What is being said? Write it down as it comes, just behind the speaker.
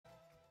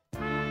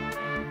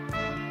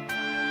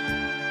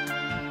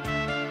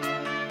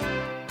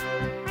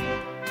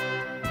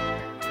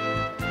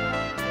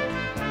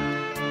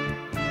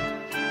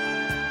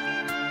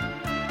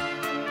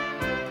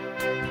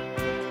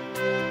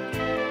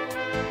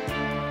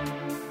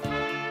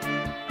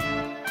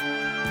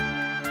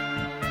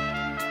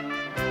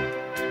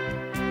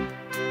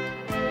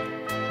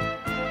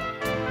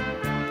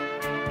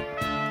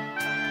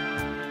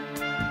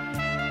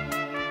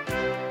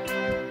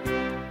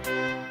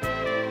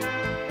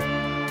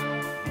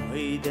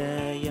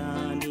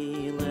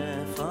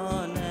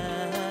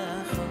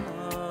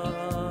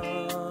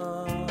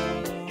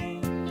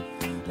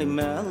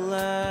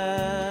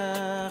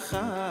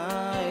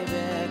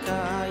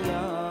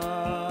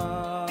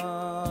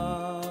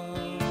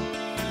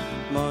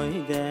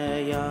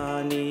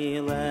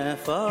Moideyani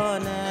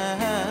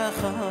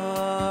lefanecha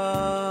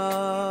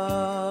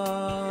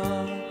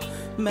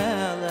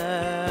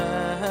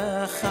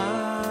Melech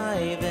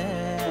Chai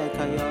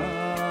v'kayam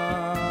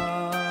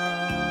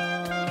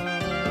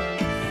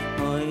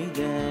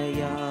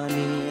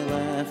Moideyani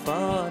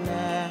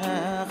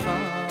lefanecha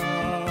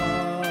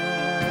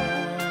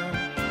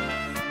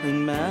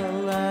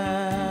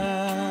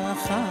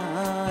Melech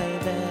Chai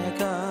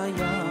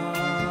v'kayam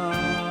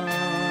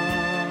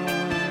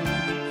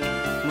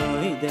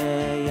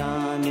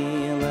Moideyani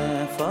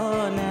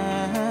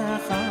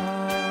lefanecha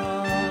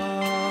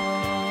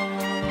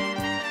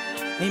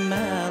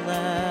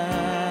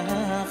Melech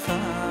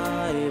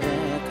Chai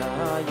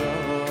v'kayam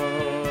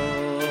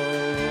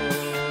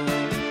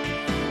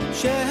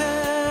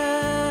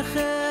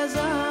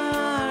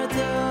Shechazart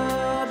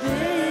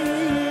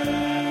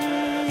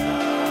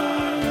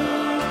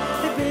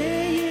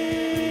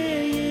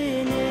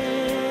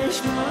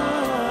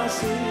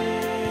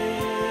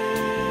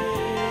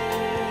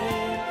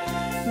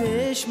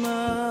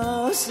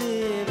Nishmasi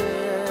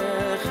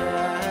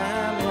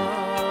b'chema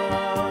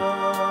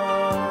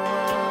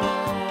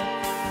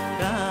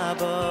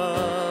Rabbi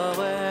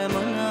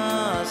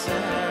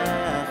v'munasecha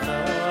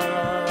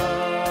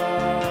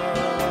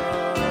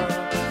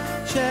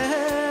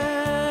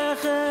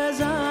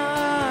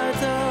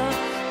Shechazarta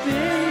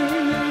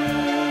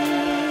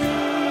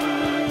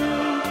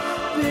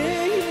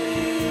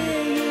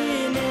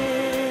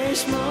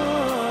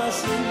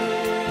b'nishmasi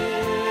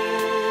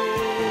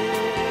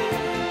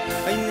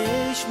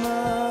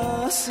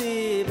Nishmasi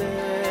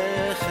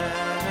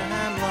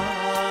b'chema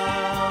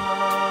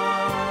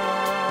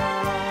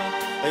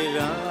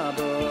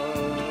Rabbi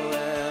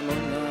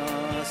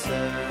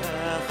v'munasecha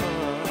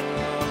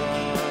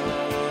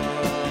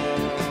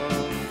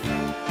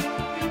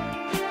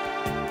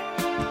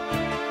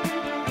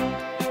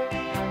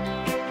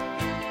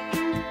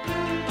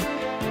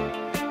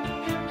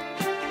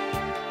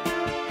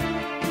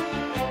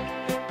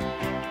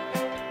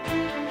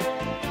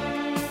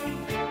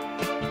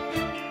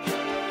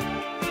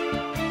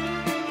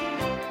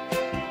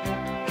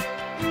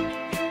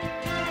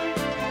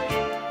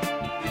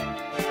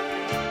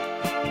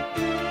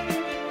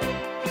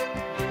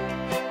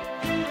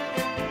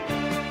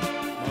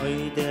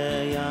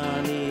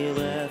Moideyani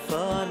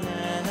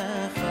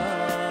lefanecha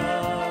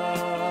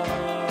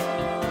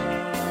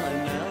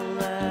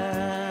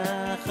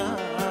Melech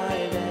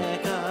Chai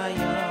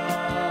v'kayam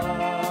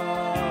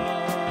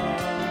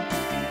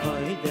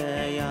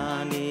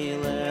Moideyani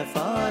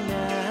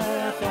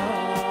lefanecha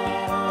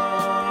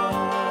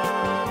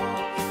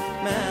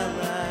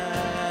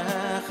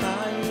Melech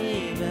Chai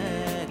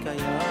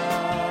v'kayam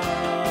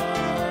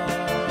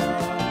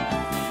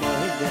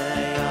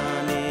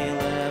Moideyani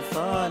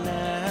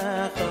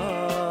lefanecha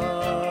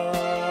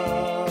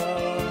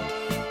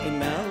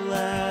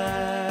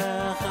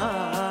Melech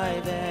Chai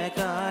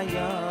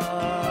v'kayam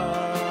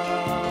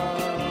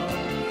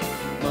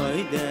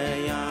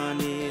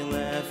Moideyani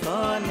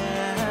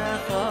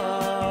lefanecha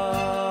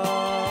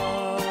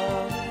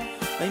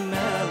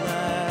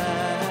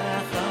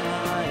Melech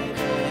Chai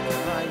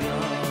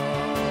v'kayam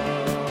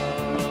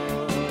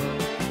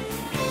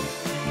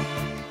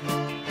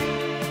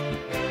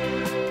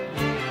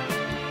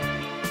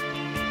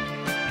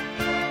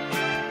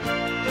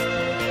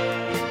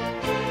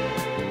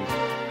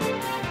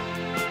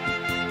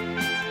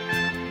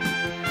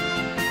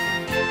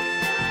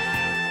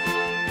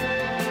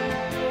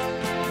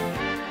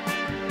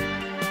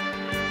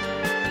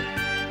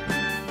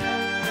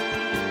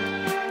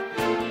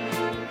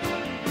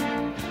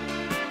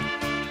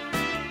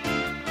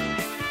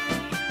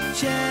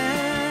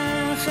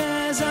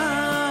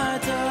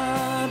Shechazarta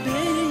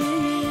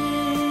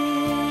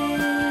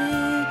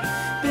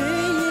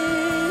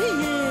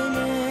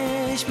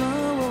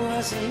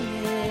b'nishmasi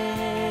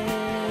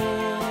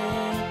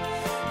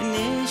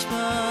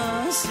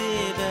Nishmasi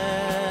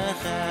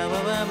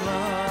b'chema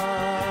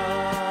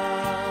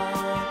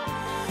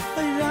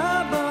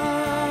Rabbi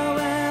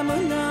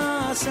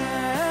v'munasecha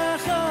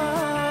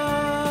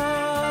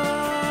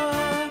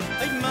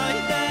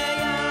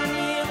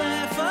Moideyani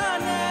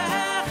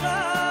lefanecha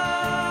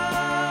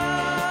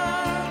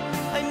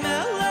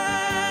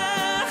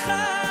Melech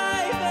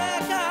Chai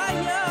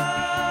v'kayam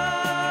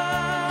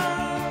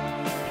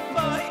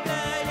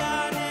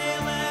Moideyani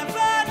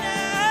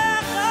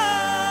lefanecha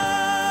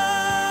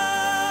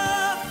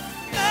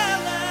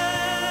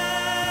Melech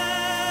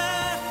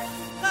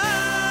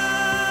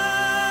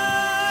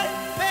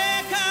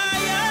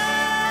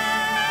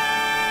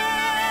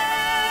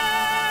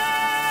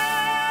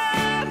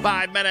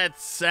 5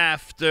 minutes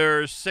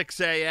after 6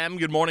 a.m.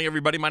 Good morning,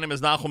 everybody. My name is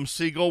Nachum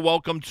Siegel.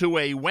 Welcome to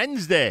a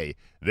Wednesday.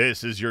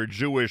 This is your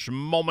Jewish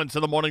Moments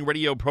in the Morning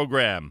radio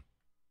program.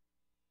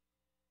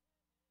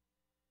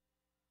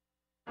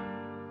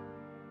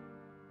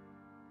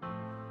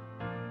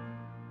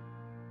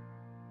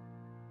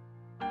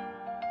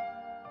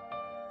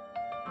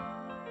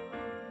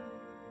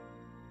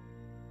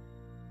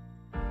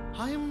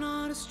 I am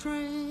not a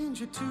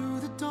stranger to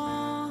the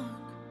dark.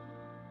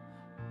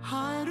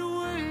 Hide away.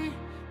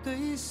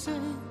 say,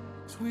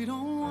 'cause we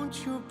don't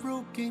want your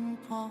broken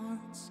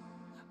parts.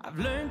 I've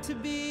learned to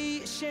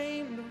be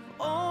ashamed of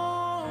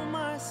all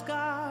my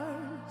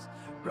scars.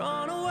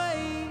 Run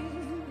away,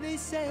 they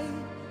say,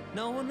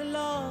 no one will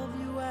love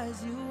you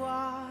as you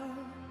are.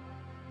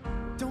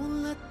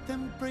 Don't let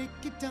them break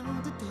you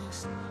down to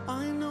dust.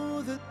 I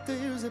know that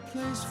there's a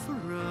place for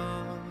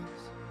us.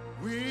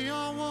 We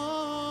are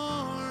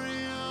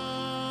warriors.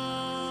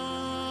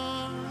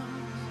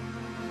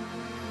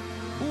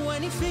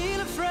 When you feel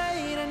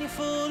afraid and you're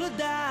full of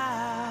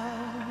doubt,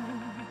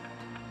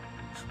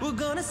 we're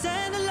gonna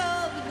send the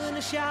love, we're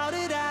gonna shout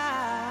it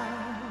out.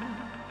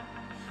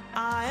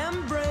 I am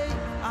brave,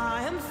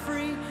 I am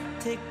free.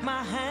 Take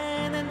my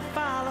hand and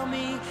follow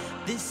me.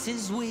 This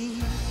is we.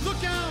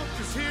 Look out,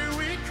 'cause here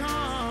we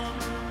come.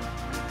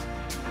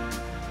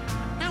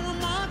 And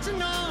we're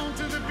marching on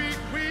to the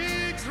beat we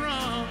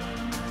drum.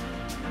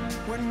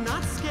 We're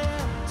not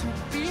scared to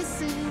be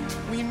seen.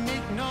 We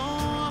make no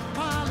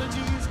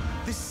apologies.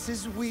 This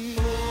is we.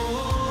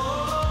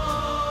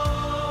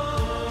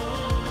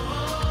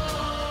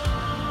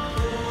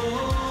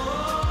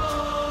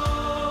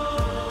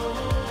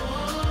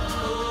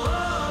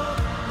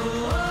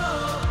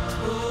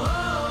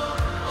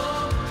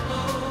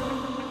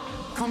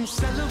 Come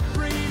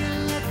celebrate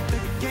and let the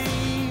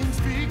games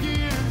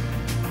begin.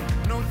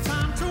 No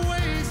time to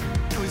waste,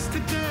 twist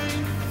the day.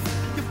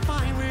 You'll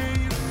find where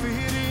you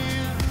fit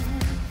in.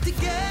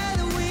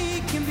 Together we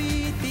can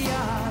beat the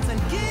odds and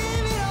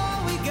give it all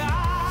we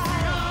got. We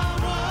are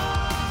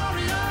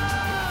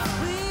warriors.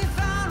 We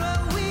found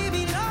where we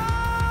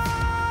belong.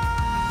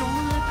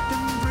 Don't let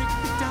them break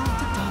you down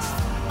to dust.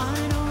 I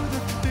know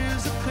that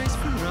there's a place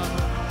for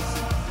us.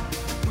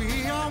 We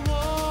are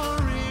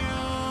warriors.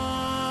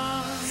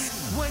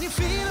 When you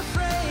feel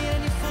afraid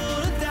and you're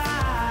full of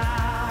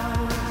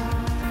doubt,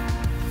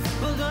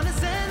 we're gonna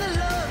send the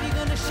love, you're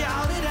gonna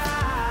shout it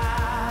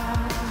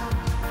out.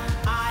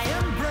 I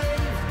am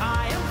brave,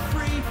 I am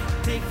free.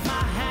 Take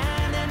my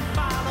hand and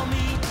follow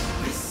me.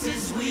 This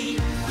is we.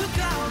 Look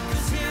out,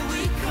 'cause here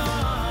we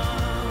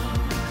come.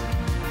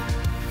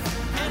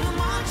 And we're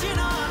marching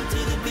on to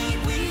the beat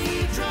we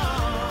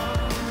drum.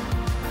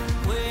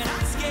 We're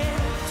not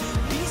scared to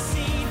be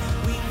seen.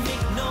 We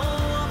make no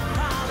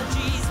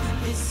apologies.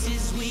 This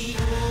is we.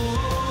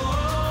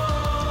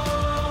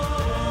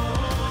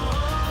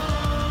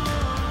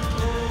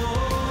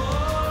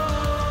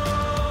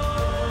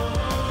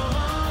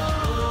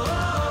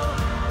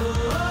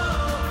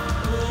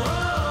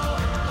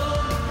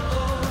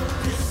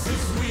 This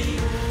is we.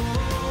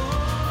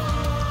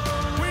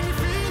 When you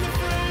feel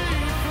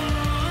afraid, put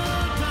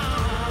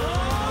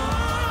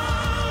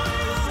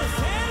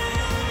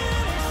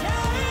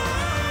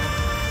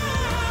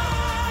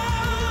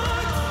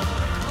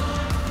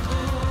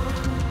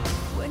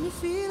When you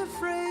feel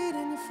afraid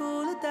and you're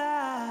full of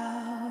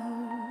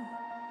doubt,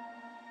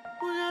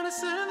 we're gonna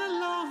send it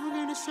love, we're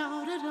gonna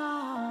shout it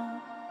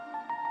out.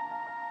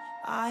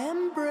 I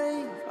am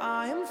brave,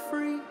 I am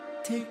free.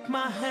 Take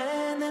my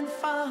hand and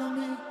follow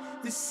me.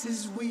 This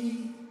is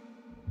we.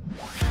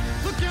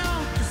 Look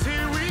out, 'cause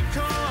here we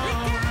come.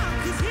 Look out,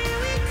 'cause here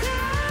we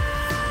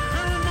come.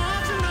 And we're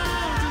marching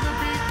on to the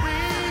beat we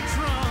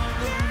drum.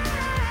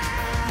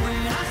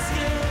 We're not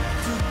scared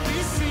to be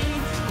seen.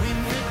 We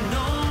make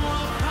no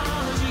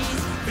apologies.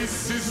 This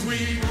is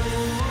we.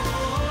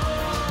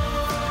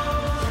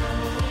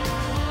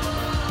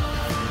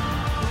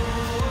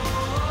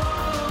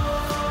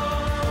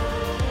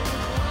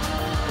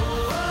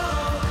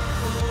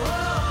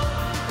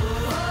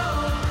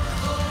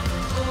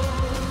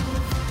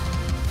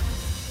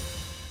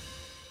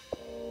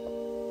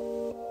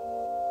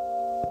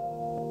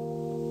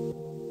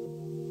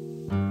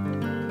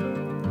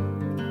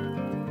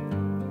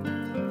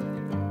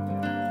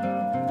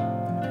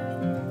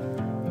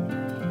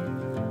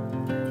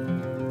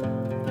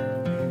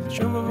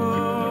 Shuvu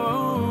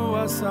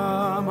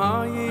asam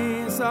hayi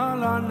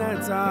salan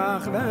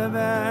netzach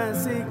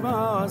levesik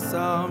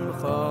vasam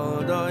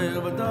chodoir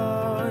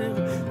v'doir.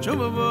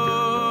 Shuvu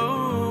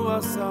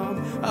asam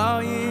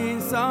hayi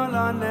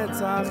salan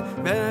netzach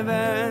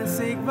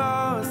levesik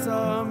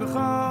vasam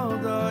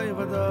chodoir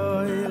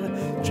v'doir.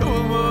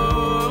 Shuvu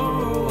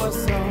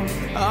asam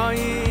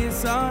hayi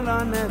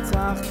salan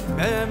netzach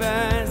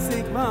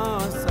levesik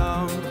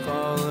vasam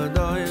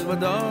chodoir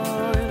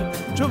v'doir.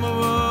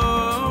 Shuvu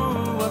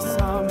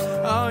Sam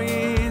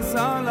ayi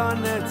salan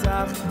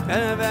netzach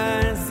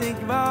evesik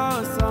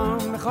vasam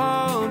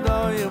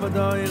chodoir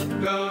v'doir.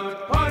 God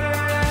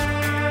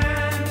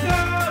Koren,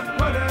 God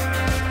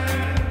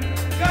Koren,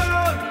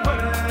 God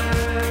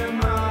Koren,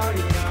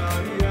 Maya,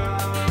 God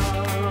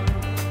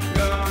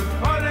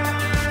Koren,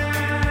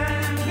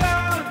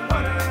 God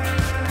Koren,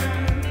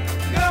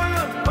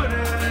 God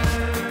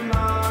Koren,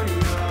 Maya,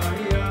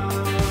 God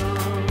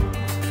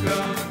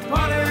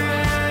Koren. God,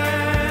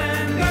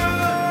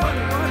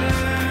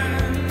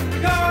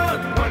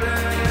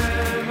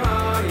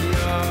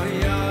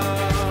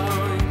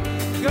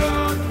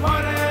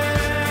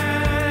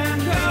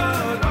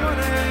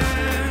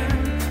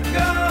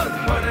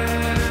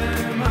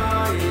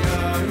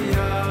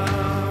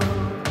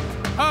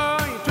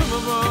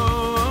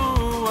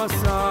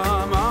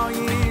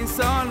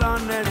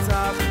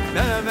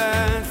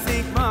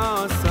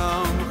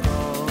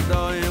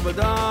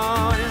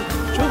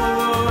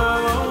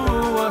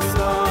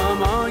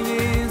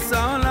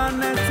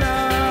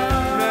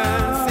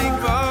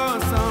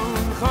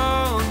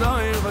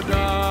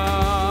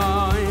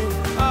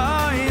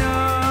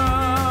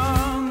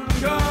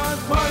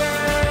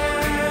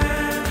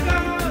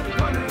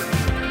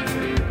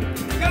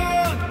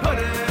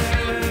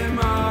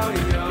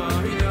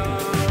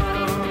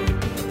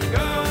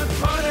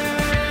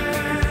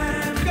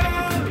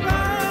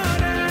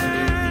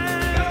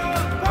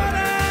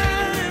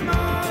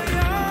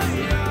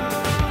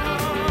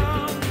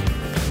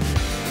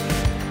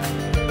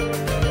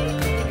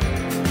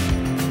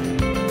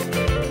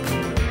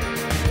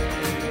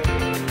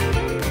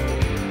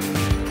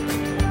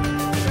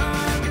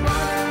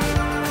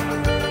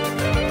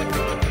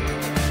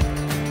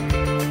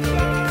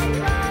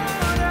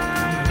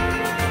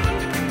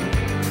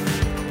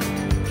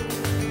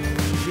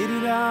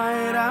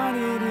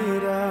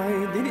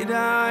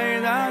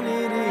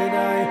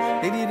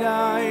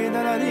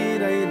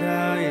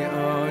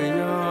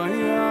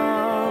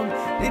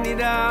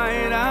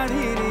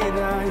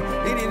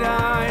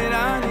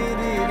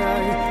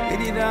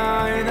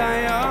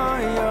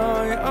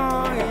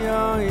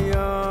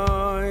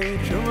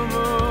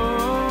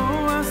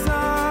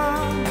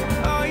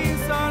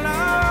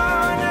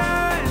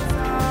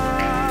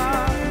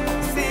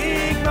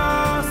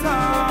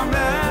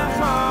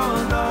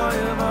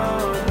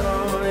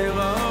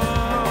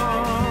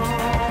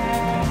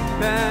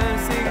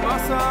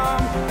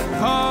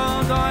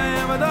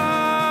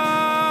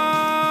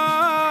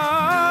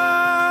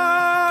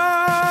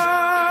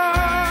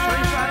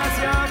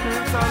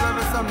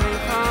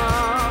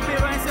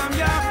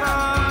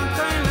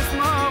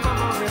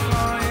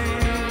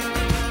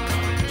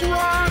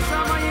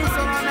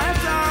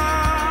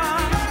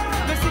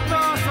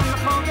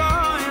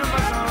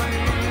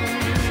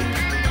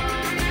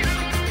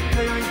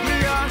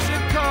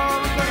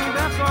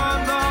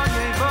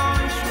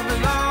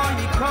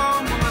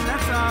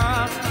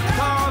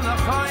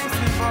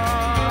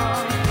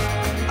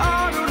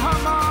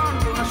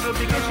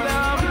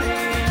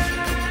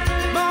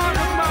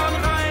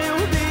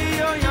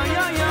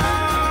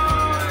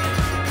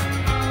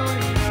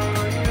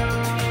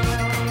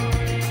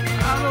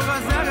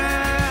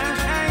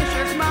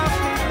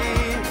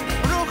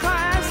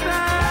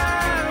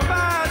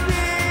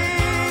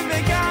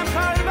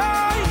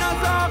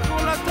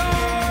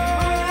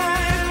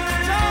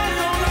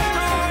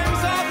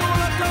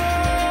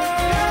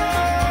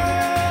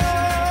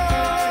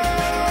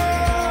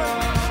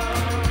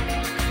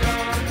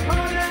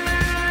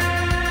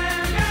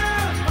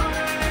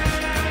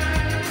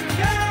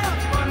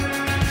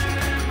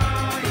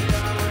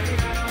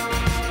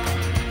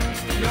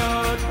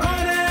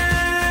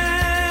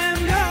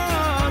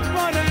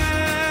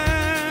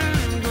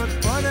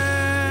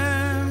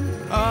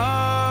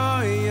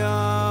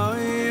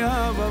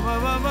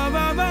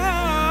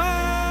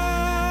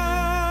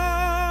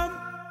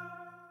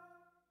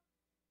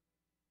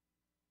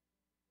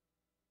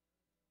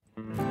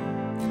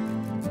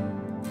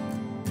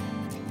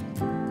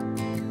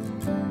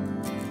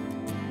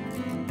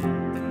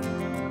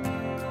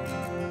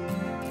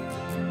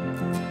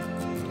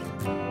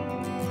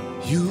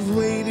 You've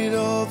waited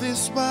all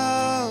this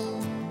while,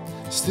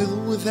 still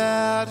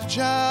without a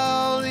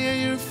child, yeah,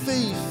 your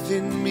faith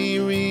in me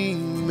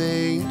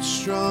remains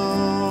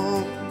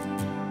strong.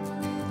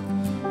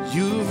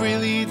 You've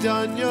really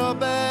done your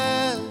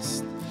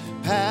best,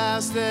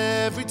 passed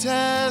every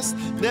test,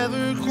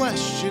 never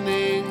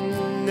questioning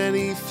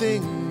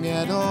anything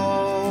at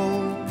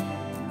all.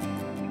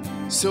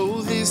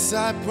 So this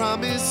I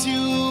promise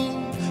you,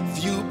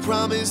 if you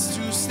promise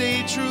to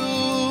stay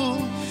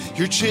true,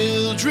 your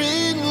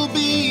children will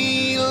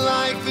be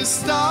like the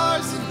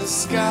stars in the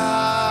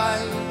sky,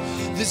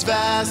 this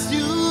vast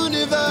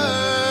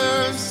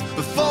universe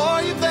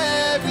before your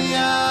very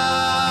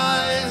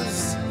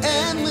eyes,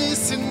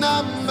 endless in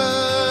number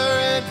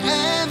and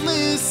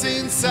endless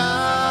in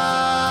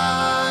size.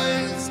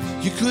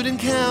 You couldn't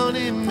count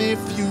him if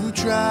you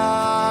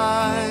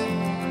tried,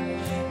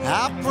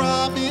 I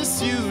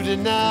promise you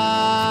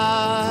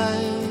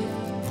tonight.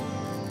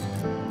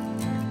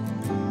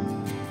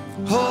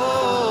 Oh,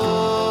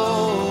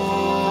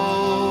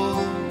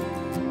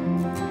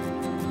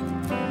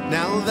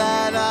 now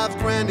that I've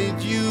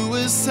granted you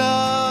a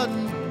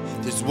son,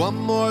 there's one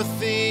more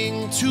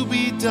thing to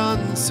be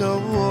done.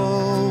 So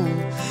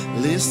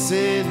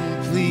listen,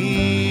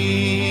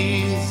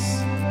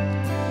 please.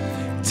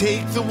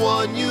 Take the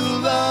one you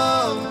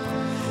love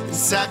and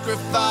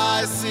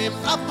sacrifice him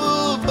up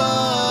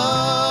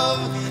above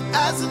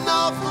as an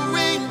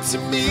offering to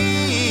me.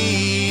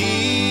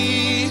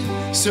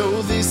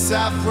 So this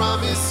I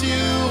promise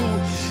you,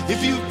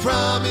 if you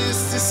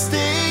promise to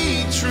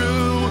stay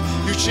true,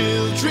 your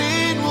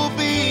children will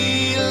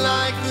be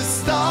like the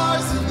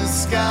stars in the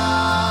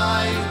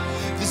sky,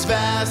 this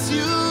vast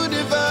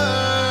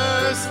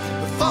universe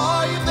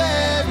before your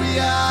very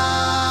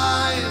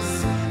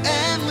eyes,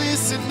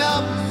 endless in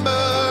number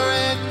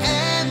and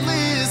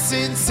endless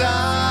in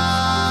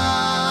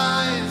size.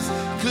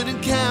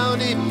 Couldn't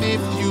count him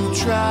if you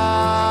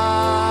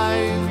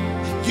tried.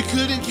 You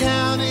couldn't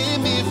count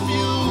him if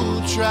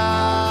you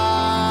tried.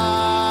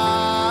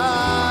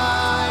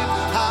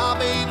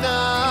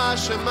 Habena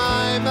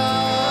Shemaima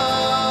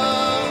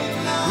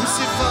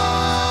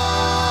Lucifer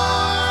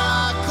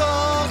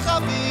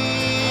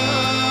Kochavim.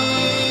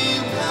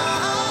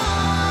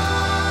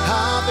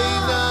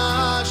 Habena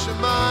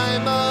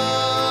Shemaima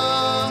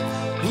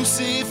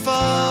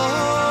Lucifer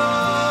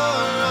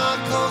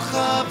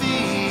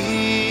Kochavim.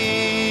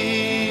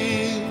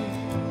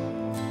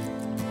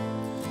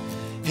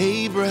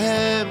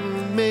 Abraham,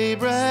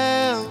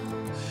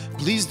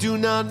 please do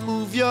not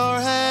move your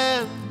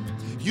hand.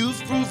 You've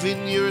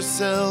proven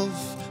yourself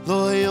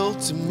loyal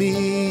to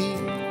me.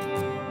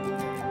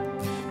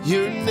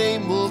 Your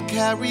name will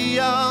carry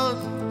on,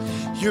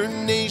 your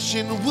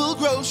nation will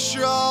grow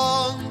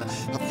strong,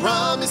 a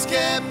promise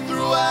kept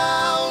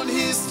throughout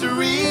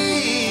history.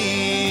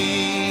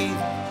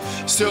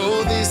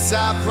 So this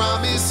I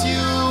promise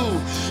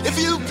you, if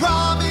you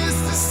promise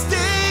to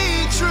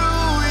stay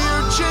true,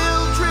 your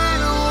children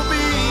will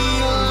be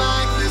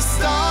like the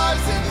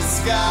stars in the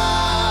sky,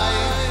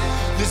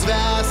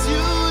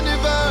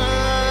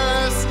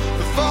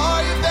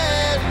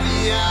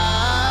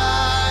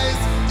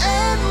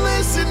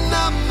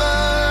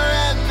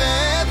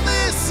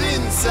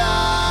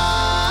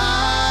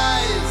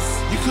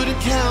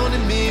 couldn't count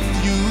him if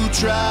you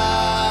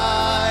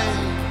tried.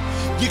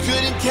 You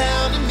couldn't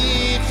count him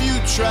if you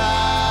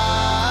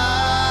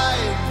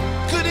tried.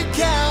 Couldn't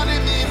count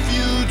him if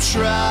you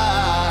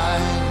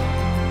tried.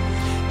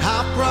 I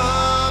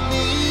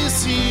promise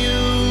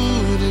you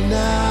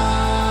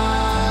tonight.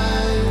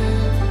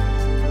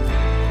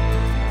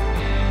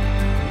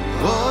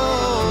 Oh,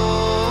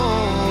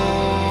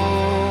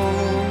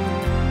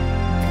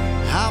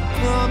 I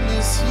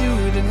promise you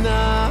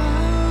tonight.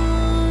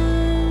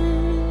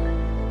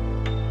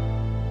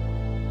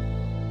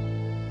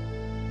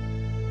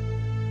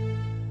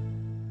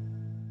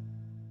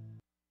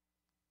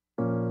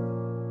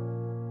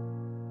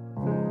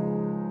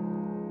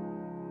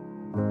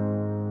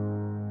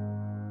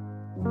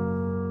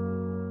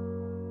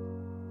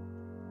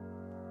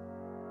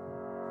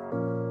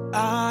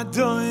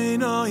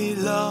 Adonai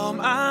Elam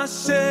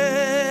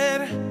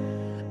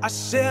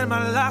Asher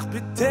malach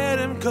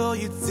b'terem kol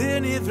yitzir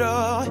nivra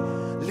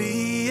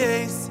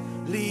Lies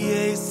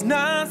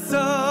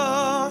naso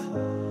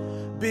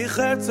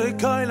B'chertzoi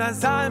kol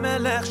azay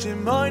melech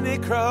shemoy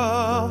nikra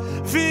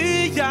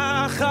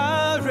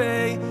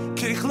V'yacharei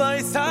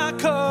kichlois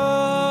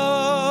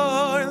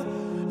hakol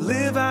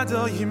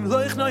Livado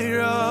yimloich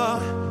noira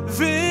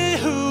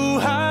V'hu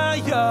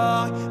haya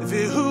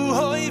V'hu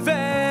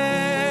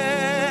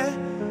hoiveh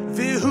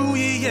V'hu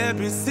yiyeh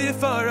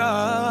b'sifara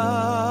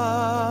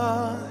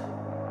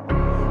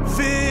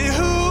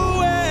V'hu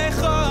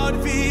echad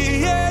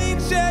v'yein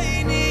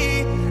sheni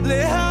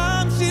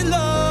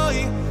Lehamshiloi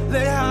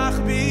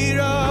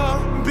lehachbira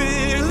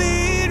B'li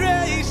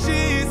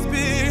reishis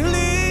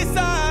b'li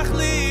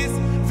sachlis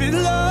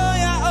V'lo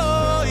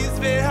ya'ois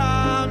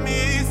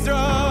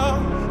v'hamisra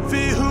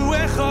V'hu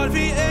echad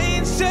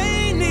v'yein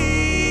sheni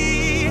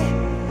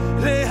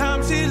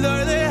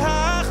Lehamshiloi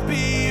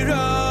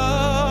lehachbira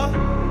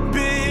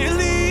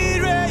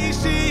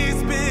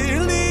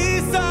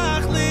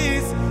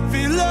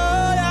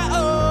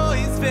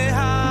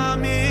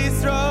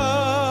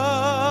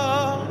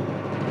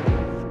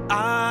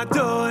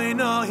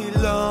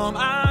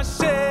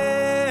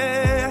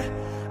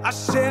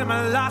Asher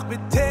malach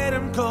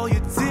b'terem kol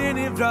yitzir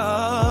nivra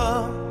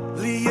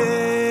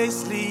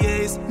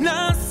Lies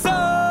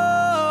naso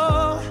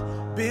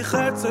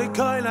B'chertzoi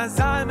kol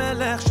azay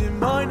melech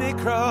shemoy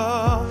nikra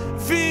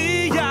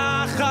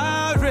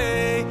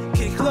V'yacharei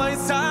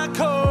kichlois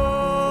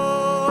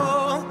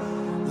hakol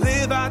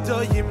Livado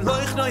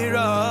yimloich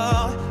noira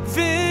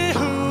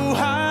V'hu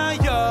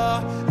haya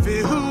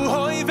V'hu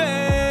hoiveh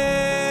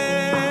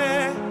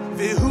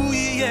V'hu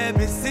yiyeh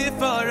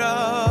b'sifara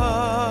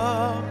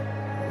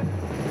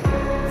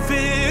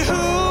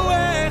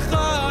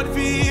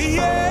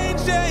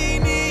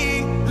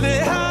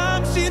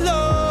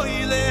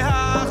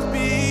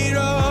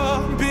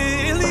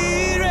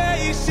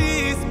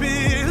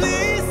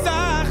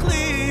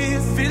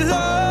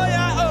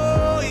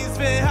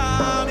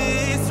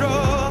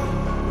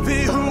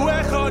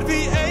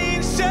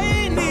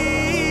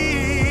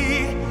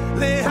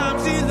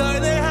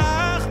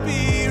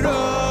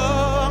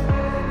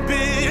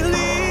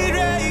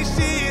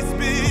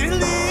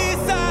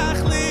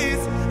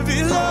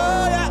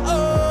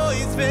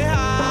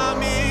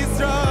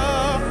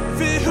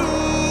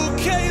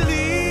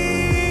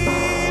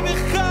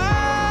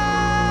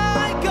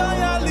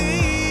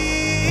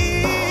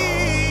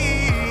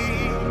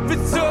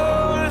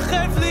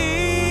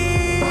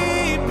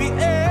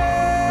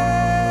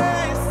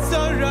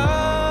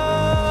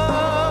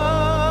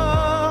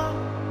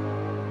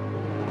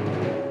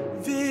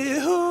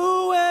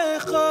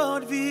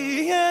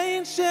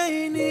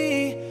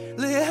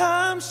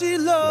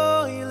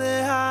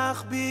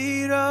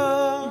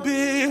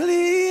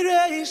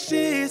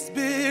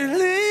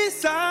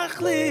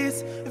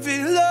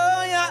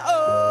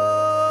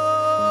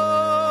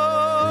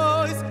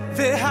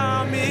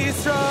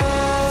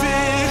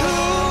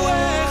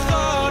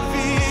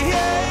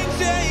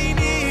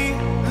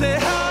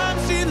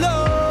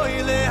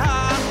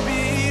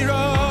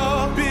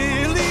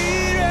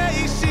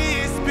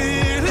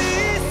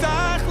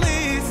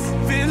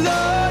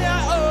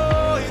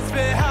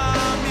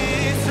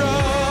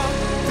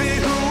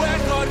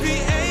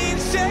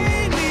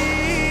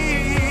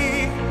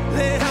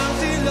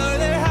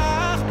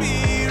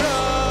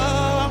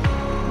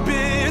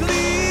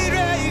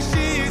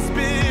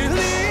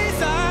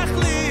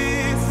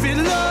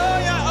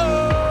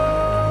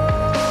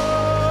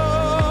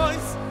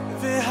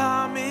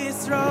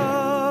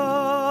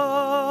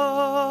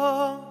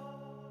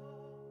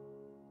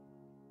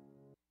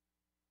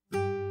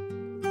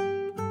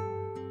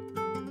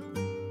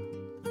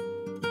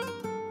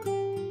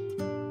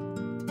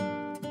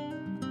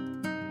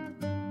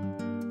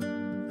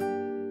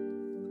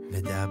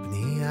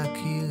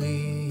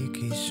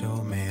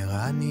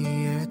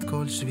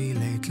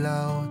שבילי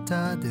תלאות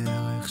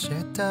הדרך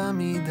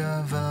שתמיד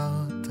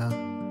עברת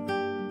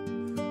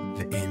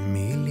ואין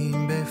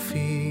מילים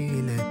בפי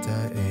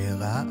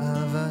לתאר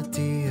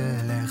אהבתי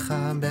אליך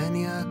בן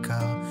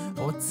יקר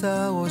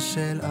אוצרו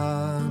של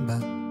אבא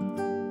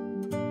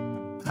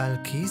על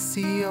כיס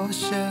נשיא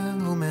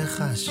יושב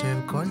ומחשב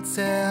כל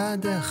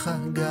צעדיך,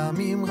 גם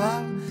אם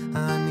רב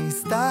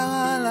הנסתר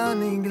על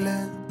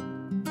הנגלה.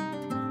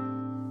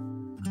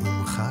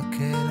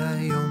 ומחכה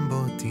ליום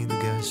בו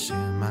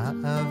תתגשם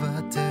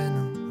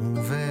אהבתנו,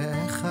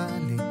 ובאיכה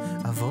לי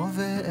אבוא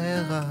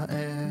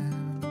ואראה.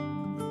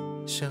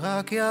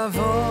 שרק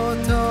יבוא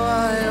אותו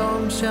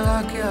היום,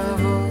 שרק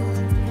יבוא,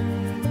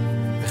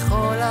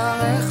 בכל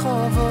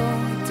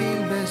הרחובות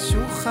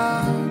תלבשו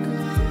חג,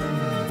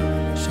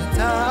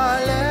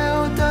 שתעלה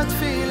אותה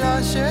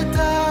תפילה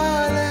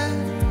שתעלה,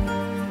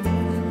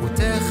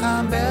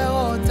 ותחבר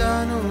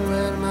אותנו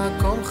אל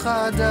מקום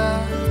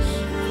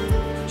חדש.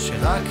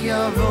 שרק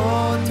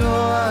יבוא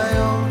אותו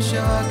היום,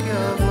 שרק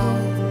יבוא,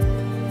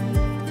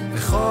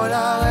 בכל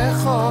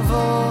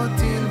הרחובות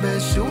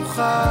תלבשו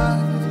חג,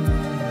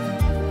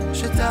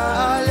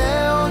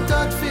 שתעלה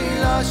אותה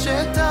תפילה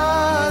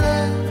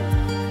שתעלה,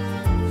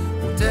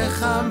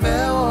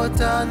 ותחבר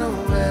אותנו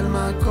אל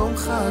מקום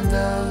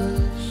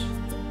חדש.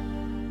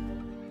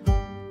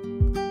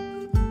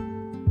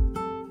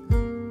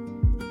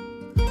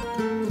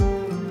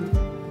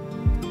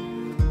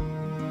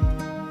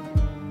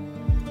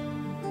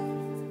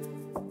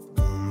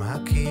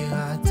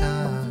 ומכירה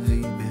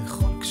תביא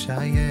בכל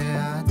קשיי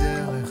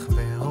הדרך,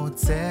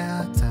 ורוצה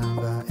אתה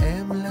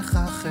בהם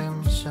לככם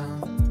שם,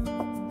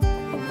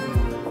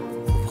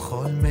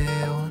 ובכל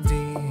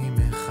מאודי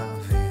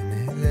מכוון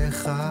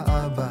אליך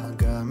אבא,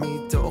 גם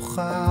מתוך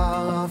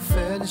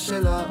הערפל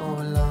של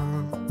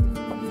העולם,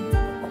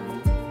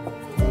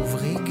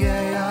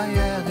 וברגעי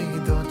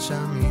הירידות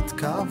שם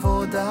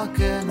יתקרבו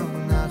דרכנו,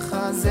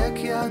 נחזק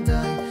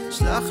ידיי,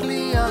 שלח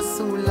לי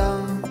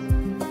הסולם.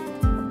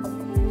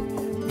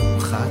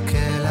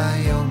 ומחכה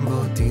ליום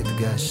בו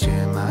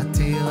תתגשם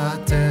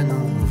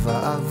עתירתנו,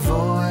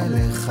 ואבוא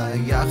אליך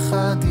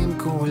יחד עם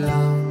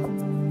כולם.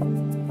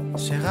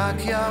 שרק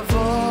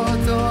יבוא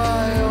אותו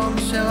היום,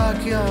 שרק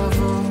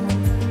יבוא,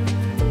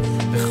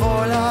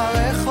 בכל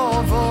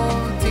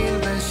הרחובות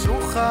תלבשו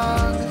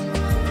חג,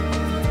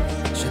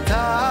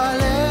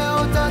 שתעלה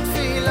אותה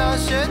תפילה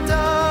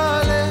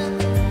שתעלה,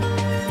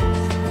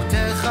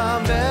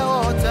 ותחבר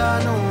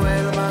אותנו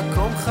אל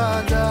מקום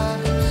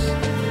חדש.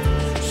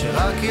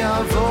 שרק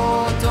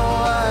יבוא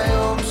אותו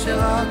היום,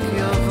 שרק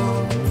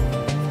יבוא,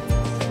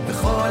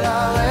 בכל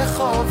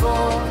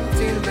הרחובות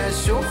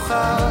תלבשו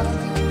חג,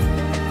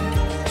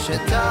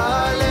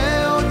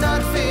 שתעלה אותה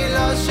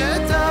תפילה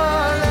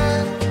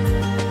שתעלה,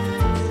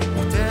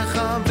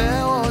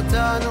 ותחבר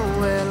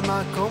אותנו אל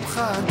מקום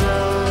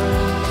חדש.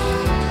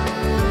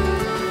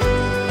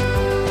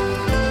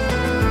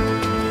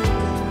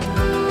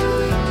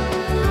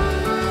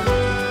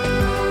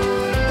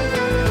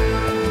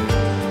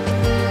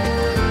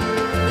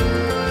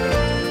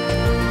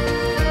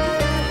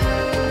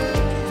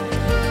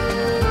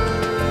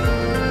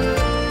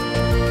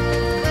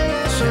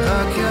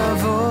 שרק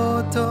יבוא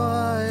אותו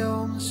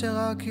היום,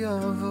 שרק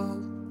יבוא,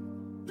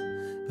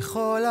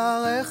 בכל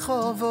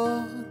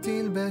הרחובות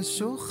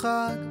תלבשו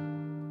חג,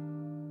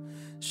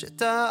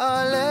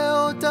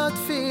 שתעלה אותה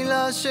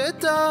תפילה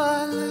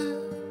שתעלה,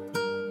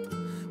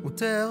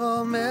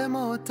 ותרומם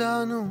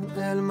אותנו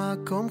אל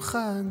מקום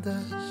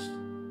חדש.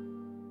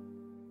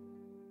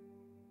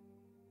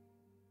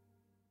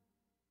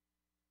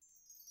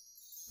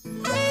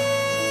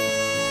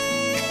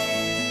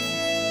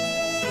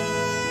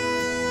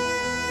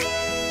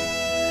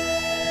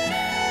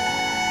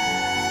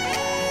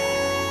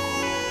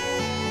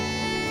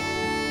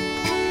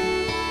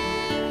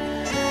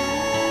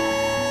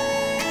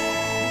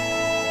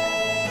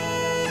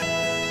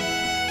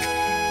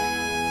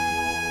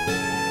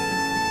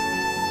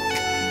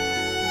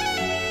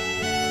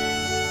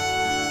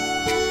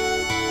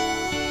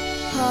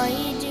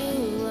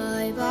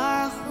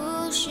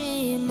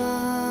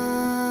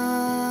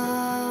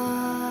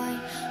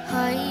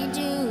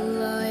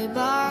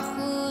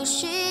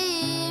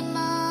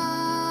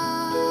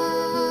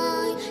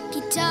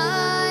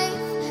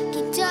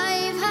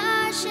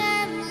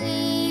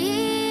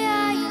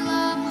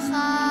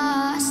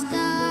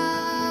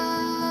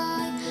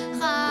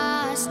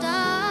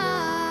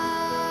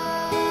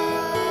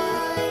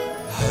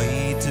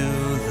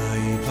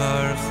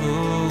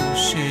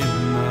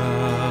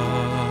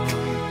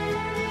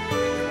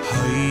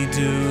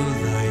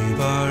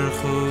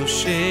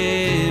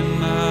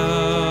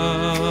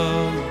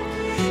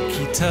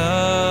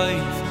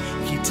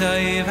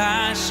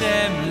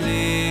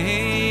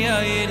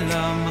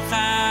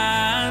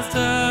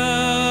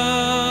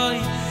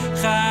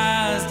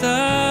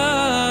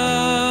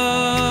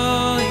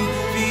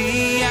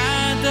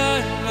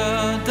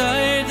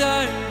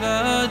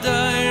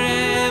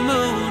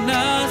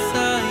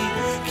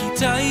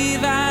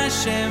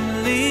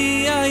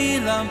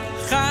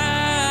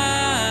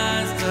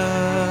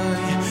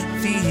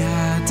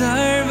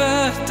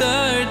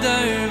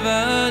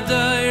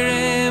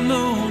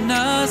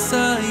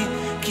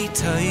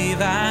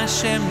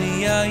 Hashem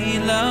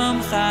li'olam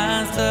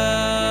chazon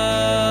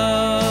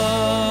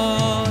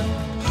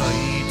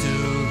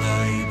Haydu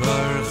lai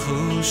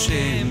baruch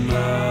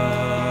Shema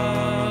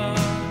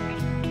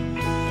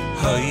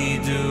Haydu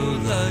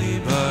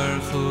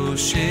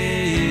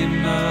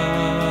Shema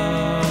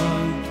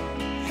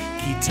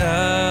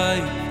Kitay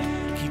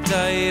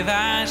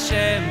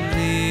Vashem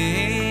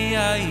Li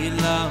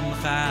Aylam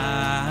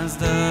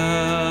Chazdan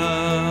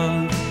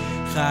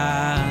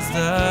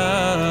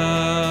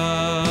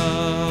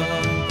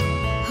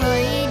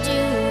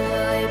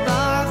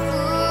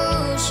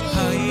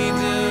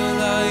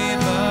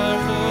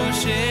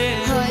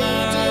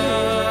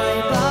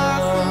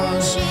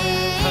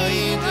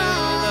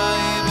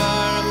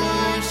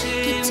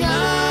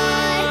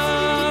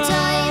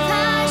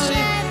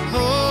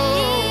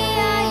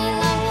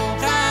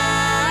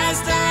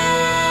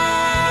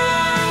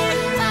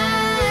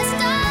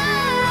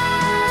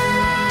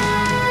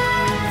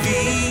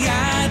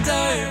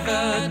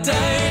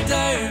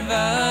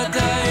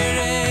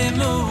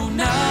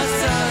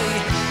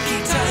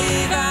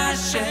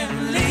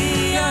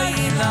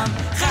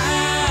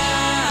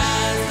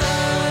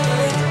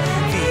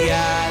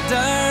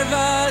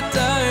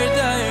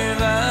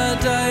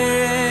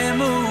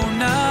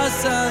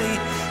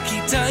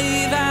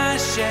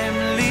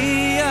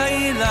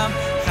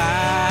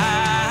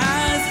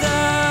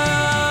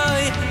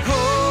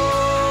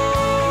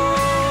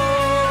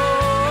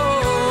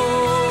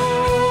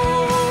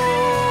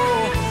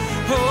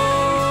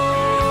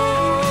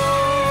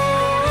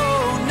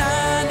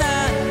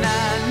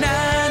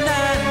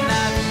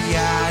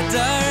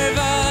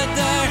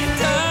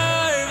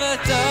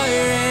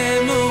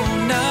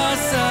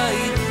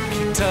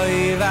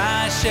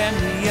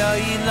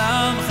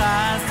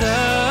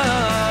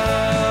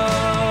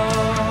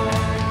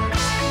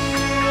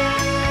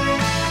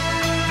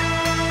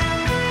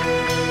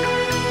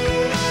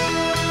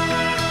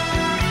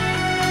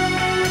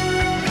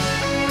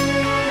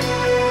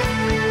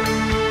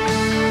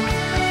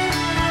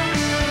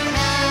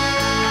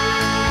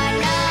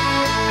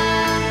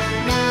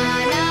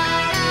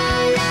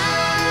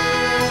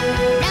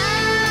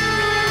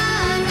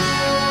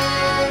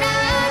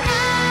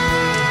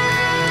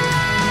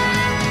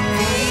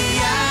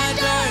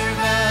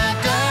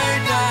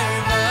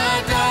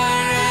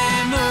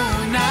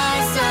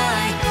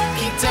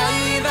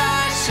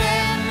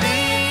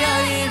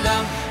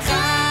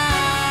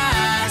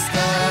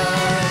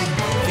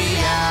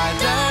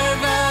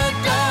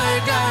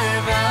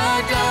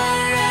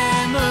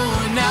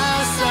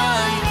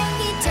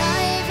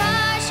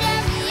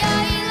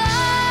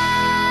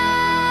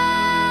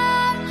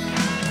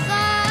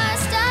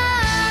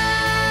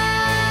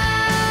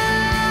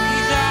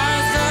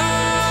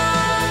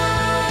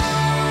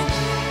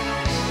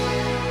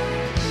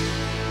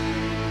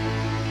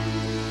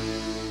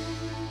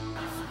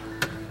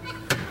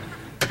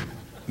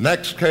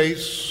Next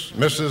case,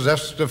 Mrs.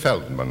 Esther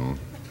Feldman.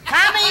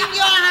 Coming,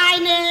 Your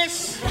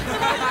Highness.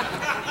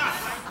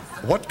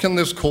 What can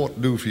this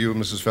court do for you,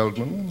 Mrs.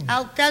 Feldman?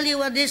 I'll tell you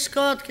what this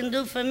court can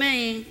do for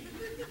me.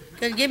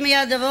 Could give me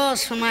a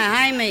divorce for my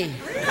Jaime.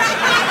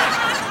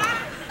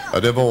 A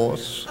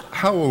divorce?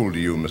 How old are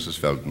you, Mrs.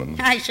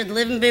 Feldman? I should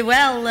live and be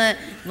well,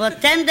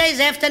 but 10 days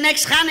after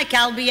next Hanukkah,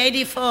 I'll be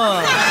 84.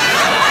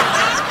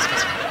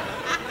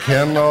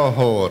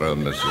 Kenahora,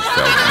 Mrs.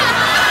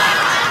 Feldman.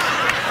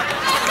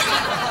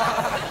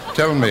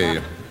 Tell me,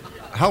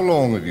 how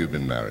long have you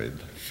been married?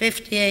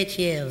 58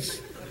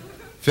 years.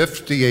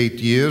 58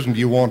 years, and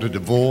you want a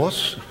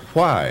divorce?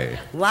 Why?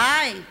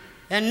 Why?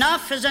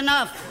 Enough is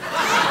enough.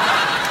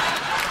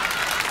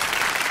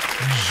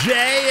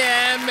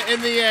 JM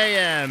in the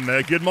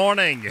AM. Good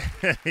morning.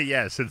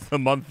 Yes, it's the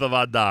month of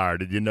Adar.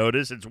 Did you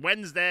notice? It's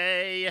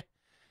Wednesday.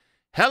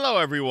 Hello,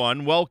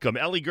 everyone. Welcome.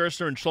 Eli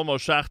Gerstner and Shlomo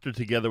Schachter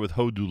together with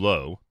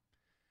Hodulo.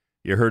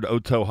 You heard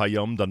Oto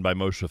Hayom done by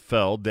Moshe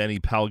Feld, Danny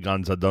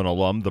Palgan's Adon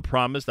Olam, The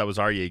Promise, that was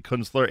Aryeh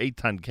Kunstler,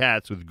 Eitan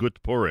Katz with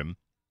Gut Purim,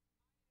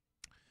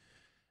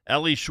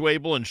 Eli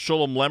Schwabel and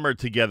Shulam Lemmer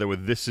together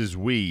with This Is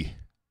We,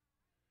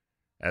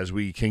 as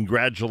we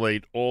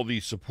congratulate all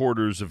the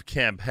supporters of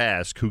Camp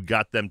Hask who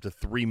got them to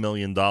 $3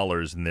 million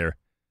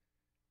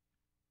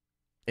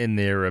in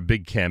their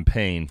big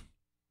campaign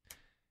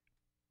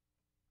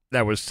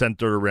that was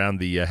centered around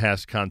the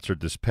Hask concert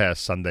this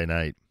past Sunday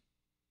night.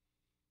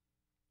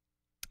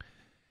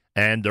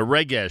 And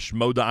Regesh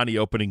Modani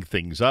opening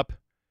things up.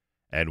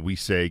 And we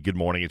say good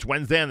morning. It's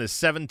Wednesday on the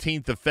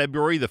 17th of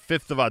February, the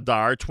 5th of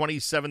Adar,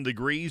 27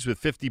 degrees with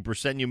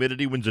 50%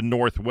 humidity, winds in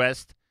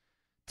northwest,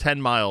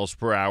 10 miles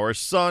per hour.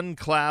 Sun,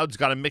 clouds,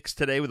 got a mix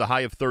today with a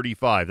high of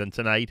 35. Then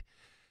tonight,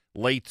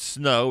 late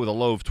snow with a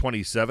low of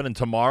 27. And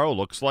tomorrow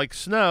looks like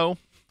snow.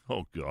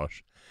 Oh,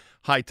 gosh.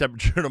 High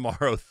temperature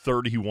tomorrow,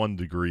 31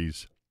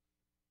 degrees.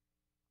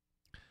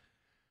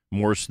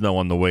 More snow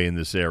on the way in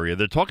this area.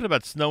 They're talking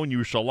about snow in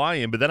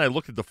Yerushalayim, but then I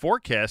looked at the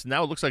forecast, and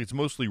now it looks like it's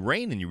mostly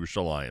rain in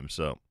Yerushalayim.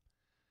 So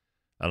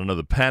I don't know,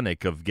 the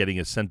panic of getting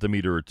a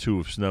centimeter or two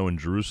of snow in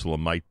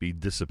Jerusalem might be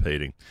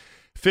dissipating.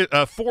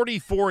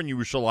 44 in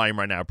Yerushalayim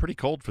right now. Pretty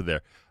cold for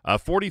there.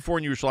 44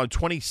 in Yerushalayim,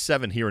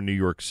 27 here in New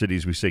York City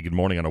as we say good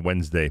morning on a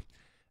Wednesday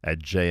at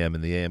JM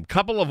in the AM.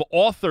 Couple of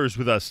authors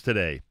with us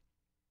today.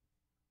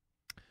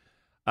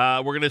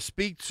 We're going to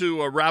speak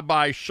to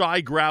Rabbi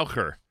Shai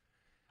Graucher.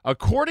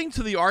 According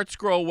to the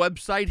ArtScroll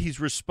website, he's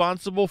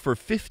responsible for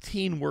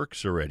 15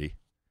 works already.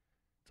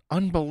 It's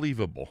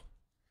unbelievable.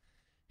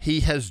 He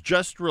has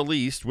just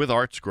released, with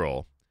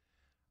ArtScroll,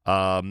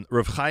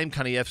 Rav Chaim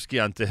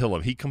Kanievsky on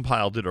Tehillim. He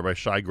compiled it, or by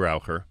Shai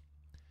Graucher.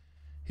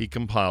 He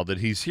compiled it.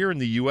 He's here in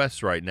the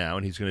U.S. right now,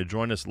 and he's going to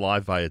join us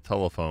live via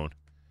telephone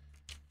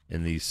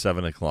in the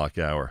 7 o'clock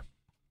hour.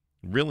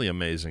 Really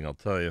amazing, I'll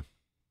tell you.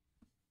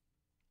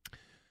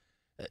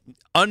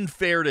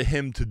 Unfair to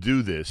him to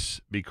do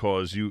this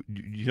because you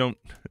don't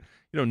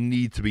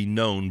need to be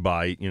known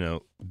by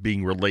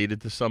being related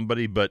to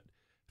somebody, but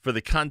for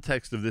the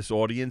context of this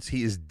audience,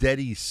 he is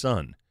Dedi's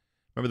son.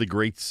 Remember the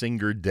great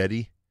singer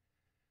Dedi,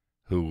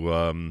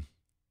 who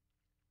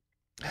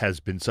has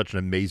been such an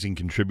amazing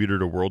contributor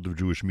to world of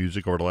Jewish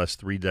music over the last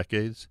 3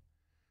 decades?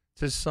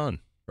 It's his son,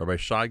 Rabbi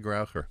Shai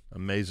Graucher.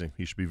 Amazing.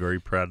 He should be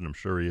very proud, and I'm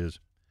sure he is.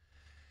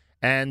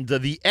 And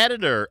the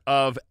editor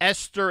of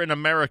Esther in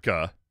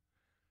America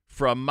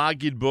from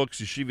Magid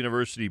Books, Yeshiva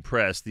University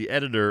Press, the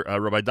editor,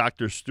 Rabbi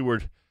Dr.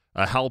 Stuart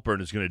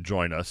Halpern, is going to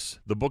join us.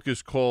 The book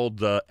is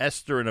called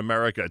Esther in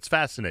America. It's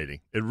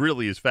fascinating. It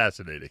really is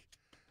fascinating.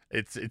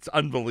 It's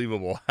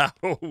unbelievable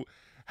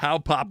how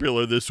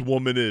popular this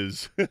woman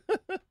is.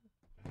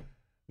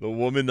 The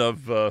woman of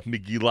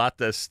Megillat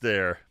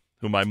Esther,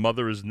 who my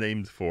mother is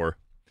named for.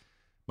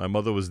 My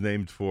mother was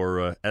named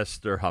for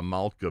Esther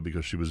Hamalka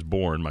because she was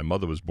born. My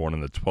mother was born on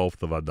the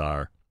 12th of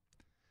Adar.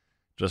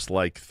 Just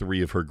like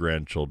 3 of her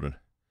grandchildren,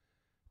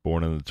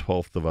 born on the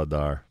 12th of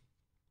Adar.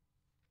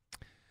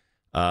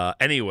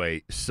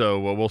 Anyway, so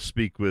we'll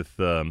speak with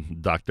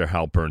Dr.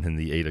 Halpern in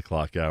the 8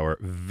 o'clock hour.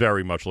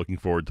 Very much looking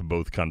forward to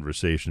both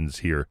conversations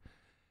here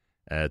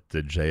at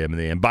the JM and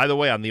the AM. By the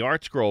way, on the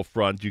ArtScroll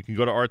front, you can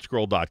go to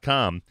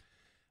artscroll.com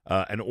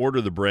and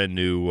order the brand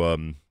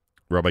new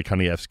Rabbi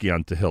Kanievsky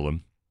on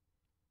Tehillim.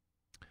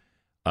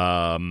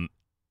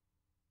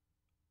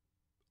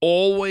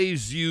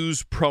 Always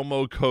use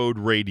promo code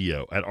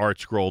radio at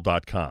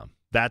artscroll.com.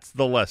 That's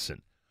the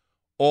lesson.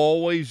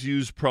 Always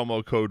use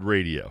promo code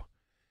radio.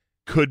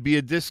 Could be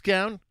a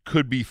discount,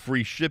 could be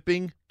free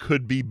shipping,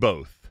 could be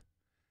both.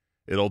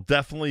 It'll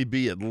definitely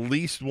be at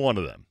least one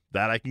of them.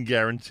 That I can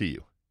guarantee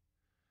you.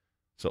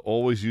 So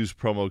always use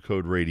promo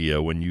code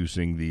radio when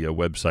using the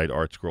website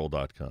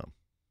artscroll.com.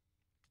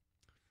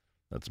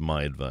 That's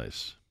my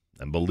advice.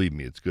 And believe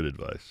me, it's good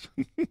advice.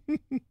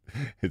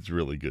 It's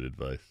really good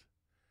advice.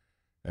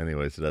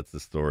 Anyway, so that's the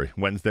story.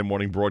 Wednesday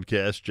morning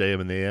broadcast,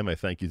 JM and the AM. I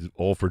thank you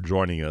all for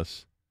joining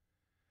us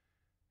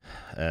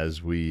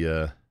as we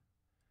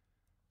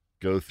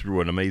go through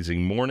an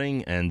amazing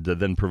morning and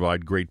then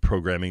provide great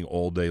programming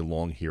all day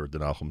long here at the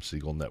Nachum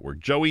Segal Network.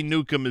 Joey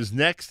Newcomb is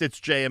next. It's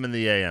JM and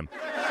the AM.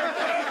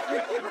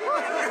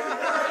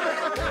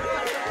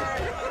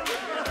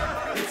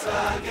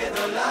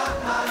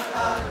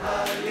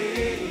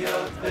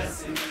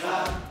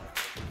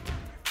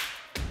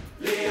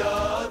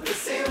 להיות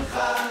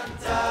בשמחה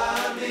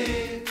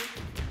תמיד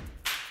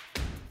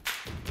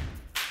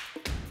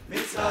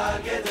מצווה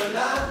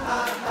גדולה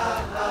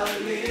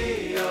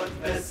להיות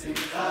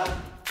בשמחה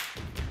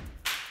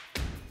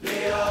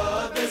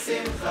להיות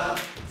בשמחה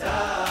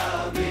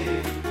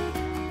תמיד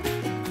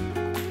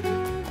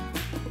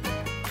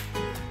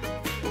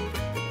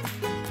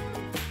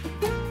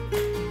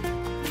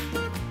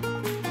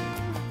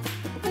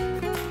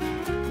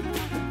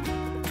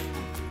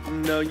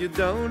No, you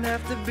don't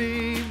have to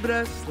be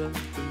Breslau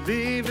to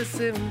be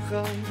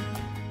B'Simcha,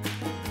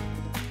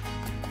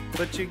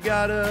 but you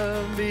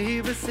gotta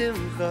be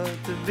B'Simcha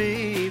to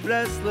be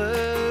Breslau.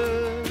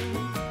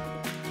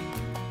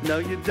 No,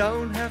 you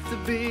don't have to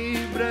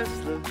be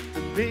Breslau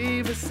to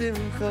be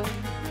B'Simcha,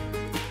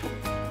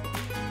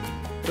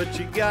 but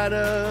you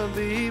gotta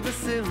be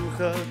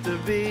B'Simcha to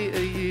be a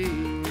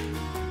Yid.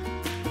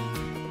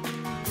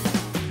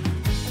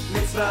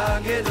 Mitzvah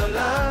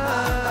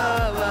gedolah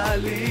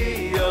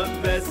להיות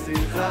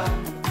בשמחה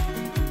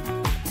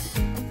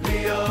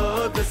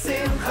להיות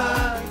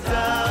בשמחה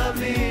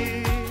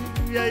תמיד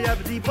יא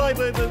בדי בוי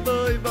בוי בוי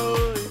בוי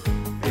בוי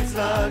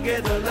מצווה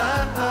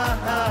גדולה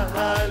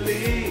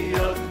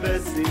להיות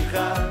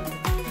בשמחה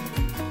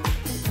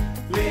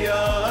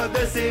להיות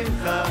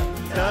בשמחה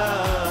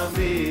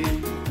תמיד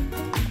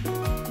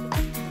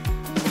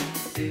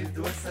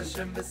עבדו את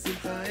השם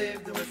בשמחה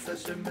עבדו את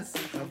השם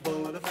בשמחה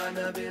בוא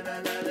לפנה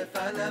בירנה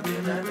לפנה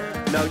בירנה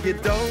Now you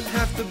don't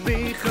have to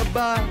be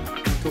Chabad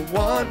to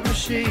want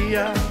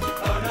Mashiach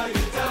Oh no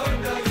you don't,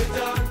 no you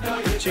don't, no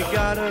you But you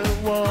gotta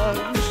want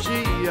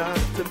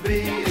Mashiach to be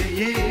a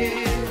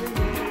Yid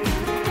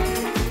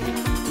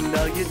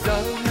Now you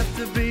don't have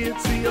to be a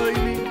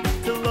Tzioini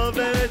to love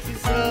Eretz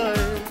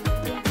Yisrael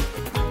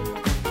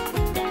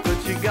But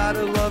you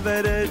gotta love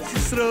Eretz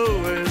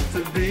Yisrael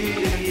to be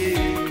a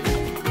Yid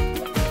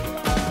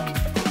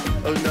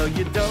Oh no,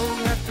 you don't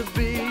have to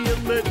be a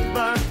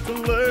Litvak to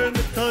learn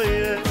the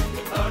Torah.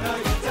 Oh no,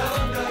 you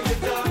don't, no, you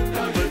don't,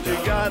 no, you But you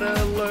don't. Gotta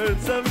learn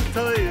some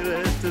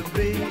Torah to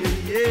be a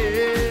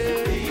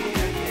Yid.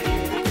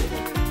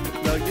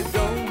 No, you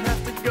don't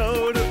have to go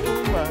to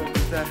Ummah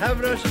to have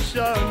Rosh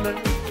Hashanah.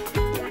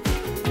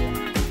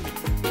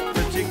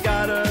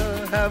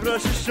 have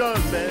Rosh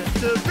Hashanah meant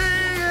to be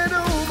an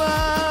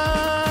Ummah.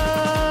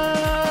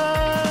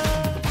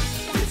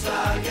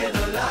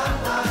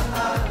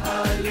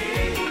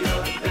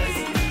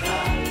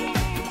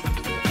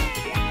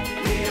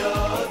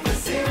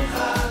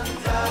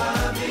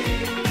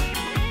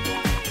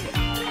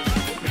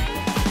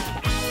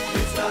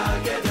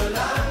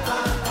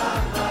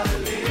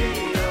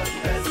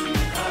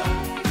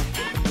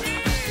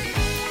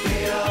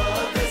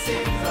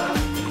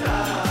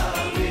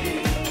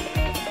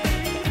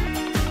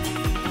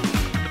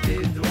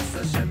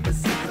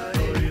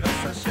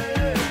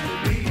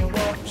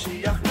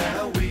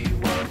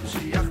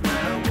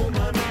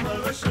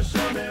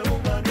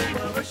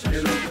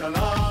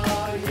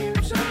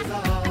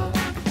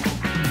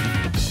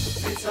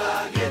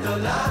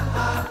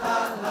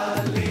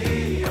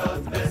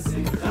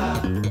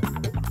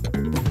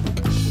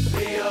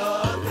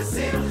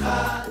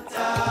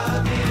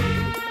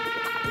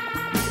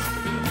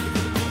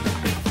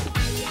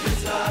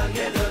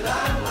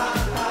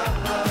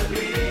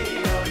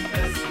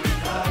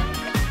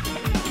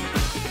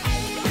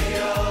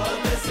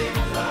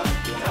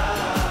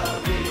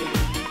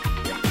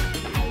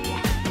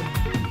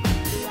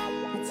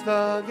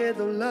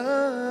 גדולה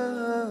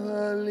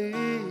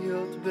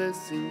להיות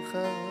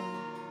בשמחה,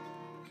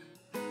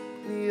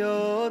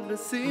 להיות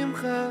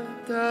בשמחה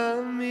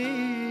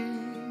תמיד,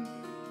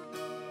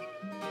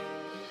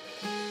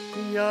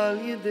 על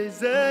ידי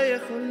זה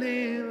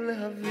יכולים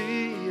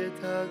להביא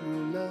את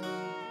הגאולה,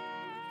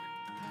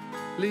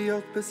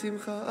 להיות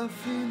בשמחה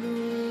אפילו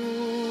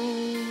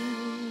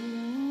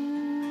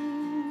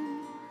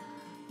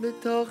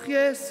בתוך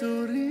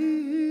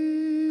ייסורים.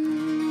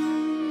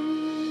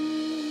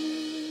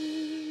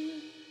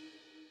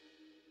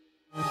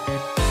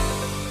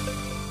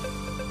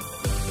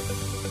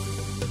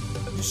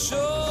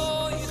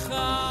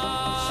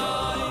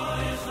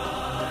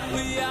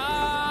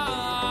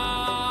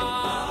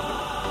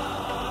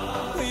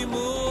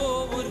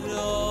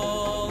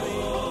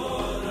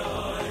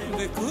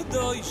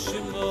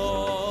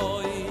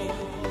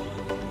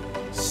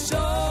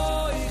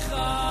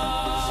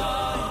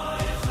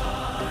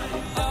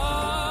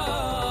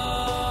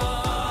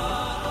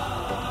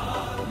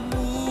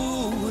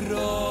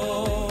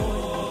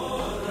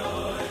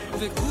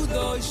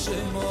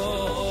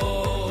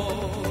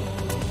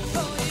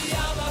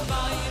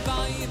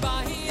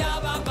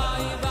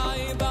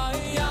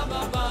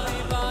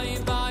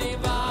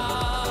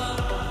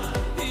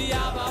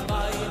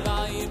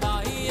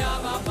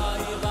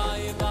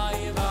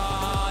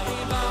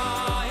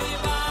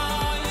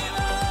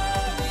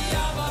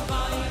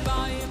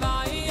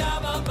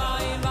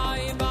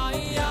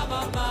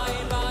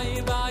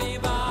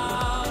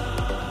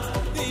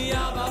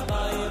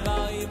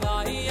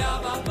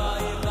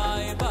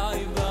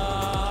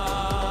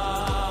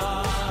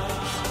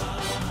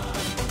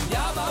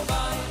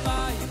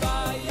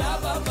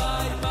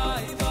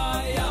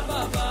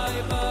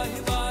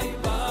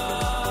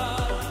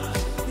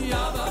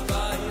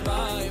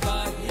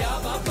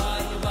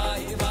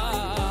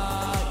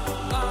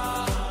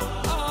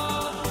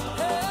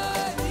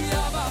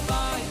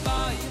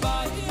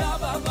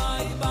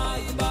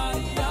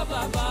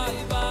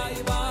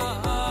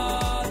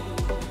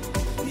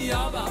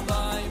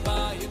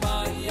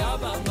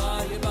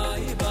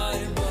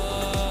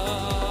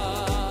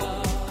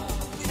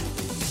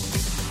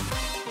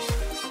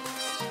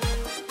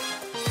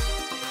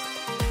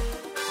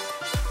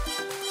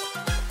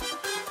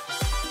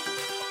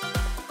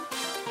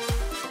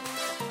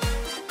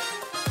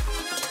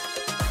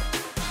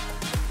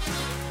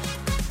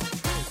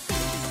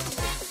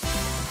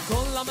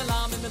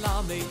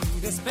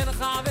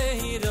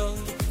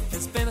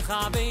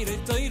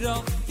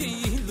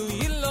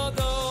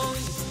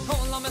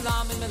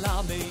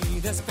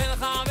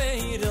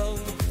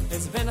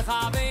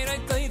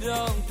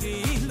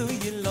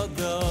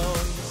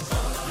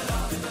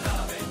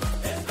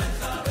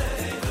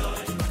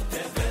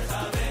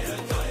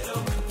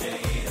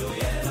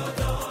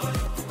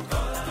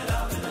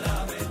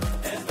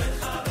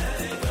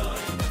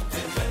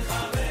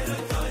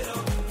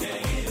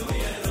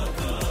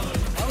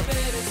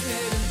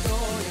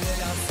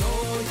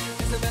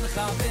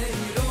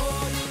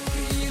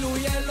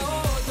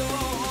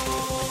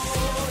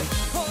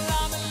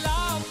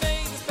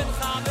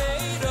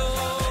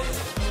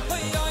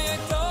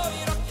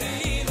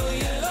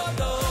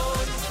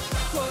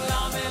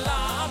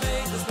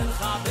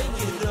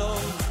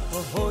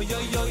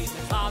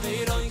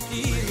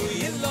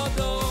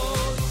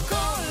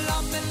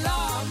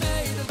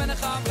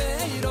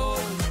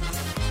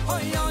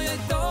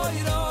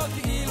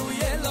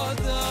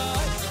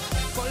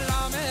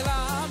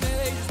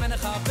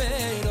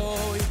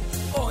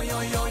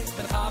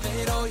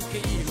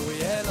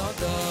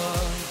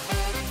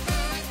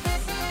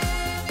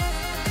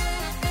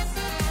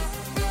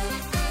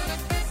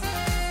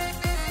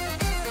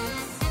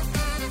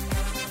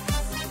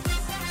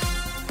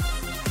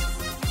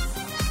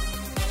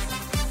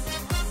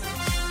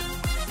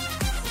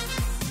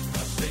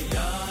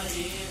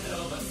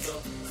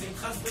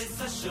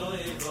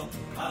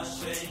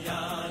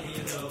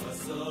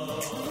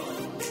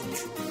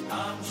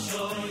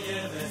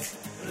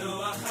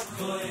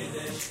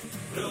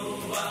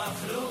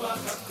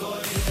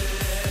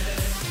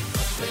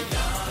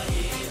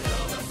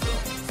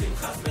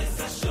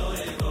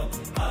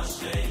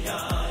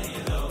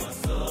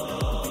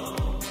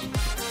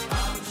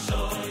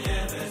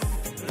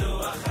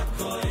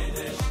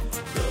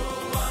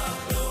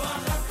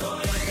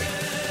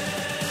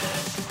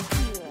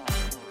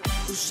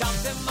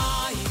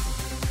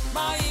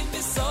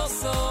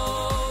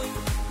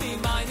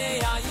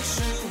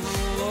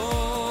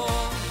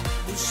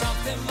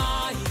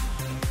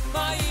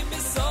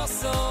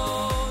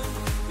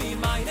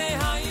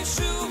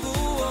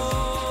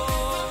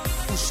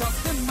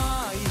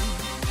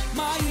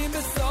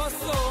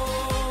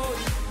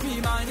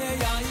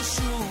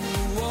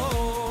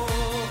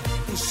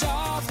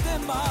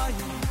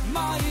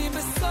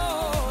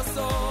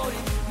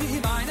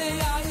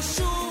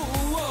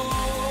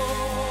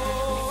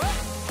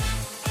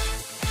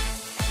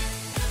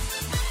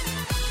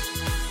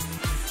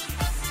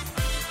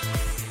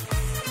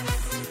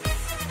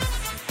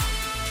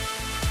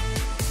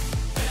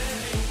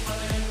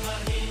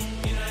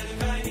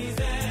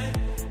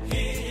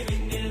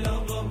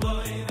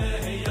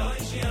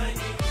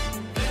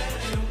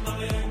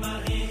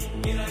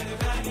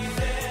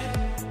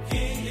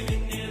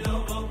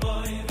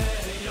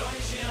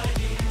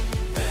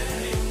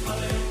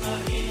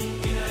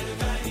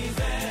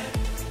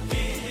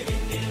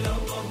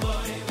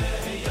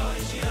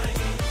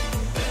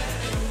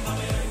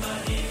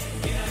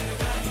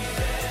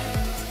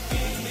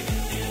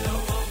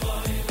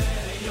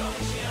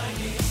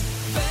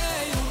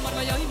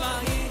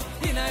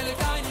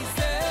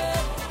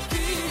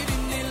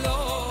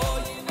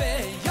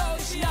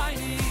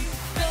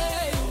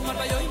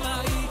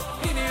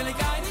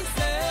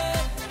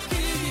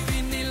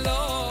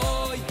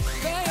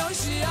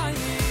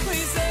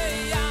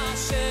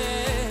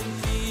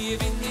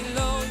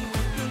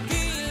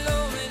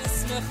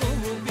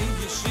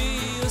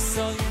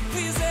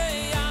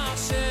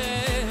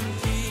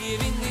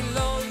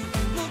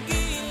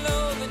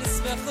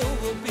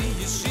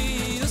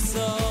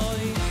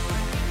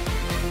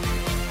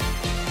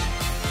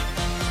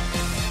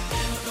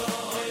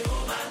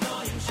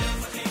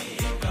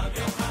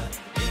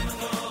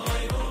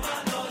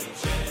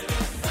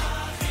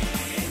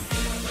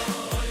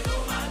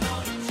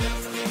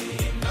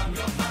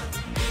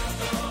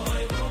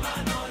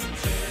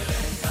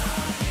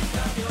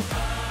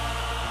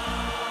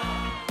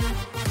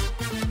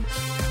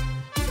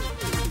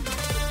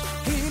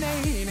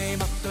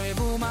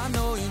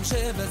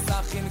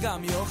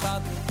 גם יוחד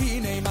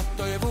הנה מה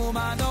טוב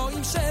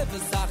ומנועים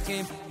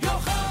שבזכים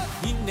יוחד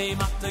הנה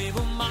מה טוב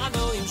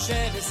ומנועים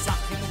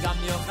שבזכים גם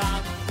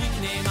יוחד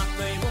הנה מה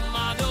טוב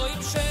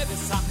ומנועים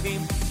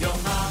שבזכים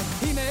יוחד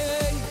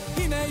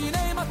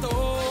הנה מה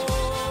טוב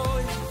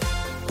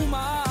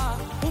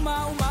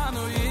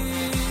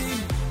ומנועים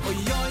אוי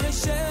אוי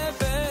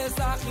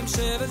שבזכים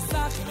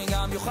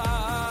גם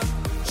יוחד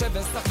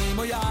שבזכים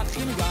אוי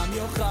אחים גם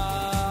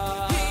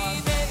יוחד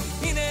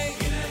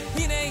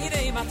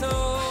הנה מה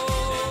טוב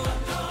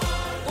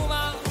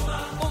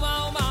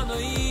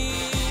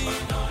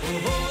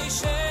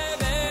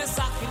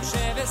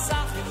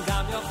שבסכים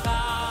גם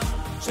יוחד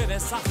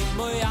שבסכים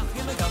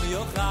מויחים גם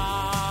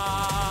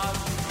יוחד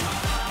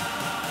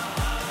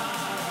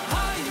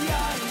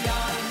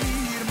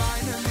mir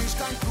meinen nicht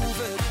kein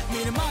Kuvel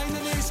mir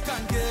meinen nicht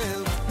kein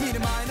Geld mir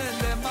meinen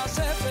lemma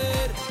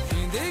Schäfer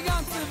in die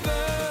ganze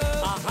Welt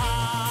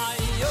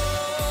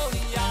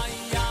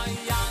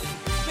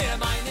mir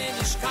meinen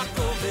nicht kein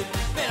Kuvel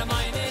mir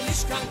meinen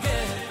nicht kein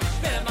Geld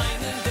mir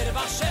meinen der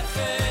war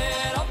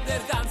Schäfer auf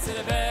der ganzen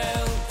Welt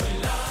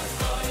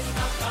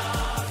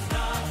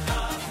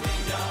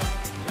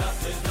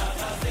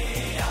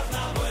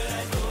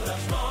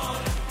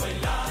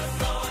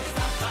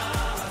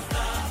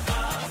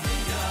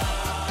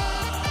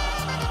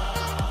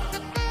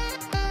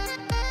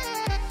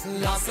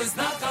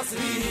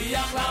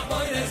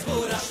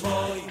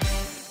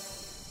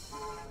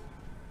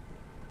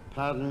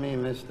Pardon me,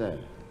 mister.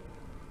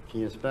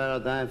 Can you spare a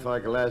dime for a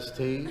glass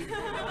tea?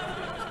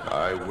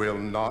 I will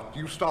not.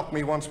 You stopped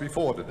me once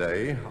before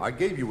today. I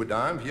gave you a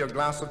dime for your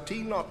glass of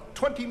tea not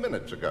 20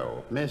 minutes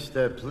ago.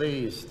 Mister,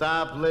 please,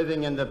 stop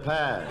living in the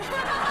past.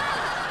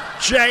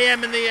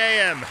 JM in the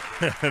AM.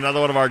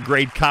 Another one of our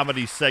great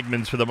comedy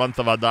segments for the month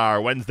of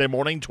Adar. Wednesday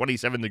morning,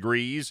 27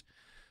 degrees.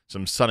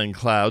 Some sun and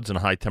clouds and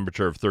a high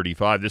temperature of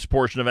 35. This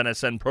portion of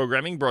NSN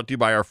programming brought to you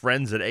by our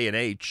friends at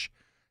A&H.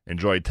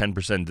 Enjoy a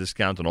 10%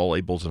 discount on all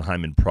Abels and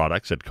Hyman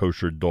products at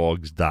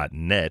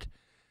kosherdogs.net.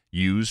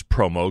 Use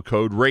promo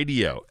code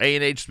RADIO.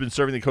 A&H has been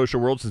serving the kosher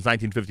world since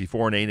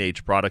 1954, and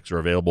A&H products are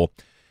available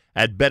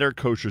at better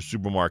kosher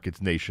supermarkets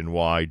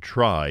nationwide.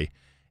 Try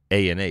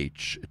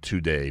A&H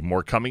today.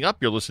 More coming up.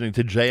 You're listening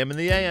to JM in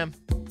the AM.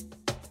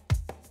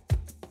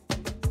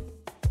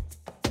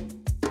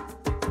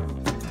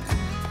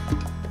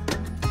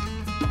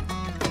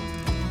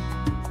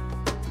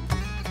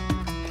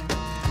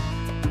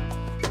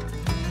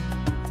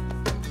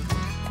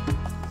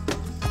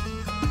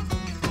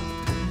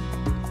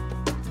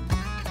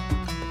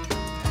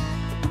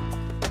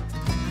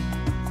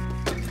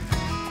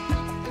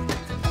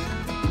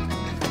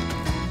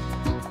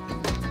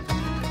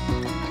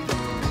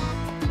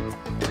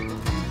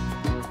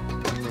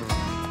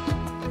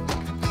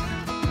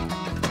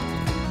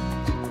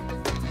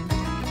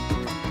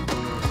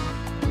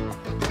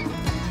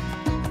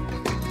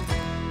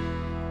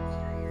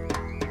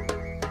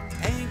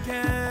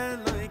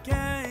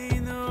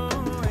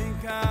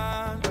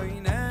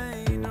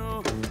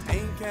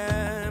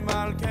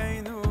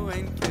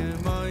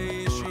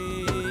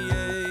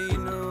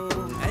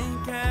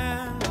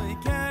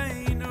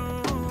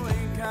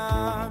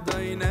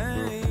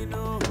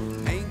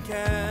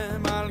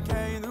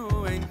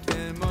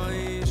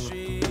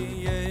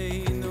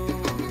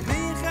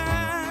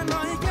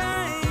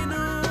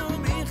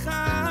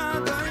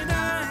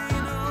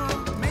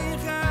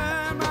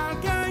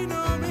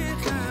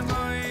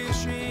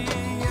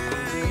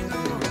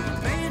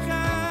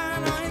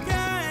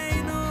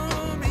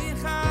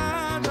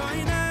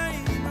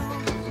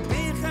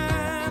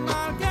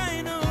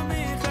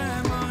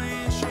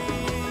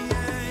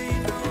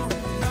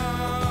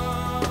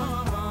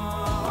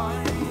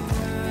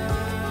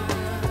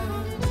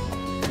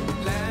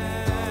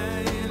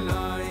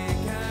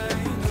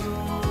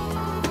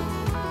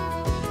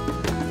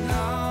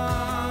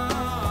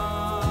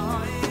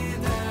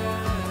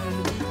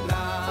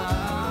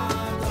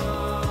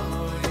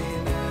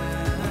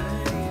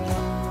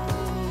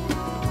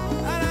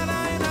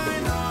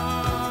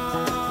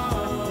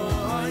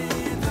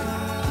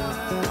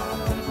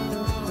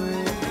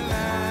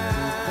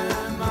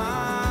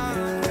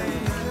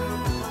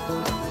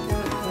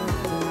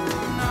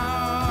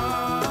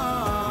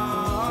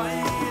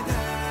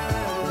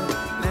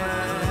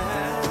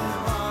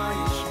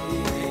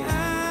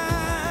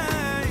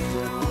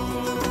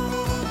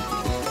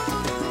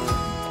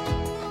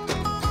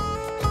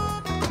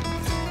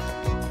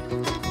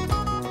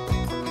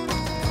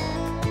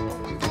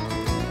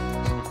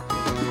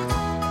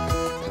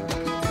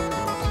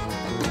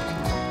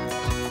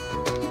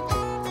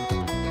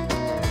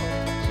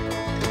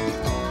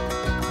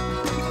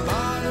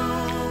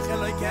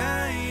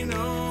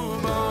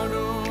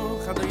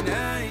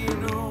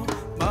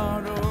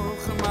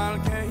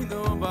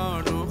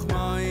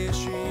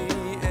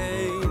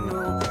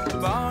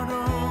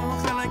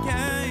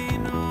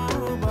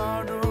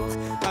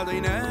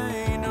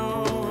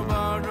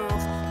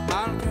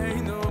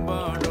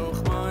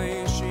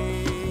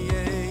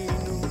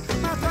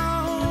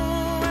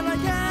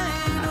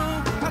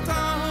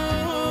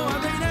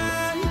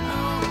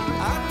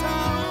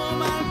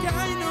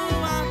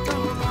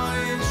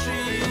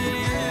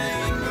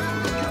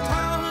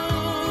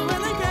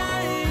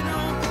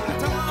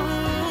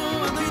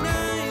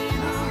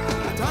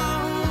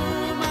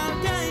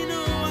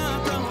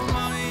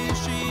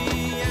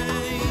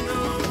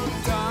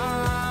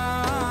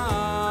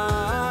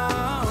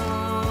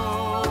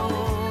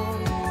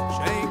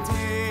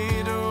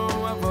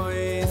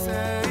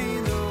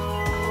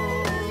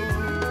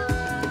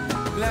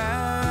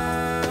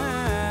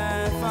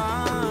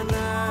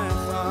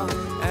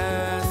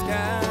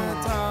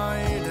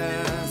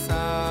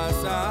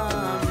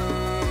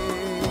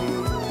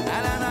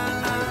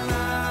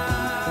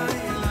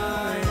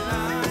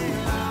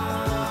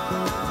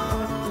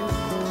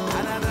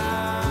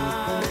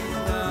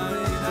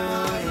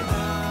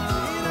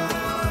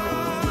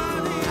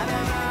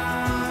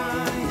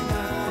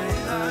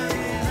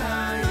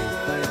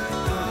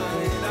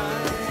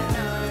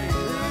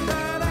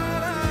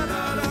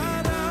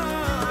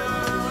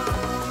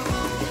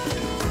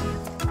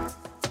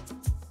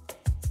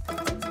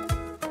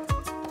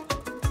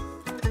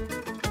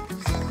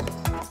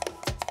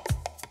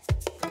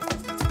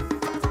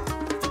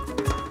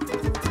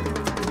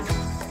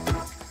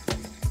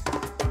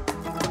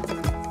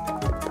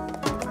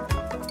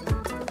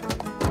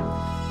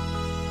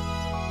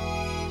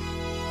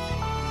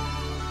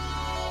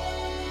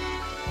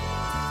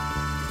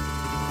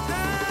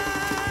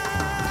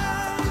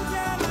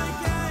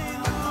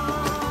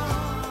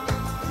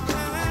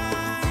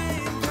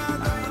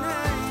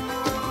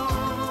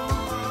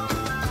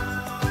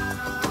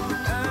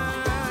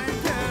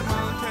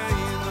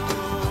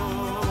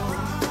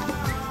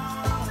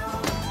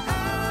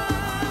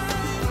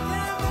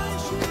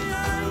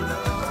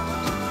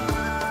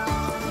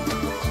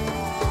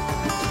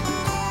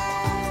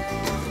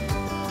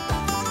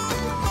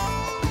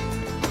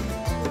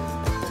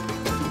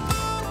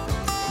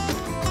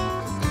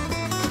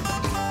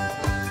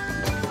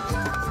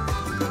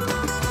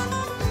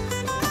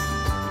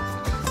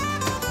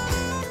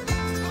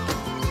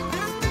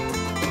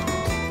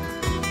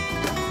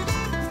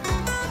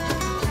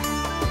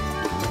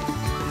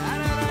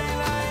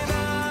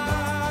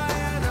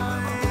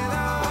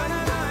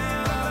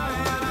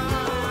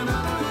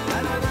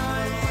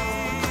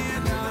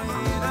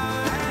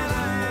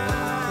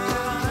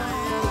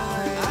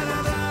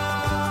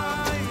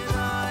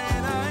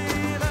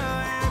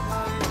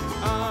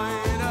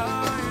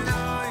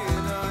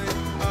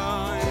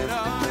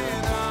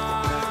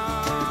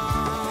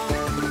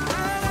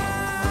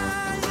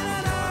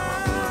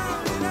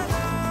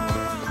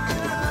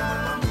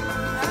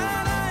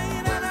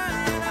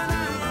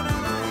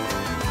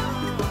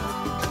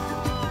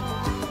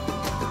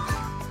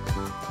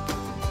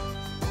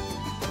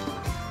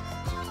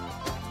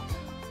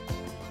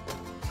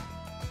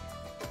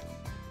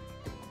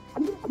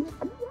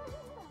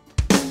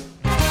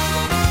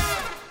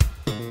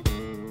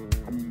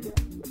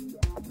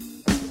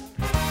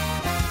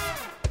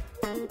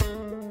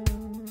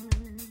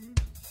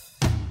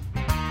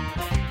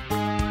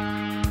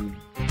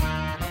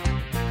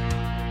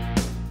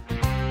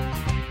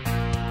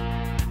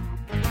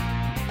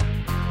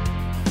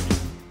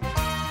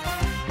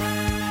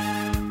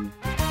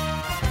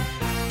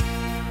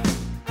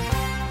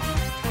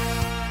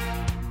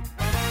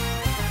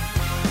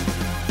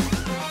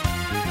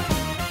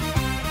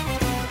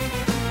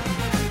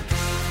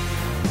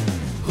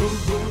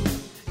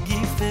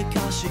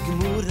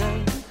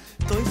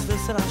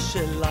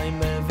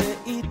 Shelaime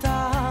ve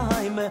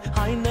itaime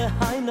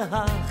heine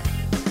hach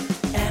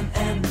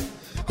en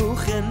hu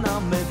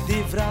gename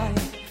divrei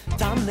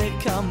tanne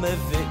kame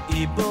ve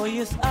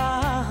iboyes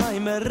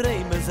aime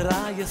reimes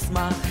rayes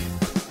mach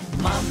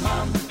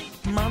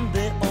man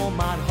de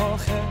omar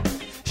hoche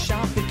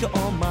shapike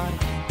omar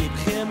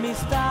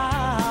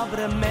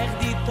ibkhemistabre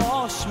mechdi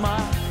toshma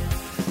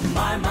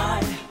my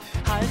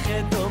hay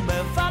khedom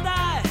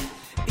vadai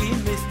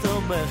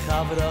imistom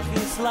khavrach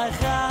islay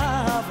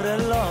khavre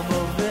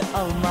lomo ve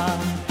alma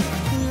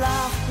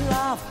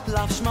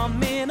laf shma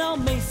mina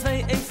me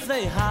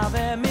svei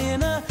have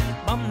mina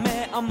bam me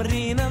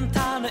amrinen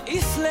tane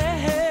isle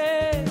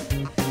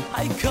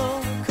ay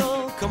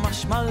ko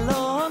mach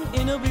malon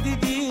inu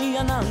bidi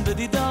anan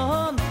bidi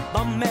don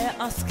bam me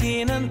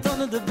askinen ton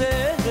de be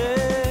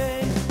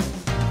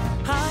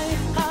hay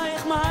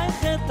my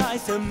getay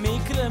se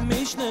mikre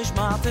mishne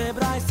shmate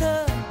braise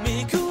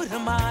mikur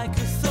mai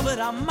kusover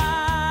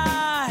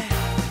amai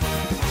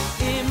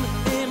im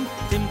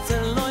tim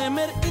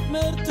tseloymer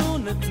itmer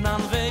tun et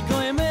nan ve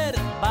goymer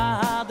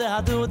bade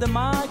hadu de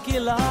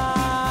makila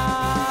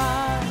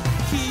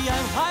ki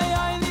I'm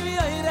hay ni vi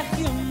rech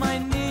my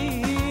ni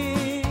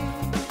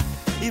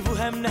ivu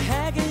hem ne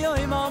hege yo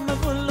imam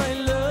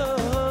vuloylo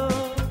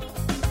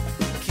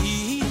ki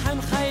hem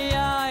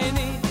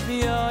khayni vi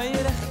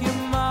rech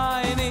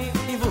my ni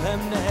ivu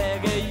hem ne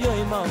hege yo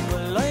imam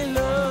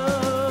vuloylo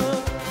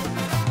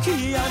ki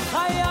I'm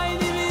hay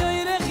ni vi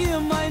rech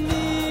my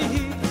ni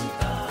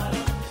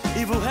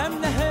ivu hem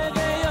ne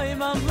hege yo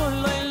imam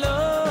vuloylo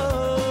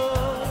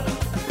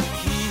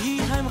ki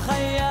hem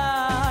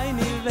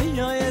khayni vi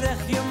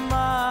rech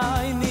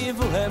my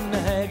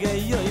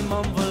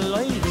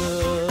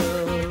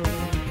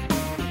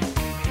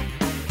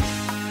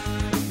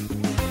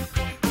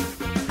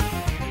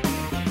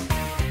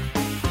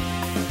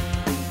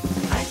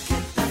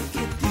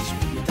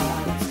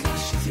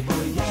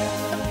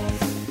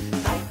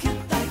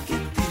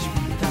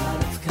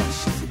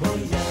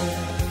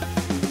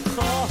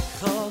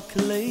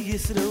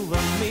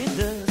Yisroel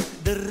Midas,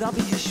 der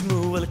Rabbi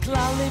Yishmuel,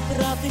 Klal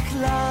Librati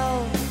Klal,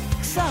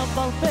 Ksav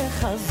al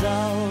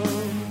Pechazal.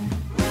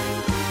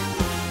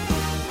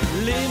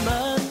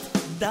 Limat,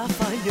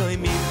 Dafa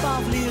Yoimi,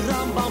 Pavli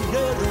Rambam,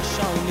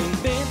 Yerushalmi,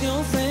 Bet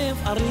Yosef,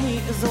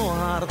 Ari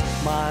Zohar,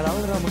 Mar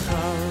al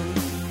Ramchal.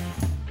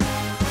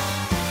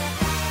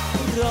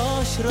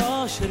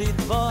 Rosh,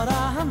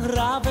 Ritvaran,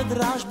 Raved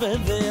Rash,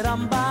 Bede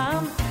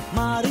Ramban,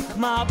 Marit,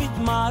 Mabit,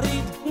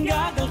 Marit,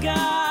 Gagel,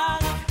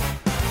 Gag.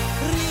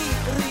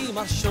 Ri,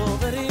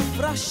 Marshoverim,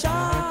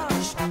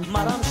 Rashash,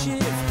 Maram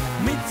Shif,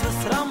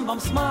 Mitzvahs Rambam,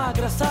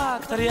 Smagra,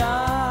 Sak,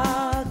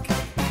 Tariak.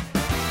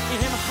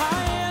 Ihem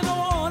Chaim,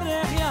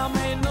 Orech,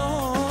 Yameinu,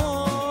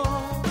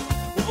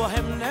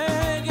 Ubohem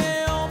Nege,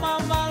 Oma,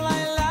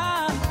 Malayla.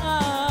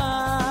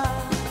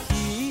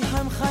 Ki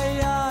Haim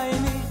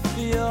Chayayni,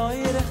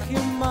 Yoirech,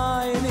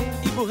 Yumayni,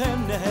 Ibuhem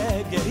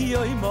Nege,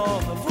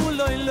 Yoimom,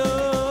 Vuloilo.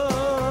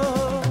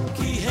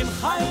 Ki Haim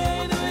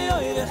Chayayni,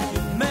 Yoirech,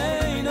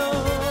 Yumayno,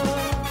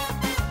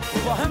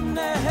 Ubohem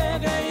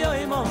Nege,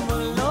 Yoimom,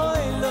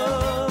 Vuloilo.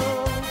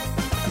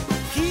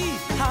 Ki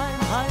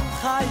Haim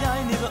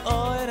Chayayni,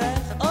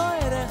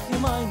 Yoirech,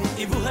 Yumayni,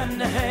 Ibuhem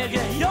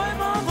Nege,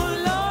 Yoimom,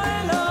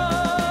 Vuloilo.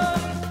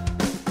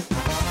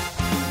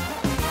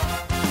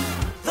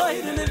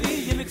 Zayre Nevi,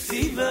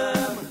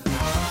 Miksivem,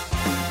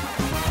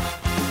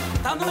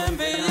 Tanrem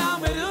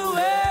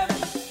Beyameruem,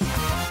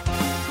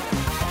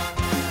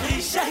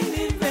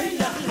 Ishayni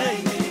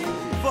Beyachleini,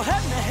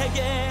 Bohem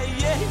Nege,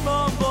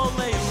 Yehimom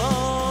Boleilo.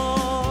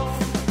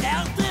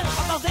 Elter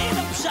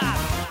Chazazedem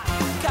Pshat,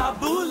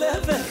 Kabule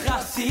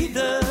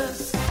Vechasides,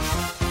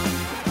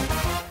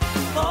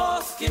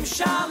 Oskim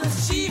Shales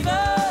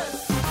Shivas,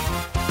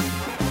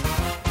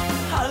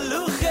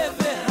 Haluche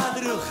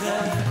Vehadruche,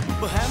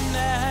 Bohem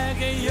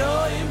Nege,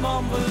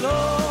 Yoimom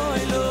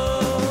Boleilo.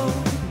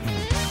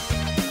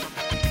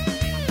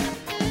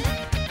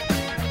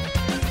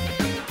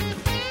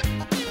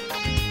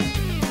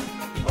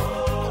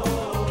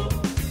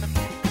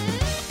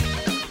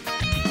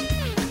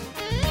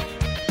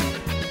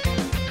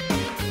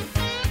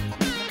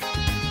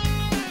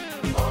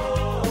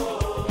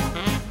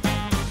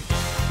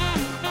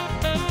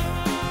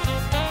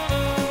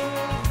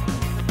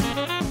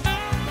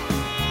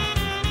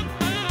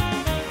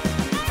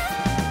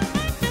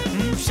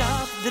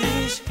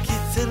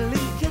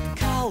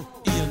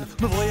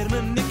 Me voyer me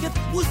niket,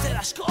 user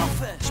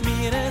ashkofe,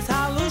 shmires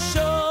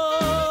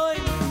halushoy.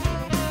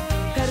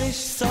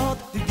 Ish sod,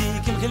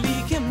 dikim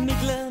gelikim,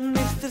 nigle,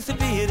 nister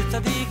sebir,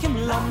 tzadikim,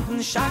 landen,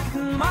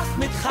 shakten, mas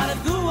mit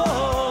charet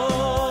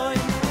guoy.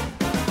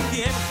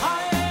 Kiem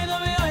chayin,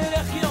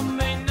 oirech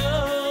yomeinu,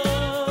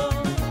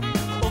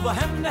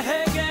 uvahem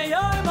nehege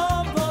yoim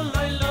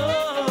obolaylo.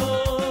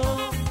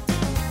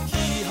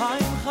 Ki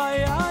haim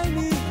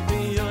chayayni,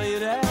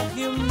 oirech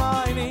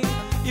yomayni,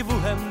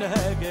 ivuhem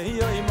nehege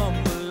yoim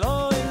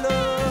obolaylo.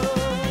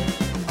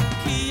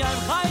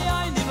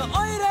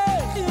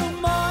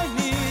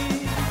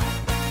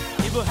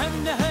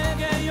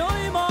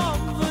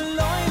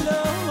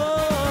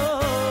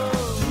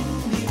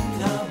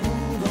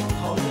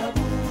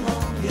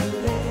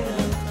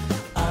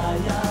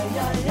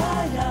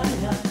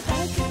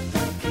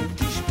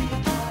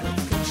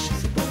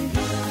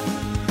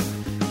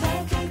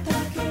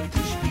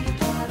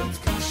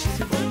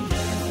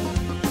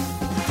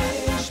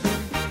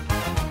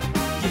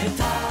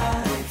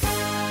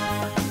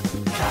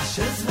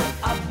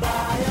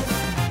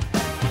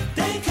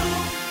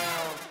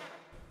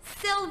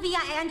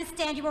 I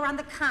understand you were on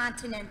the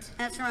continent.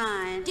 That's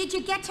right. Did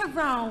you get to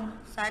Rome?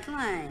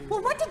 Certainly.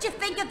 Well, what did you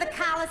think of the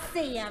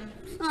Colosseum?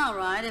 All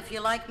right, if you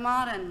like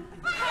modern.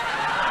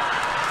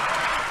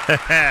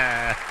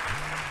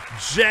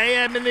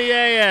 JM in the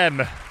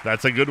AM.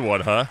 That's a good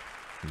one, huh?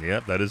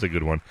 Yep, that is a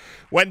good one.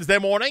 Wednesday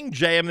morning,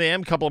 JM in the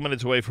AM, couple of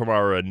minutes away from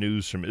our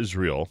news from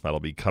Israel. That'll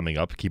be coming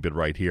up. Keep it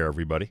right here,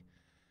 everybody.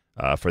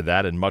 For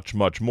that and much,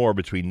 much more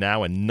between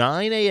now and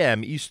 9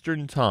 a.m.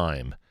 Eastern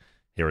Time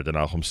here at the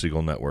Nachum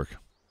Segal Network.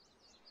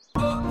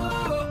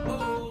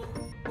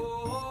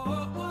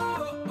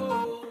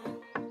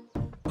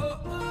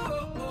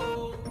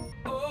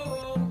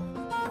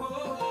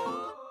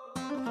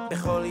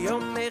 בכל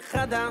יום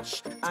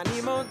מחדש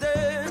אני מודה,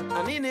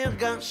 אני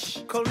נרגש,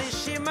 כל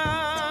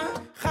נשימה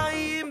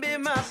חיים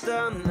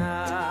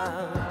במתנה.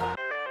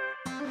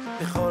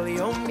 בכל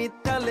יום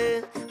מתעלה,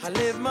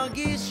 הלב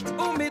מרגיש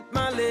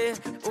ומתמלא,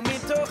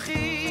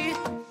 ומתוכי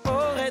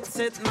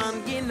פורצת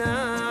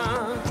מנגינה.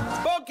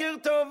 בוקר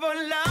טוב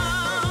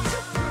עולם,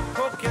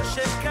 בוקר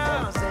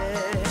שכזה,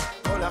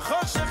 כל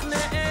החושך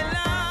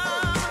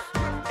נעלם,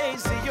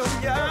 איזה יום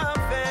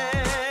יפה,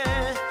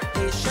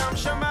 אי שם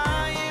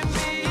שמיים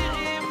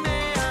מאירים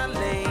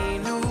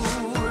מעלינו,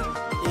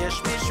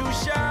 יש מישהו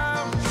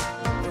שם,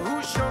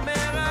 והוא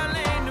שומר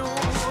עלינו.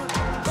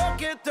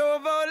 בוקר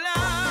טוב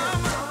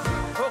עולם,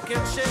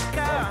 בוקר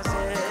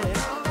שכזה,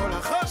 כל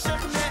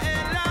החושך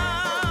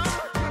נעלם,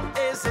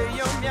 איזה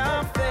יום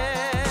יפה,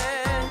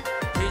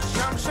 אי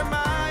שם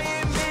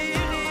שמיים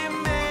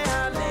מאירים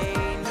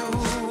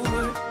מעלינו,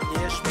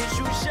 יש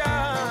מישהו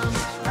שם,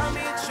 תמיד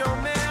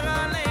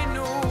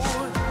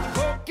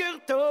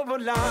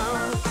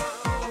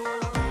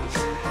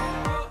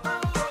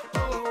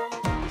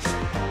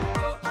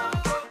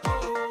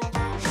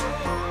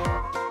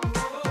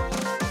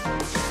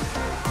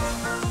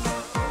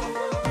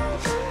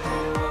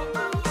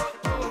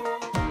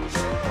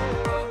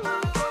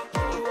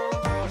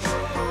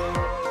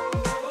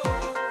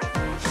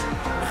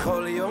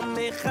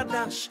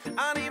מחדש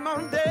אני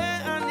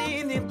מודה,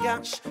 אני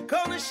נרגש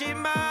כל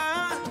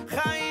נשימה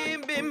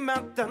חיים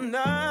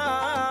במתנה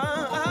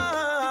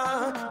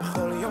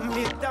בכל יום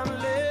ניתן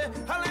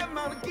הלב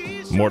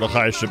מרגיש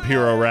Mordechai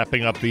Shapiro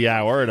wrapping up the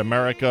hour at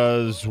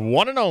America's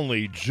one and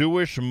only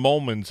Jewish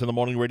Moments in the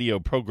Morning radio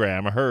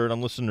program, heard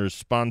on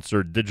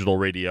listeners-sponsored digital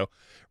radio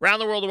around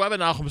the world, the web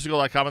at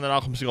NachumSegal.com and the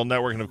Nachum Segal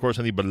Network, and of course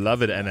on the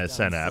beloved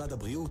NSN app.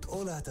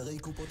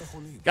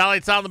 Got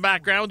lights on in the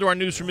background to our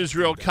news from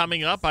Israel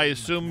coming up. I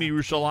assume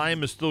Yerushalayim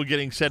is still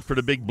getting set for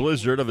the big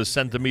blizzard of a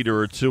centimeter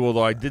or two,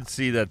 although I did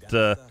see that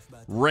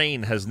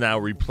rain has now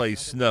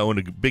replaced snow in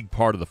a big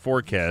part of the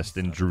forecast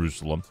in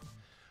Jerusalem.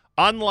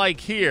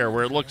 Unlike here,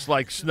 where it looks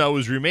like snow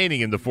is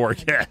remaining in the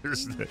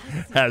forecast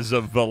as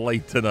of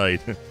late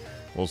tonight.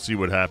 We'll see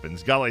what happens.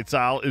 Galei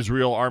Tzahal,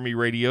 Israel Army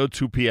Radio,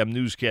 2 p.m.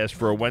 newscast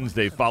for a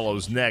Wednesday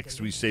follows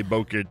next. We say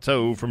Boker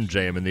Tov from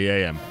JM in the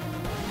AM.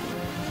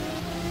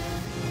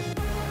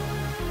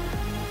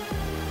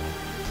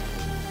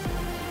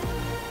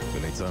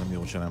 גלי צה"ל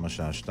מירושלים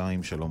השעה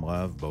 2, שלום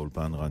רב,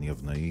 באולפן רן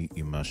יבנאי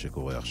עם מה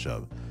שקורה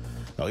עכשיו.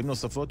 ערים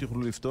נוספות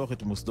יוכלו לפתוח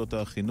את מוסדות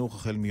החינוך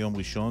החל מיום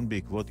ראשון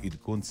בעקבות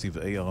עדכון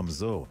צבעי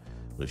הרמזור.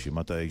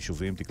 רשימת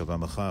היישובים תיקבע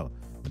מחר.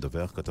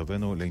 מדווח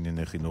כתבנו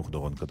לענייני חינוך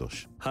דורון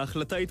קדוש.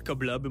 ההחלטה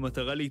התקבלה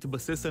במטרה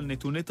להתבסס על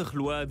נתוני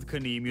תחלואה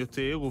עדכניים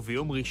יותר,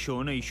 וביום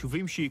ראשון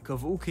היישובים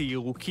שיקבעו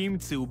כירוקים,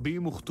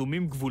 צהובים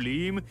וכתומים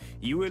גבוליים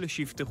יהיו אלה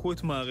שיפתחו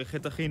את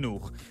מערכת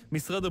החינוך.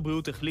 משרד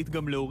הבריאות החליט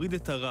גם להוריד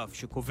את הרף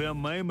שקובע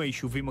מהם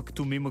היישובים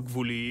הכתומים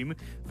הגבוליים,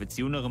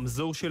 וציון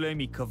הרמזור שלהם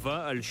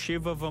ייקבע על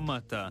 7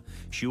 ומטה.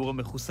 שיעור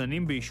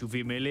המחוסנים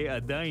ביישובים אלה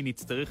עדיין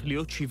יצטרך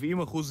להיות 70%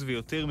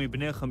 ויותר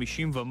מבני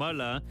ה-50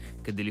 ומעלה,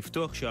 כדי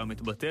לפתוח שם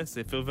את בתי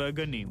הספר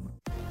והגנים.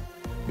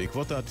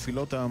 בעקבות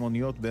התפילות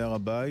ההמוניות בהר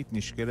הבית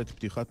נשקלת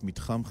פתיחת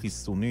מתחם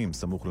חיסונים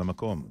סמוך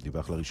למקום.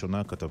 דיווח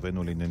לראשונה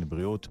כתבנו לענייני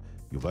בריאות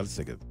יובל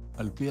סגב.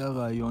 על פי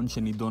הרעיון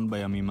שנידון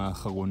בימים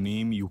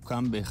האחרונים,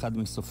 יוקם באחד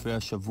מסופי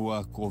השבוע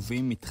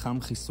הקרובים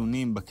מתחם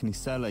חיסונים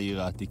בכניסה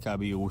לעיר העתיקה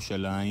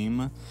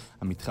בירושלים.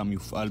 המתחם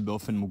יופעל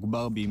באופן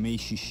מוגבר בימי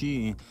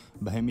שישי,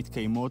 בהם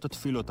מתקיימות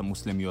התפילות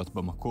המוסלמיות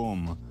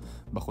במקום.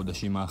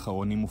 בחודשים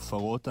האחרונים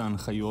מופרות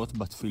ההנחיות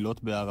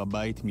בתפילות בהר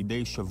הבית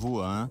מדי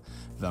שבוע,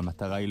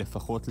 והמטרה היא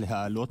לפחות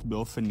להעלות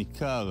באופן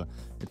ניכר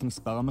את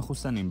מספר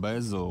המחוסנים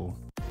באזור.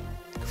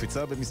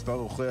 קפיצה במספר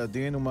עורכי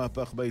הדין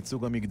ומהפך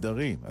בייצוג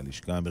המגדרי.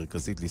 הלשכה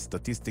המרכזית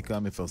לסטטיסטיקה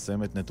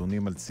מפרסמת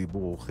נתונים על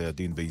ציבור עורכי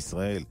הדין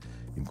בישראל.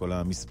 עם כל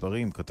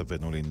המספרים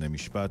כתבנו לענייני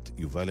משפט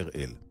יובל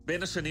הראל.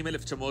 בין השנים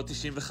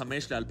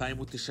 1995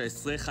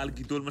 ל-2019 חל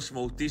גידול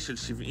משמעותי של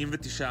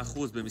 79%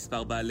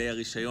 במספר בעלי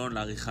הרישיון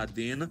לעריכת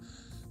דין.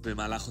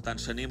 במהלך אותן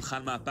שנים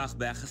חל מהפך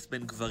ביחס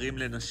בין גברים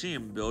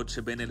לנשים, בעוד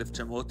שבין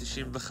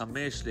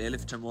 1995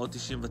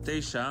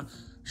 ל-1999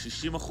 60%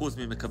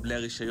 ממקבלי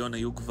הרישיון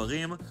היו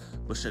גברים.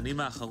 בשנים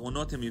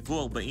האחרונות הם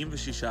היוו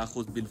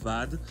 46%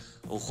 בלבד.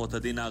 עורכות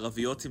הדין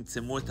הערביות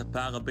צמצמו את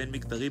הפער הבין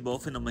מגדרי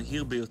באופן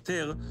המהיר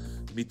ביותר,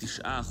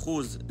 מ9%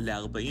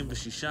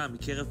 ל-46%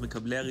 מקרב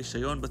מקבלי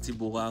הרישיון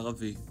בציבור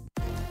הערבי.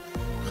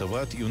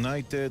 חברת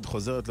יונייטד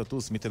חוזרת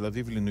לטוס מתל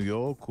אביב לניו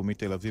יורק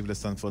ומתל אביב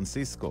לסן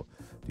פרנסיסקו.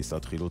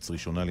 טיסת חילוץ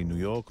ראשונה לניו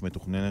יורק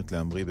מתוכננת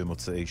להמריא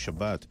במוצאי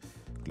שבת.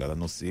 כלל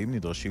הנוסעים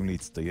נדרשים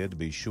להצטייד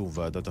באישור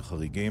ועדת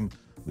החריגים,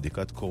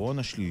 בדיקת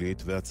קורונה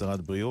שלילית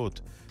והצהרת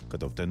בריאות.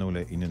 כתבתנו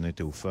לענייני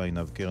תעופה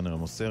עינב קרנר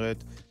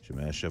מוסרת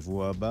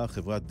שמהשבוע הבא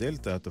חברת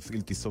דלטה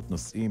תפעיל טיסות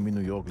נוסעים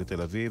מניו יורק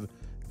לתל אביב,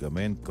 גם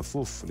הן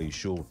כפוף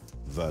לאישור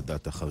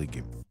ועדת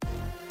החריגים.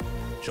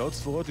 שעות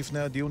ספורות לפני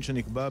הדיון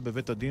שנקבע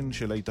בבית הדין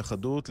של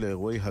ההתאחדות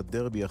לאירועי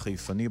הדרבי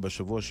החיפני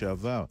בשבוע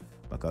שעבר,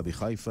 מכבי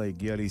חיפה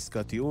הגיעה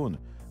לעסקת טיעון.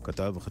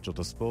 כתב חדשות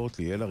הספורט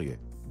ליאל אריה.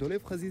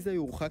 דולב חזיזה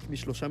יורחק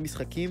מ3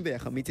 משחקים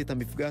ויחמיץ את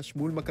המפגש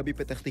מול מכבי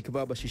פתח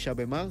תקווה ב6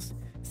 במרס.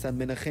 סן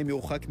מנחם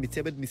יורחק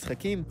מצוות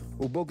משחקים,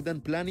 ובוגדן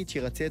פלניץ'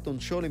 ירצה את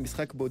עונשו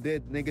למשחק בודד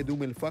נגד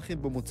אום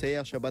אל-פחם במוצאי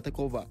השבת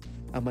הקרובה.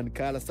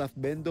 המנכ"ל אסף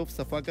בנדוב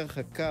ספג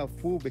הרחקה אף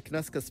הוא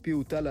בכנס כספי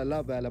הוטל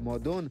עליו ועל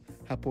המועדון.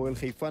 הפועל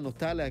חיפה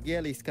נוטה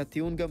להגיע לעסקת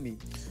טיעון גם היא.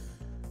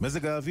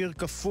 מזג האוויר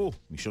קפוא.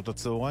 משעות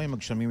הצהריים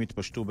הגשמים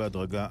התפשטו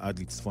בהדרגה עד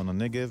לצפון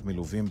הנגב,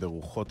 מלווים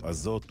ברוחות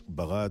עזות,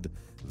 ברד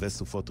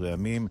וסופות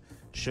רעמים.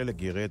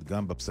 שלג ירד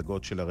גם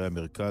בפסגות של ערי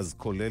המרכז,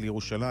 כולל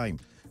ירושלים.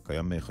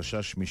 קיים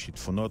חשש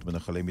משיטפונות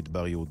בנחלי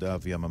מדבר יהודה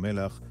וים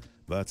המלח,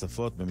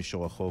 והצפות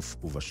במישור החוף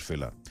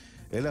ובשפלה.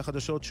 אלה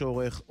החדשות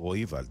שעורך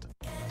רועי ולד.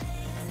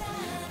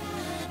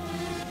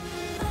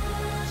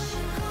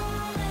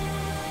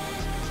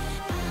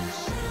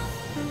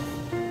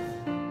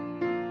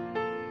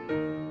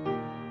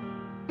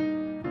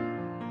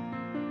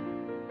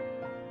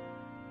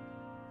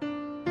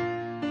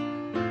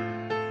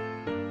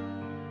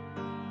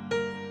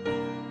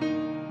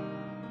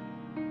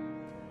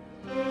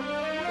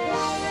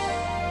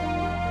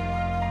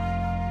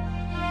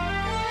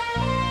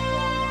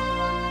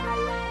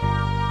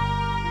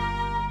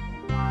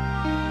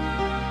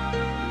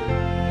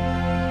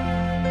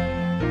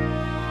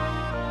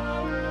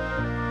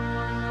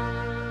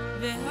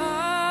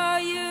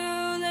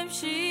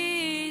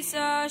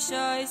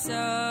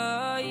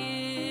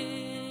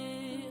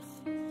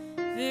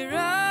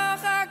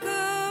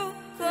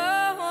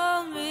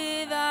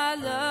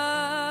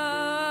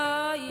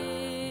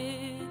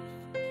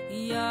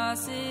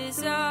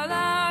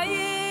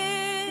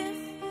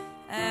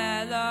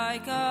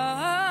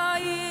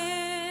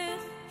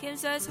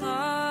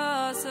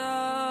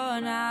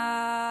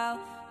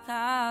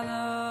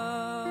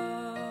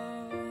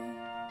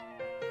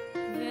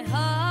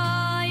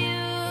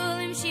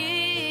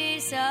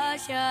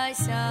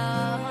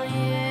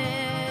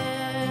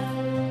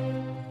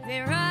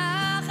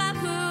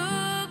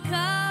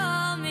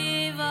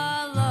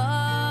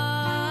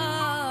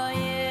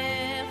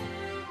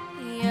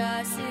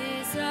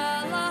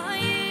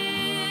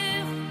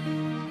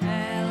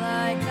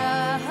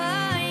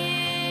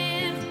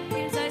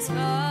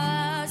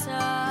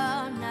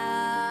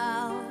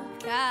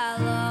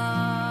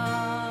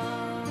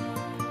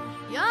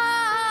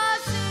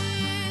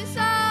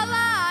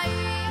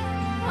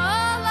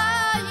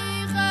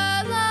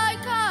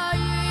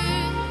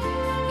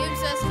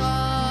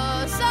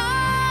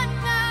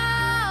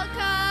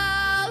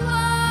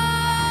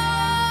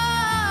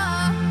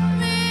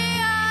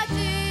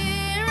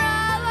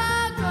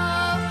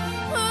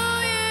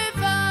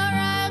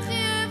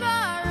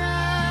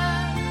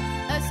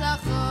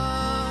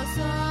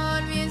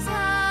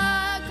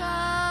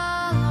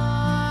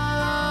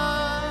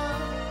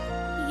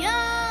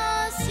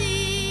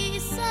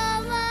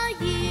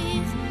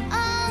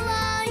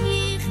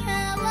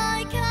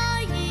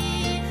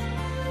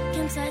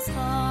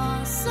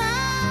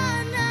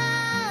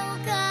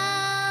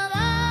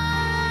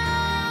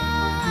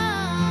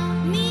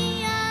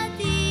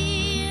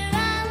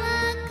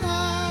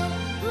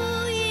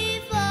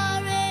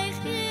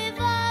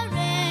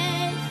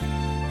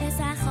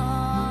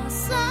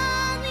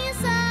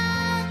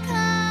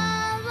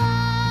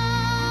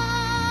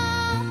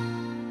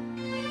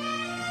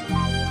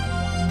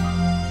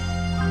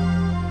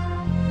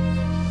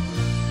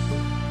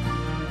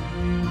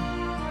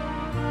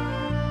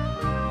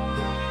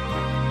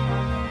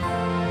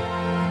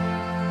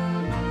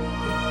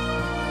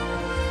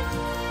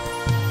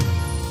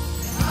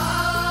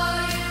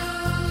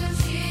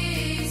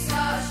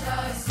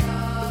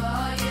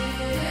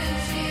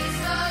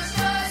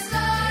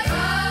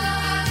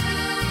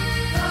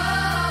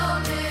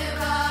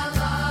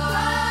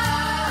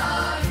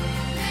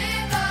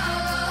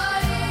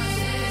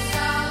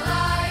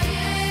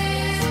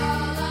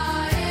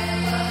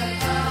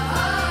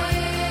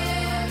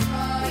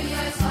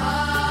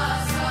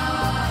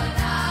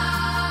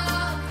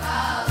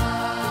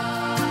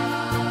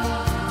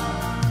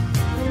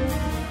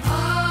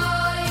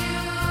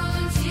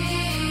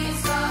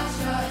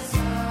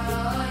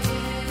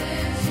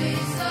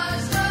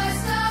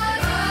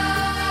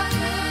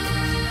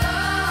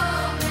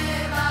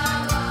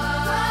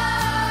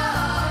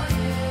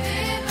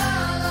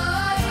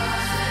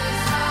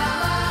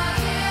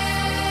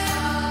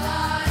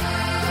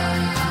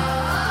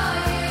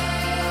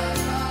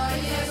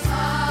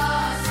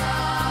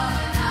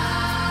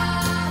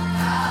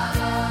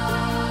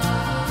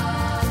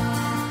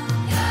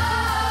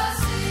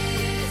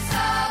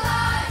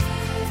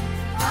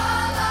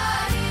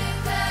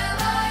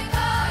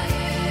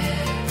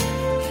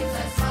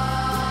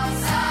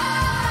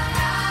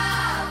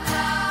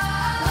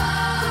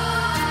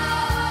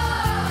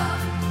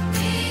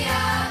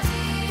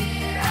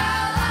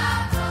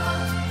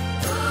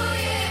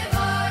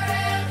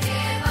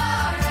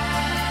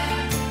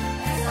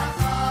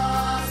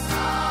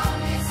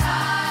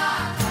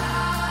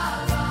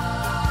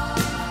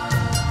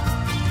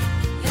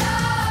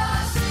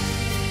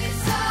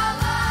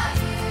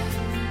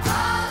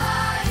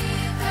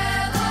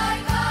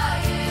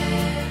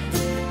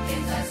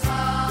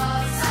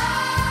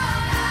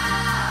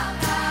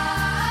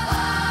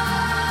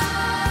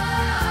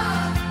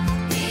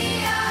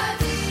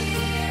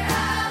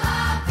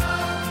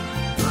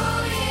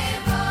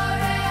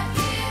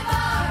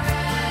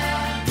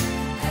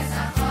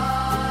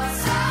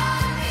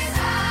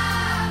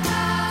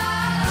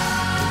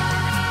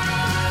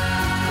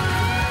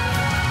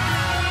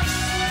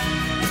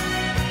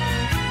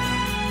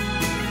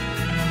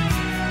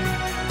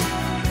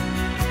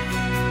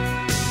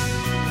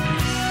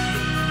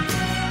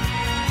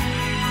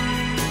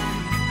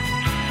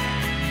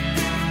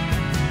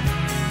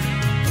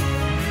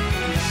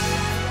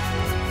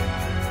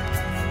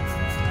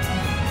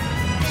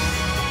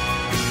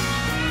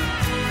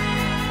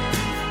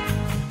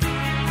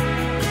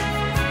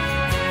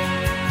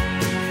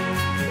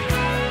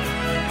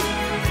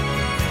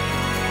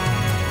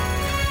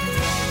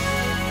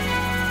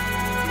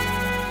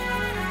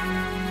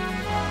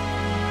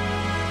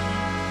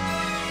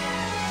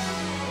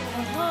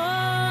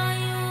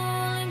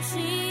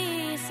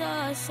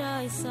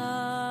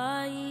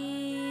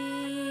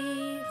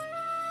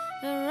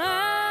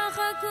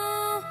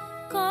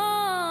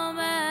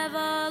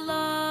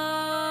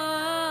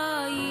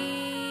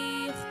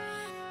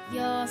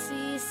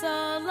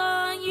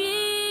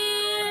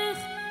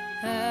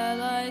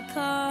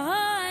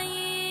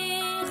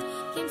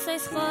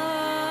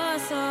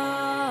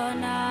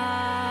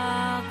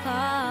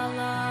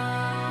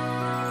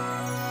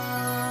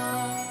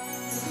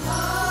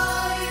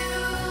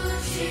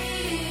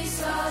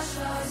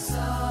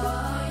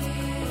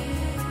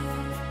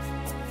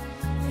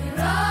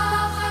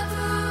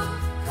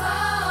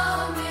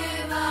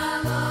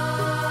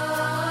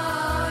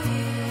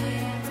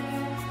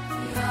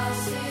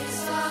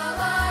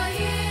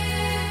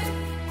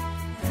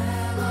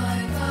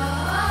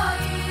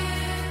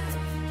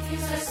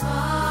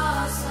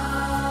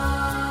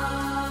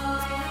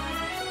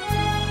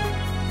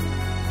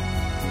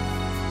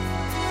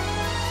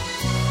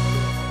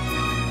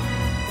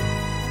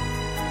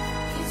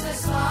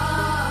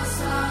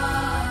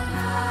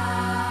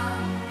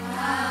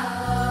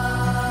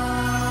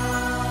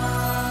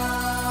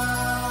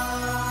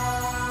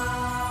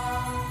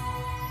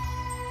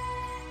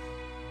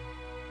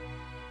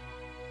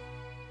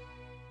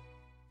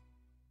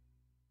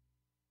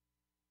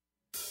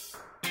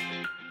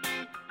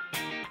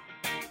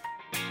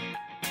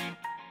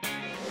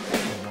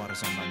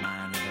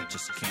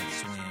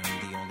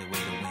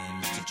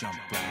 jump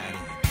right in.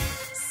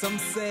 Some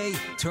say,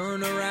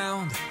 turn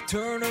around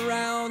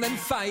and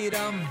fight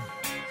 'em.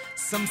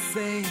 Some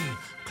say,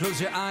 close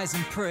your eyes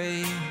and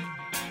pray.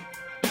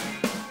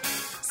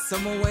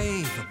 Some will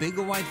wave a big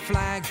white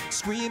flag,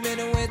 screaming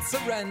with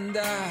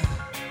surrender.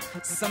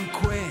 Some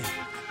quit,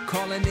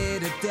 calling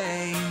it a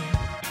day.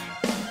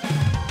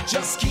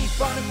 Just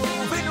keep on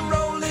moving,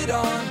 roll it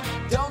on.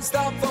 Don't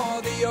stop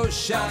for the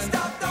ocean. Don't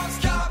stop.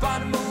 Keep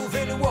on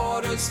moving,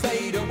 waters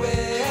fade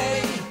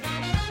away.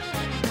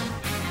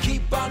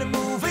 Keep on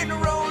moving,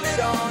 roll it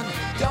on.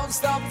 Don't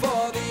stop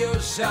for the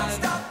ocean.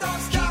 Don't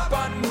stop. Keep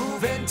on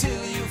moving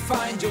till you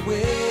find your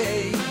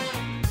way.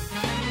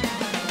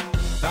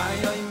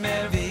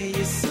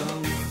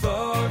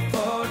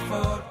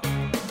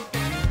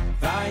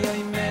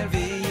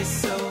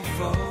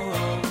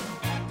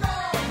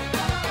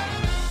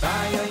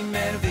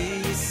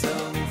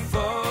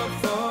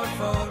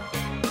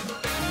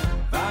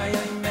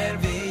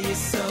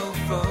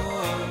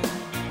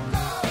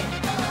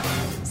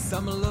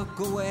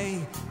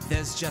 Away,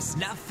 there's just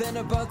nothing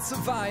about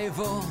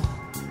survival.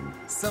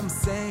 Some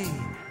say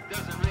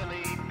doesn't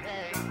really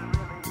pay.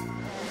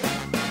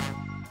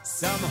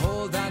 Some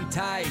hold on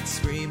tight,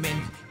 screaming,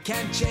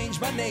 can't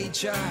change my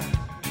nature.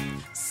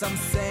 Some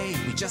say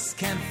we just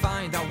can't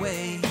find our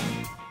way.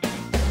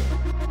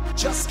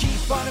 Just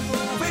keep on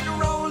moving,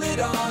 roll it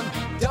on.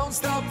 Don't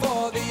stop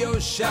for the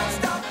ocean.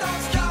 Don't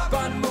stop. Keep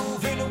on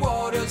moving, the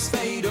waters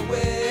fade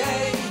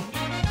away.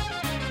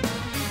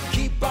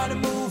 Keep on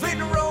moving,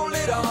 roll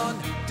it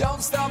on.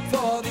 Don't stop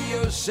for the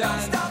ocean.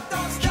 Don't stop.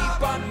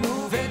 Keep on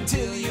moving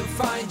till you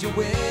find your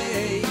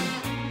way.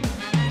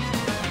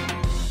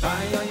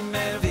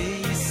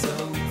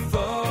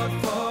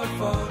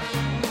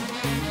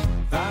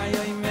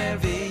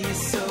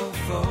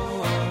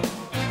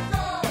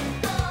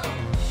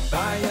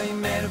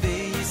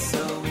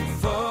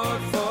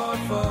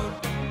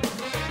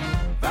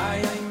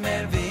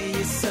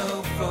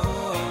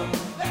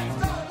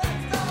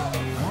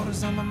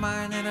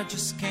 I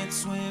just can't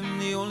swim.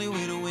 The only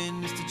way to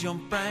win is to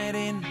jump right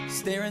in.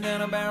 Staring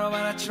down a barrel,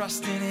 but I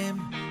trust in him.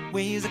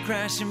 Waves are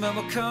crashing, but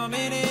we're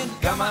coming in.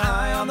 Got my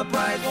eye on the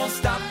prize, won't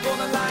stop for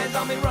the lies.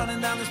 I'll be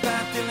running down this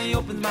path till he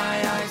opens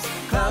my eyes.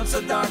 Clouds so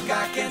dark,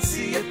 I can't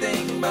see a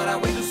thing, but I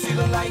wait to see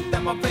the light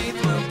that my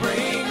faith will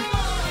bring.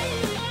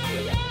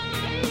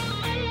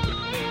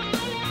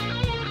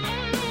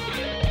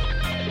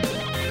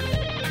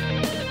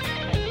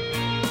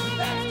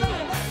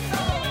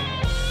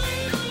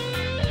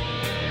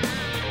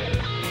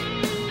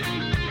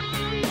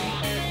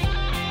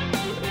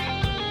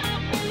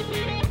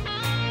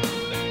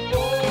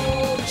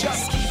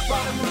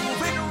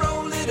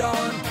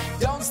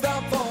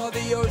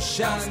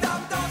 Don't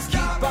stop.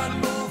 Keep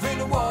on moving,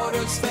 the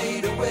waters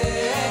fade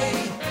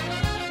away.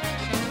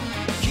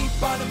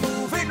 Keep on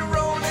moving,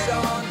 roll it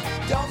on.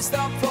 Don't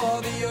stop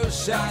for the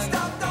ocean.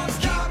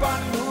 Keep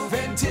on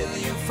moving till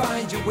you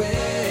find your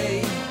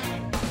way.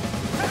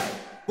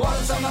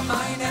 Water's on my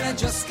mind and I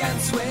just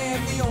can't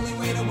swim. The only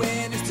way to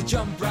win is to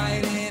jump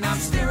right in. I'm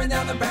staring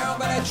down the barrel,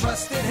 but I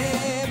trust in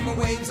him. The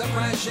waves are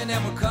crashing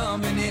and we're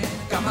coming in.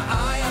 Got my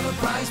eye on the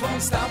prize,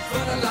 won't stop for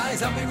the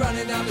lies. I'll be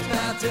running down this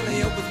path till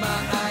he opens my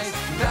eyes.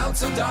 Clouds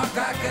so dark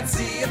I can't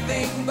see a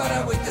thing, but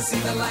I wait to see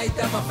the light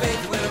that my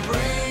faith will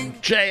bring.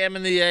 JM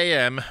in the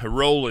AM,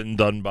 rolling,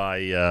 done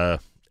by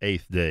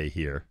Eighth Day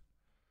here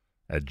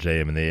at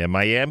JM in the AM.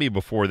 Miami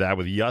before that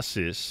with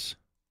Yussis.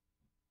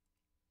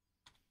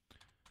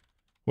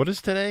 What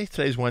is today?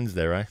 Today's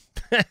Wednesday, right?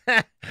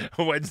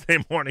 Wednesday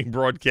morning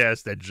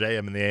broadcast at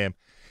JM in the AM.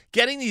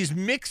 Getting these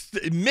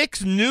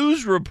mixed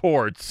news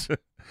reports.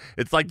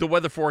 It's like the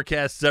weather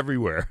forecasts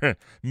everywhere.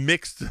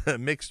 mixed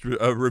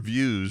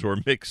reviews or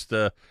mixed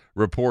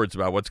reports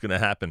about what's going to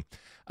happen.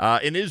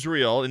 In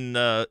Israel,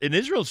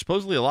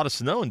 supposedly a lot of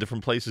snow in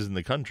different places in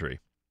the country.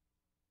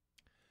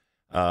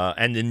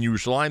 And in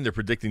Yerushalayim, they're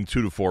predicting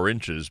 2 to 4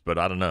 inches, but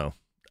I don't know.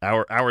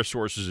 Our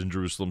sources in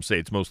Jerusalem say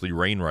it's mostly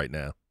rain right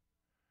now.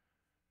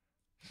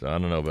 So I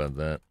don't know about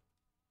that.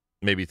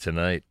 Maybe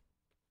tonight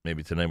when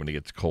it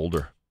gets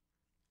colder.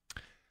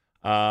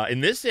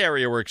 In this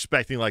area, we're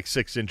expecting like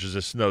 6 inches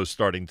of snow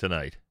starting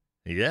tonight.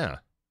 Yeah.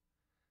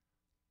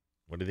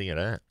 What do you think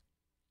of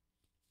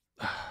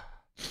that?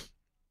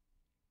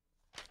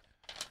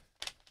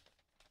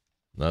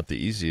 Not the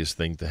easiest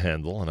thing to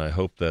handle, and I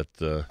hope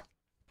that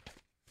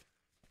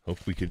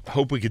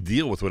hope we could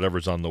deal with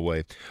whatever's on the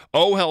way.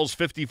 OHEL's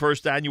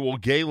 51st annual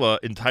gala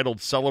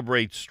entitled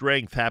 "Celebrate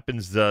Strength"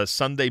 happens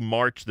Sunday,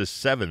 March the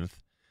 7th.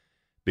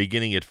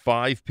 Beginning at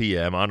 5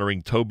 p.m.,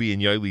 honoring Toby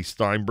and Yaeli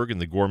Steinberg and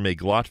the Gourmet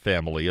Glot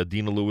family,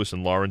 Adina Lewis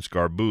and Lawrence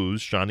Garbuz,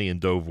 Shani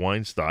and Dove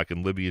Weinstock,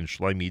 and Libby and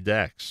Shlomi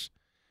Dax.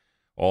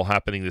 All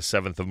happening the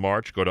 7th of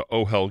March. Go to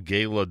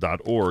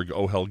ohelgala.org,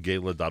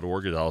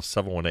 ohelgala.org, dial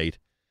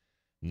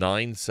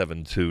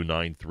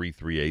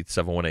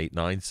 718-972-9338,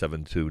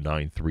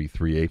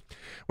 718-972-9338.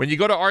 When you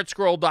go to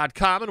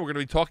ArtScroll.com, and we're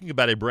going to be talking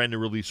about a brand new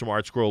release from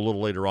ArtScroll a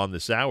little later on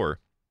this hour,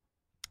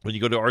 when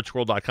you go to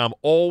ArtScroll.com,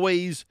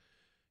 always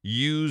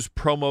use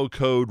promo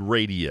code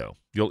radio.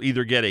 You'll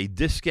either get a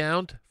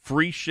discount,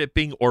 free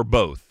shipping, or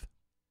both.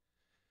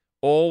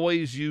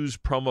 Always use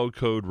promo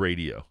code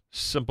radio.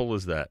 Simple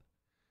as that.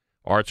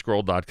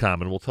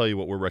 ArtScroll.com, and we'll tell you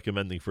what we're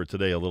recommending for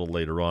today a little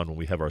later on when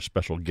we have our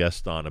special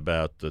guest on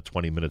about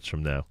 20 minutes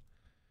from now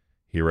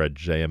here at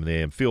JM and the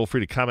AM. Feel free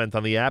to comment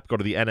on the app. Go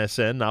to the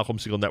NSN, Nahum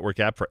Single Network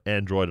app for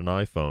Android and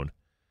iPhone,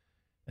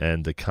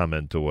 and to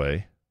comment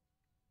away.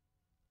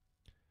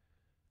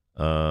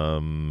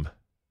 Trucker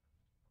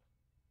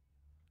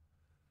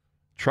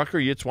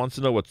Yitz wants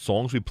to know what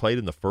songs we played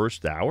in the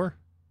first hour.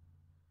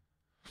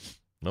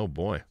 Oh,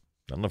 boy. I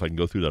don't know if I can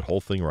go through that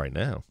whole thing right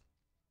now.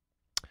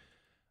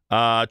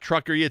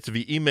 Trucker Yitz, if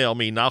you email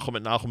me,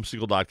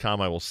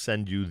 Nahum@NahumSiegel.com, I will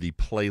send you the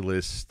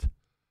playlist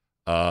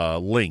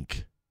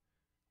link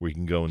where you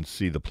can go and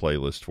see the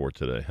playlist for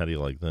today. How do you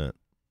like that?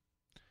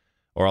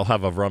 Or I'll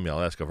have Avrami.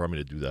 I'll ask Avrami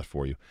to do that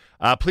for you.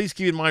 Please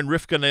keep in mind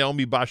Rivka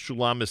Naomi Bas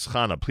Shulam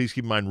Ischana. Please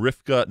keep in mind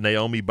Rivka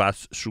Naomi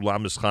Bas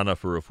Shulam Ischana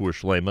for Refuah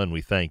Shlema, and we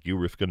thank you,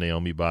 Rivka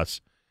Naomi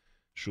Bas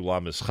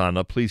Shulam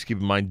Ischana. Please keep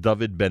in mind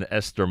David Ben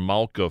Esther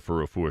Malka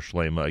for Refuah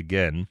Shlema.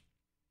 Again,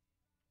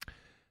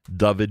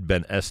 David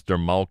Ben Esther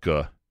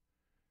Malka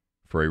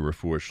for a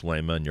Refuah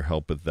Shlema, and your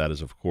help with that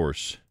is, of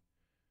course,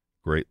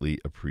 greatly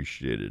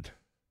appreciated.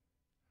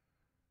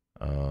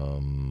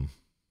 All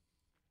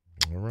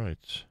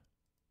right.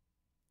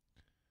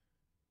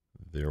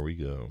 There we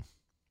go.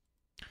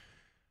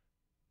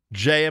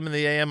 JM and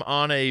the AM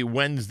on a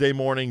Wednesday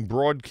morning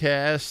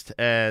broadcast,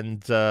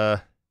 and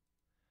trying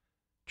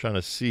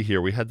to see here.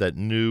 We had that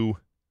new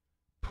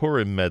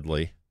Purim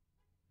medley.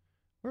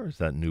 Where is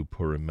that new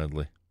Purim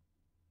medley?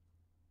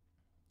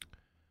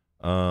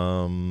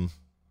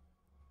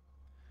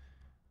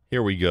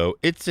 Here we go.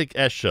 Itzik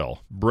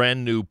Eshel,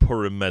 brand new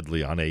Purim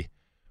medley on a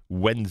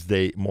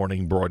Wednesday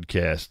morning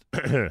broadcast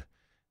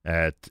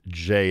at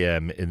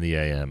JM in the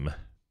AM.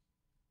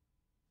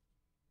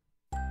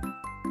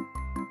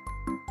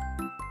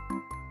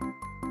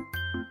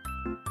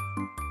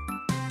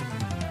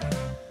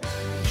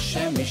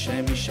 מי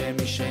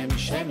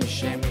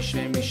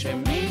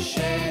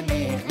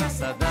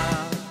שנכנס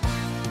אדר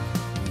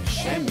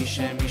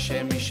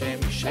מי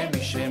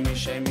שנכנס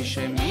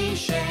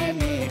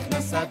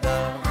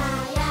אדר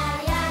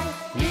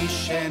מי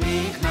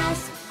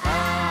שנכנס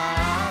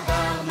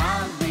אדר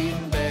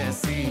מרבים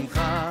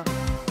בשמחה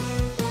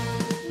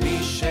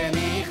מי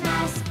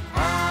שנכנס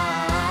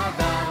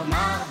אדר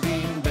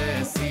מרבים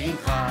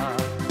בשמחה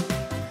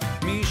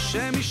מי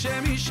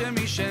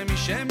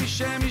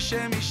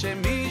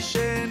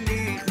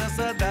שנכנס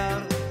אדר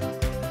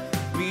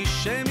מי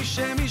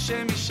שנכנס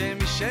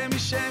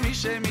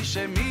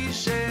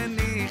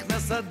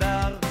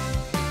אדר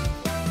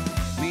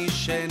מי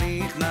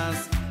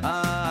שנכנס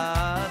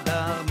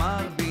אדר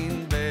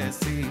מרבין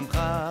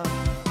בשמחה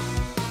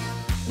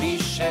מי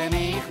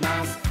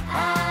שנכנס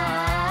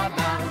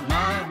אדר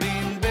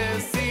מרבין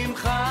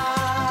בשמחה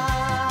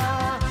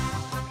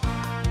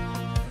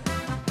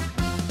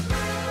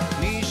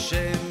מי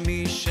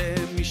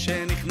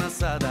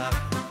שנכנס אדר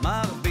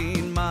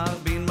מרבין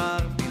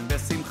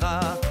בשמחה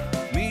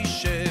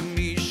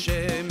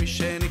מי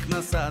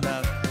שנכנס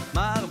אדר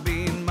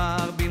מרבין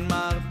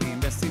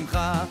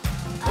בשמחה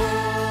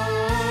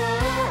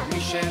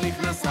מי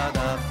שנכנס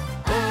אדר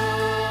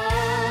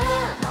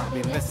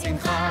מרבין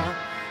בשמחה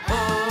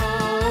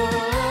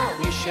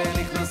מי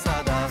שנכנס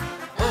אדר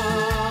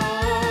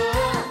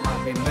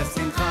מרבין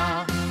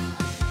בשמחה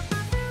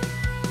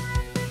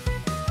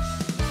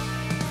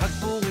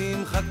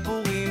חג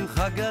פורים,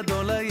 חג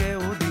גדול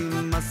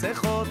ליהודים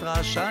מסכות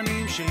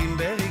רעשנים, שירים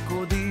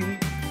בריקודים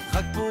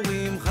חג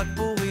פורים,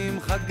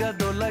 חג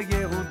גדול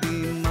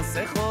ליהודים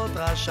מסכות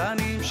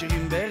רעשנים,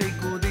 שירים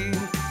בריקודים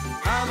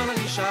אבל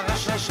הרישה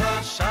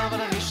רשש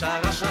אבל הרישה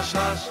רשש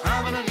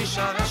אבל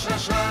הרישה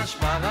רשש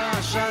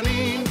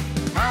ברעשנים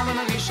אבל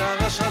הרישה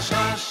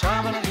רשש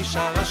אבל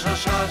הרישה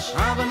רשש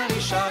אבל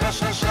הרישה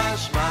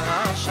רשש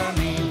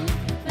ברעשנים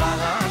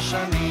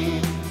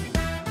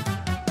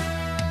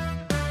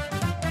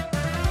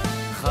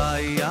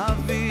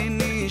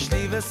חייבין איש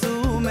לי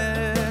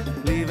וסומה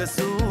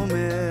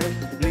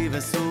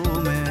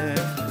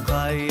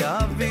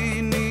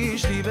חייבין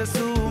איש לי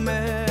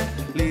וסומה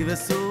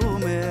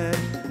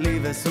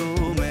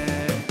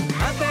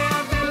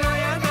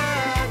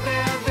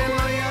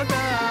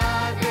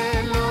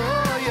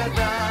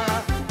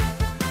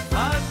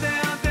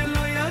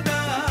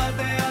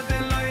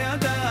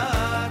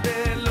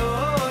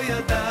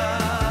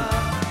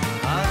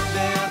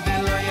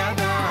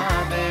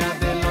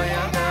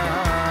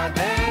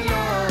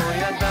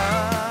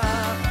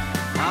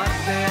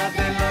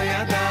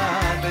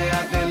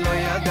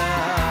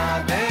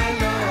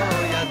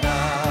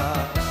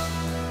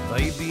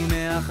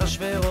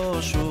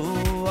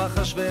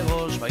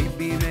אחשוורוש ויהי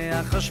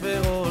בימי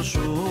אחשוורוש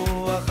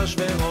הוא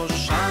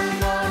אחשוורוש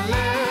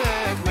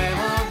המולך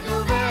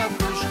מהודו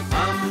והכוש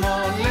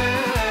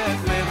המולך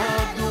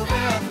מהודו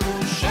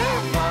והכוש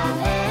שפע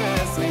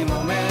ו20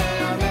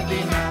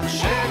 המדינה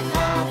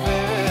שפע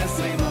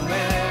ו20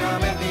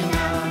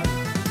 המדינה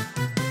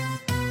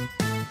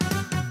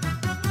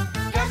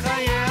ככה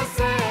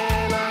יעשה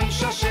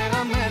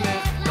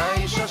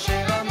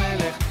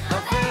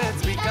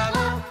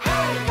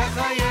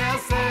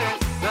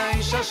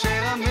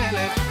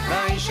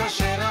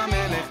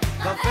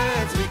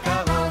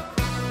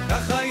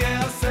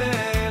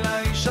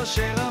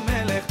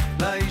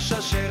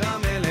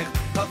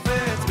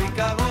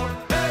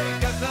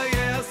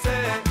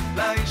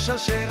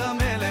אשר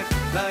המלך,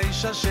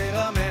 לאיש אשר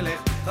המלך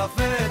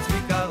חפץ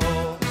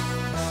ביקרו.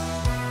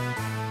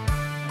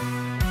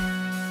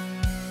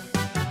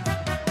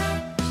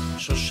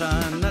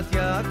 שושנת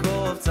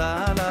יעקב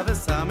צהלה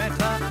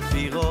ושמחה,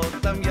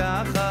 לראותם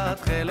יחד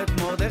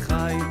תכלת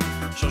מרדכי.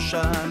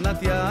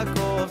 שושנת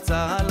יעקב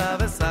צהלה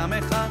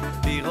ושמחה,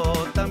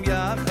 לראותם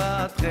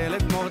יחד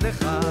תכלת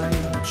מרדכי.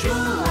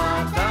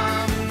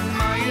 תשועתם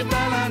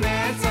הייתה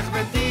לנצח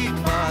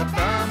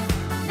ותקוותם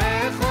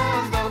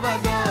בכל דור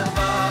ודור.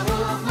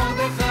 ברוך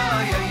מרדכי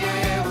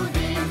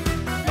היהודי,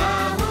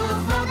 ברוך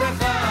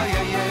מרדכי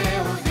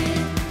היהודי.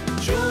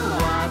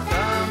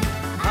 תשועתם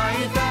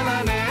הייתה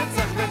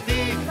לנצח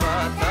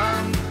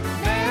ותקוותם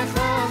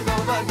בכל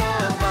דור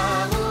ודור.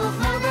 ברוך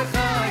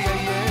מרדכי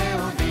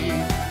היהודי,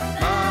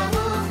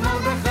 ברוך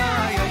מרדכי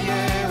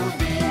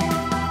היהודי.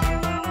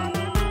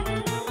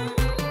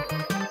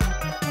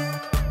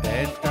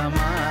 את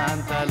המן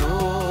תלו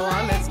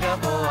על עץ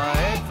גבוה,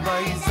 את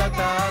ויסת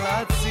על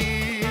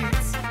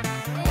הציץ.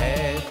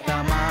 את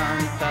המן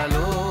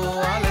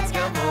תלו על עץ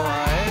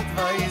גבוה, את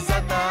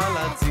ויסת על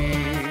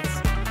הציץ.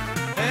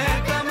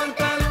 את המן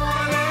תלו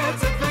על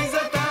עץ, את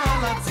ויסת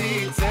על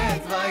הציץ.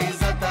 את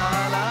ויסת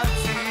על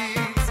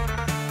הציץ.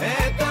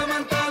 את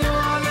המן תלו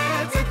על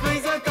עץ, את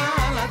ויסת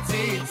על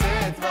הציץ.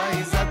 את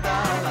ויסת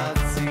על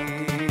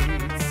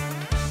הציץ.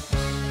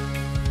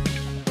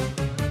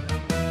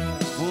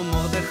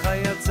 ומרדכי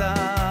יצא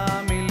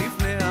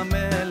מלפני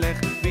המלך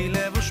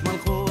בלבוש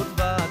מלכות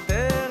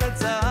ועטרת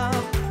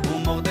זהב.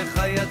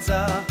 ומרדכי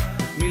יצא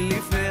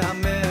מלפני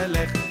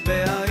המלך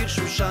בעיר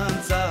שושן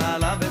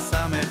צהלה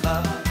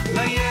ושמחה.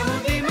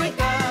 ליהודים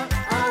הייתה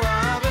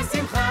אורה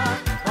ושמחה,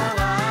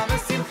 אורה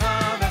ושמחה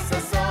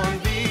וששון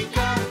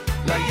ויקר.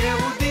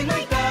 ליהודים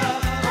הייתה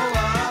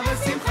אורה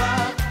ושמחה,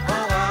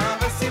 אורה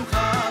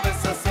ושמחה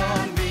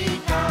וששון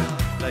ויקר.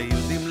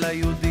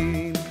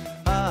 ליהודים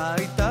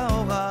הייתה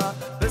אורה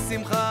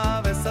ושמחה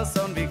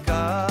וששון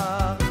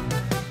ויקר.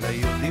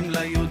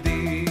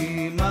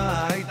 ליהודים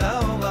הייתה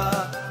אורה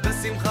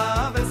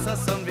ושמחה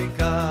וששון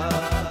ויקר.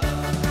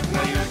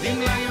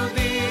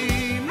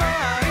 ליהודים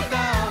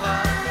הייתה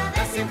אורה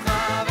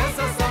ושמחה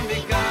וששון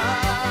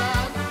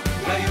ויקר.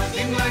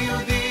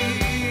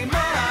 ליהודים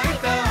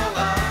הייתה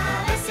אורה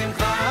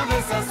ושמחה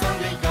וששון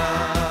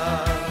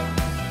ויקר.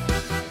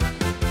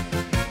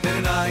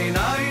 נאי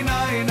נאי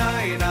נאי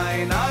נאי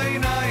נאי נאי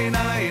נאי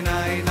נאי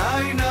נאי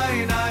נאי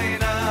נאי נאי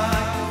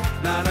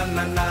na na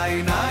na nai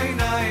nai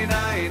nai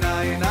nai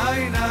nai nai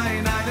nai nai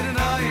nai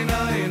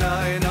nai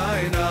nai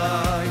nai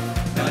nai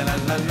la la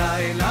la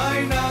nai nai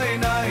nai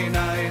nai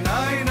nai nai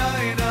nai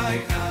nai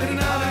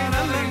nai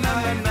nai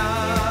nai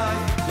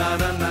na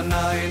na na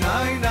nai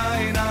nai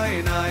nai nai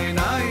nai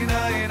nai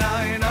nai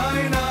nai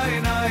nai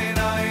nai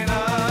nai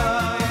nai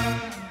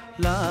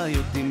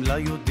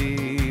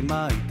ליהודים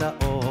הייתה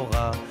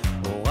אורה,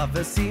 אורה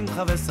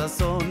ושמחה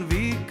וששון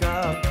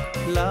ויקר.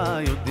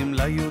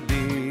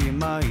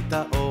 ליהודים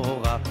הייתה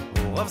אורה,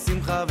 אורה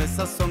ושמחה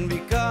וששון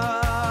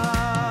ויקר.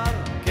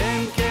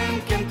 כן כן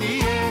כן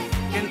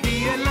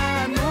תהיה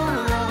לנו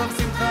אורה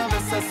ושמחה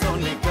וששון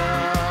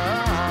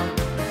ויקר.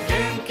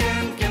 כן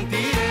כן כן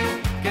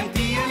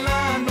תהיה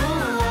לנו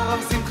אורה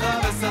ושמחה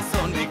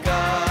וששון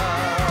ויקר.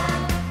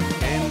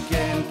 כן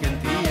כן כן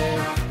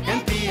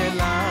תהיה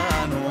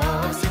לנו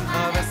אורה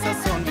ושמחה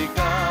וששון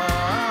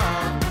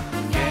ויקר.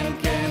 כן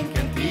כן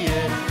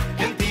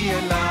כן תהיה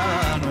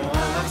לנו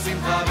אורה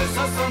ושמחה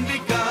וששון ויקר.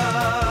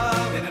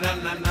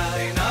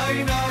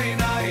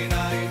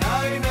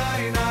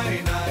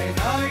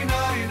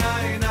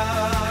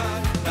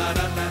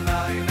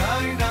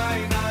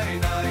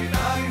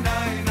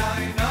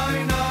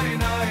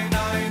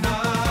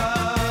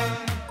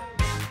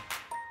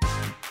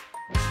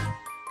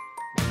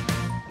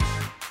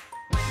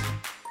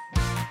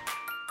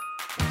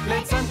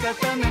 ליצן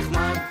קטן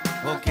נחמד,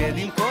 רוקד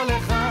עם כל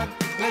אחד.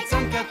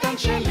 ליצן קטן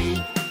שלי,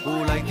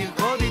 אולי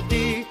תרקוד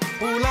איתי.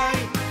 אולי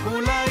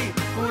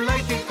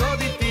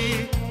תרקוד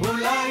איתי.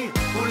 אולי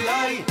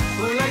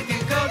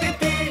תרקוד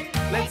איתי.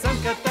 ליצן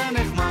קטן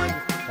נחמד,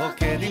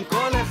 רוקד עם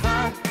כל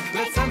אחד.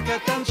 ליצן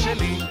קטן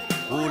שלי,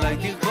 אולי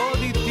תרקוד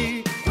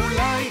איתי.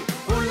 אולי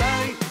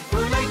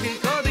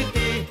תרקוד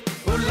איתי.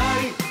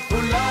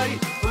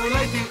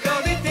 אולי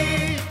תרקוד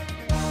איתי.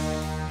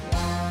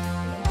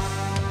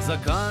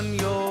 זקן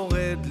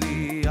יורד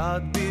לי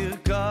עד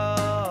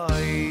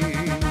ברכיים,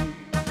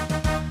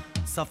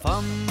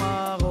 שפם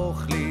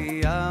ארוך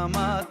לי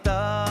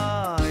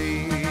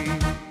המאתיים.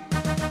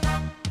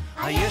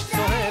 היש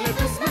צוהלת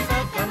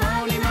ושמחה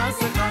כמוני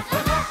מסכה.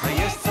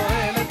 היש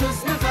צוהלת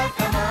ושמחה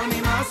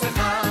כמוני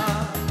מסכה.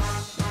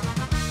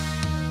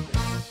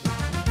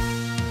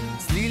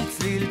 צליל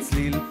צליל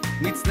צליל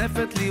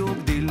מצנפת לי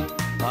וגדיל,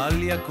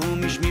 אל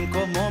יקום איש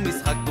ממקומו,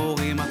 משחק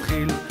בורי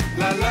מתחיל.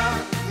 לה לה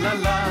לה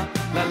לה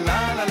לה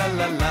לה לה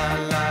לה לה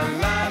לה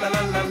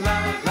לה לה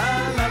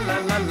לה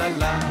לה לה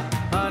לה.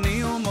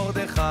 אני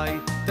ומרדכי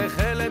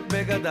תכלת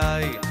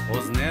בגדיי,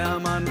 אוזני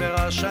המן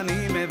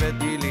ורשנים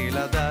הבאתי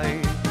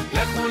לילדיי.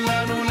 לכו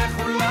לנו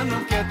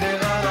כתר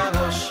על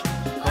הראש,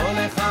 כל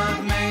אחד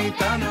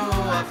מאיתנו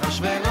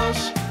אחשוורוש,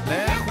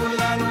 לכו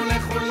לנו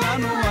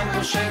על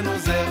ראשנו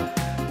זר,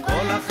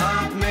 כל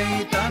אחת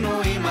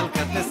מאיתנו היא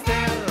מלכת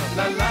אסתר,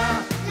 לה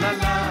לה לה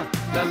לה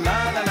לה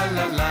לה לה לה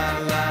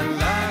לה לה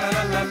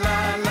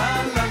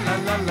לה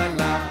לה לה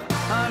לה.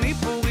 אני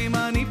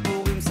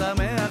פורים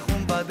שמח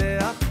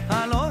ומבדח,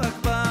 הלא רק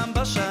פעם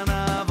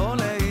בשנה אבוא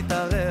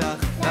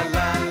להתארח, לה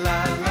לה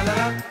לה לה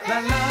לה לה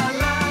לה לה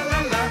לה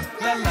לה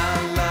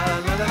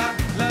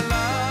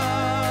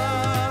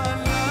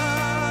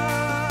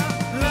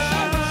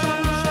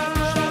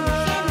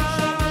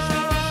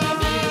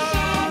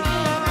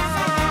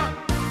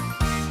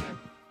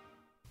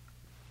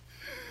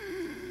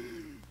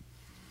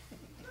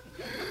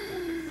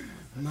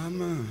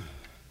Mama,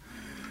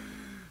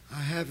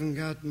 I haven't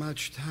got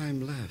much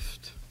time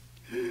left.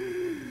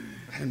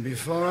 And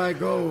before I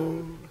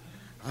go,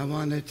 I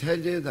want to tell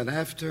you that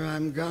after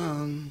I'm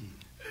gone,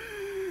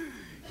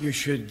 you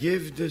should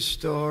give the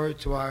store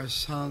to our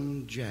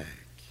son,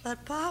 Jack.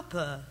 But,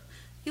 Papa,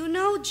 you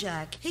know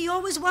Jack. He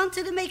always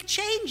wanted to make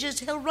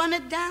changes. He'll run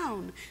it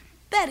down.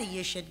 Better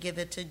you should give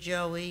it to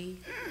Joey.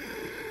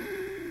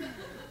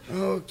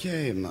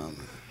 Okay,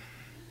 Mama.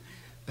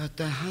 But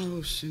the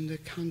house in the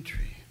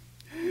country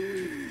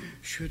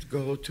should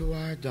go to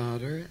our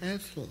daughter,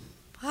 Ethel.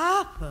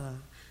 Papa,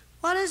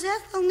 what does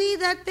Ethel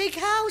need that big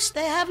house?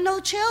 They have no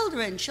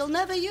children. She'll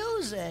never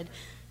use it.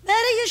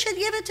 Better you should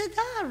give it to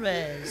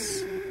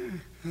Doris.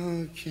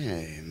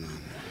 Okay,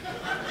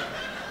 Mama.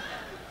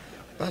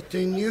 But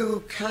the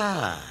new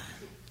car,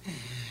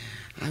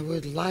 I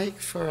would like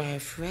for our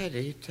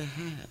Freddie to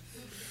have.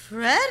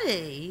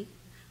 Freddie?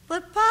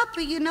 But,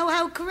 Papa, you know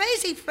how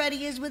crazy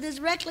Freddie is with his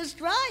reckless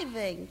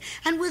driving.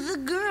 And with the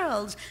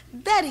girls.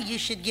 Better you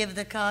should give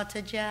the car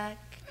to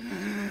Jack.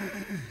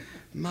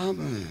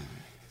 Mama,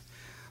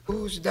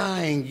 who's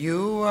dying,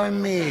 you or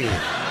me?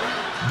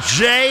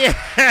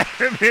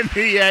 JM in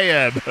the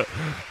AM.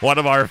 One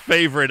of our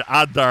favorite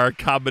Adar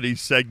comedy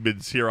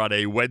segments here on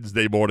a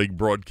Wednesday morning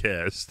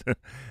broadcast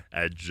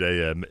at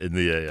JM in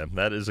the AM.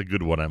 That is a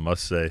good one, I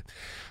must say.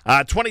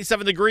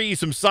 27 degrees,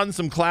 some sun,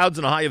 some clouds,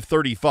 and a high of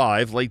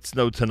 35. Late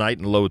snow tonight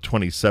and low of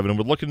 27. And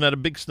we're looking at a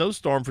big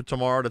snowstorm for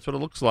tomorrow. That's what it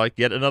looks like.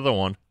 Yet another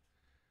one.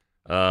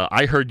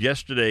 I heard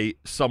yesterday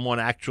someone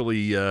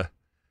actually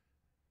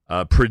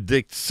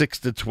predict 6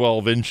 to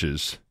 12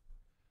 inches.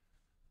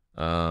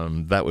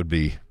 That would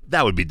be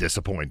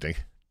disappointing.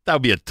 That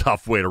would be a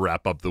tough way to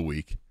wrap up the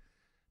week.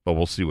 But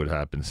we'll see what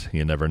happens.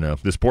 You never know.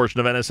 This portion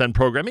of NSN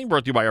programming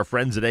brought to you by our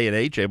friends at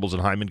A&H. Abel's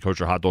and Hyman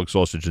Kosher Hot Dog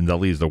Sausage and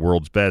Deli is the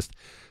world's best.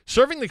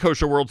 Serving the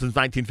kosher world since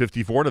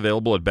 1954 and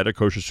available at better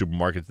kosher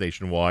supermarkets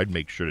nationwide.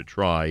 Make sure to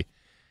try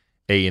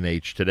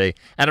A&H today.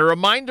 And a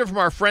reminder from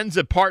our friends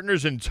at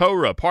Partners in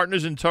Torah.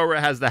 Partners in Torah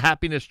has the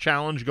Happiness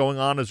Challenge going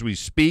on as we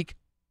speak.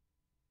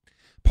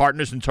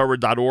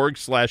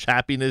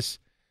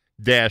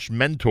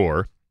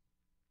 partnersintorah.org/happiness-mentor.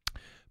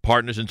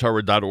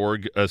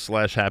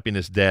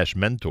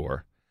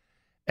 partnersintorah.org/happiness-mentor.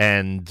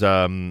 And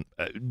go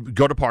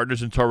to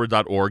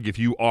partnersintorah.org if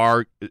you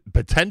are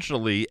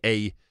potentially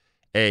a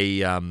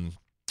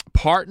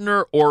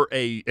partner or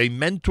a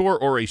mentor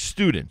or a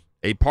student,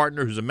 a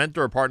partner who's a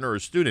mentor, a partner, or a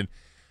student.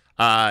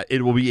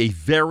 It will be a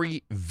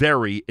very,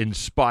 very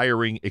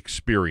inspiring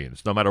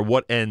experience, no matter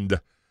what end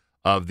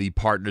of the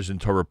Partners in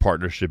Torah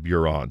partnership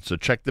you're on. So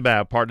check them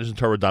out,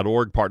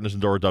 partnersintorah.org,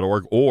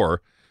 partnersintorah.org,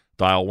 or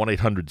dial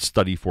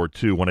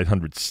 1-800-STUDY-42,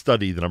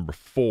 1-800-STUDY, the number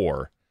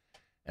 4,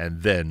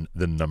 and then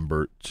the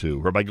number 2.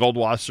 Rabbi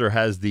Goldwasser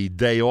has the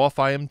day off,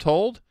 I am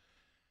told,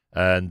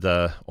 and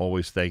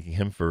always thanking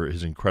him for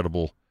his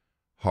incredible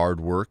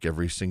hard work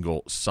every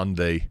single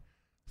Sunday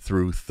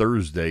through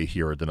Thursday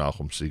here at the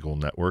Nachum Segal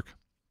Network.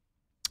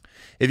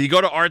 If you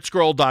go to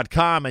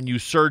ArtScroll.com and you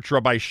search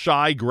Rabbi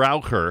Shai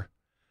Graucher,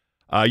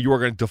 you are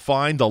going to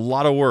find a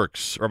lot of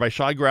works. Rabbi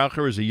Shai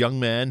Graucher is a young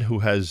man who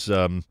has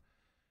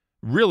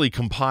really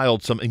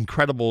compiled some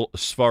incredible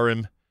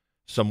svarim,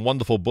 some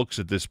wonderful books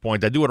at this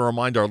point. I do want to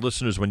remind our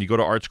listeners, when you go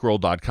to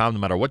ArtScroll.com, no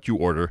matter what you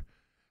order,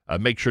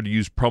 make sure to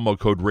use promo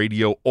code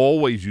radio.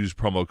 Always use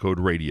promo code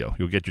radio.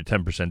 You'll get your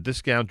 10%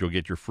 discount. You'll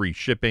get your free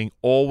shipping.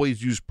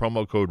 Always use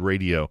promo code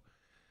radio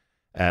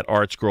at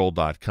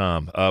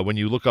ArtScroll.com. When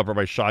you look up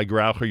Rabbi Shai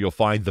Graucher, you'll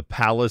find The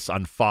Palace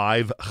on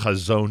 5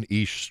 Chazon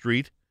Ish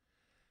Street.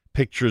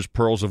 Pictures,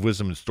 Pearls of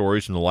Wisdom, and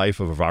Stories from the Life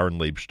of Aaron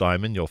Leib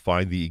Steinman. You'll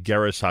find the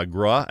Igeres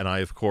Hagra, and I,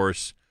 of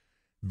course,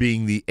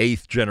 being the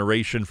 8th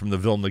generation from the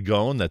Vilna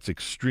Gaon, that's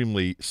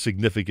extremely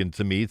significant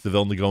to me. It's the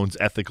Vilna Gaon's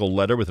ethical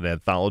letter with an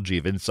anthology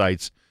of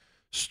insights,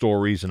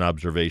 stories, and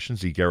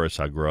observations, Igeres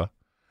Hagra.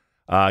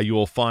 You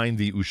will find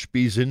the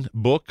Ushpizin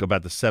book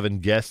about the 7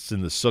 guests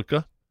in the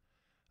Sukkah.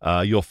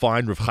 You'll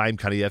find Rav Chaim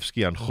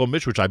Kanievsky on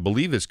Chumash, which I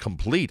believe is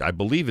complete. I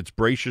believe it's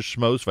Bereishis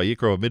Shmos,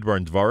 Vayikra, Midbar,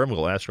 and Dvarim.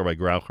 We'll ask Rabbi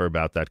Graucher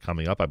about that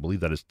coming up. I believe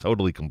that is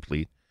totally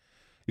complete.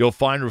 You'll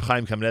find Rav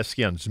Chaim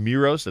Kanievsky on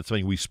Zmiros. That's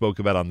something we spoke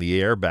about on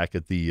the air back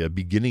at the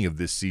beginning of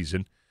this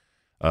season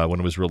when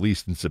it was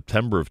released in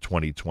September of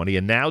 2020.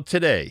 And now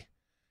today,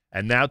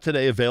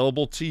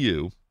 available to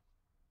you,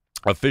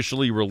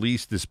 officially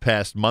released this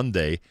past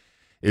Monday,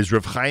 is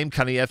Rav Chaim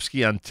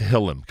Kanievsky on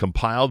Tehillim,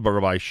 compiled by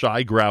Rabbi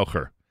Shai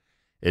Graucher.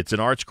 It's an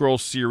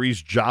ArtScroll's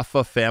series,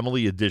 Jaffa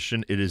Family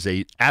Edition. It is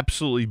a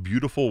absolutely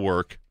beautiful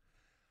work.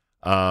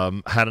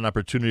 Had an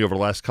opportunity over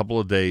the last couple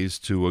of days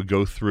to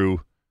go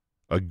through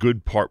a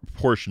good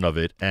portion of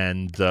it,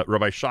 and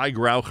Rabbi Shai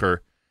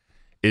Graucher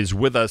is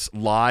with us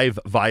live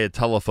via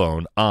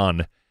telephone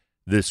on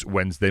this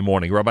Wednesday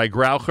morning. Rabbi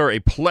Graucher, a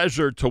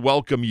pleasure to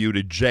welcome you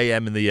to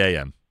JM in the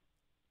AM.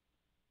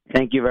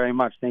 Thank you very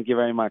much. Thank you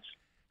very much.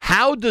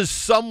 How does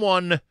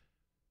someone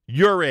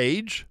your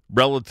age,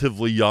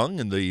 relatively young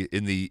in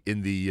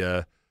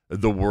the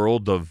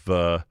world of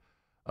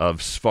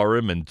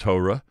Sfarim and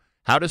Torah,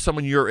 how does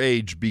someone your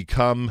age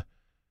become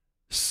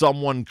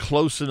someone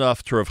close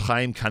enough to Rav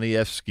Chaim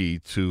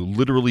Kanievsky to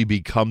literally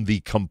become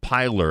the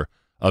compiler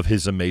of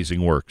his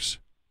amazing works?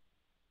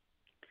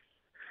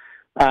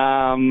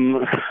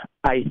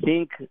 I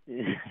think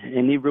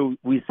in Hebrew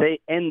we say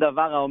 "En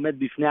davar haomed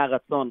bifnei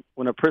haratzon."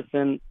 When a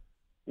person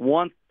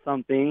wants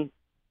something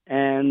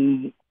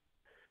and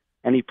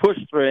he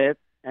pushed for it,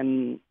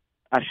 and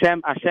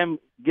Hashem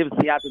gives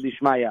siyata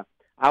d'ishmaya.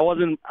 I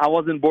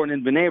wasn't born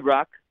in Bnei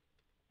Brak.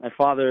 My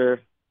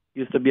father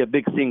used to be a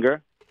big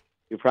singer.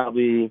 You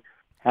probably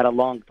had a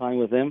long time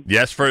with him.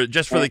 Yes,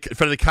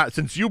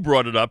 since you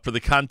brought it up, for the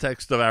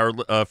context of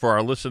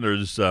our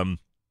listeners,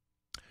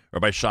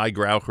 Rabbi Shai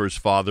Graucher's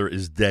father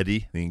is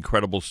Dedi, the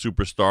incredible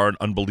superstar and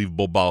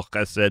unbelievable Baal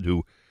Chesed,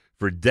 who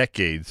for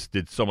decades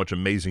did so much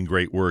amazing,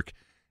 great work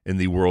in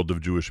the world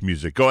of Jewish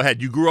music. Go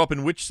ahead. You grew up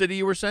in which city,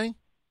 you were saying?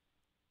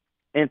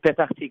 In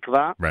Petach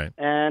Tikva. Right.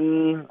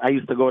 And I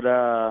used to go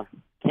to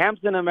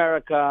camps in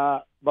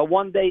America. But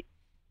one day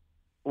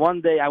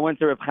I went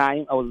to Reb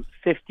Chaim. I was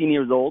 15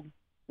 years old.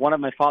 One of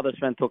my father's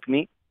friends took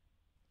me.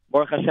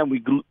 Baruch Hashem,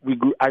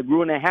 I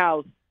grew in a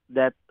house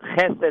that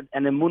Chesed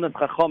and Emunas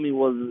Chachomi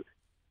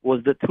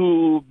was the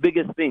two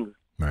biggest things.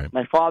 Right.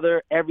 My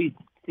father, every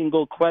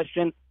single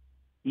question,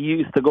 he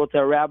used to go to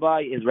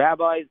his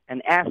rabbis,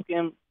 and ask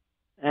him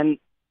and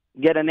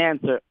get an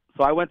answer.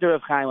 So I went to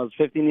Reb Chaim. I was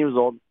 15 years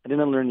old. I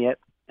didn't learn yet.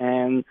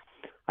 And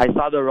I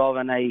saw the Rav,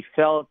 and I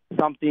felt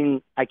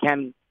something I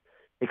can't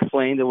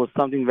explain. There was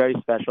something very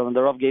special. And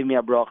the Rav gave me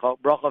a bracha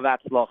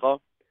v'atzlocha.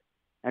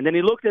 And then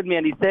he looked at me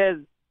and he says,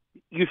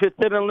 "You should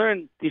sit and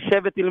learn.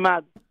 Tishev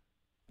v'tilmad."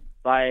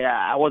 So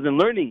I wasn't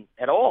learning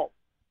at all.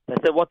 I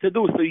said, what to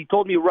do? So he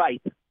told me,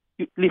 write.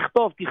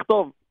 Lichtov,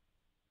 tichtov.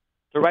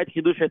 To write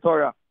Chidushei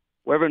Torah.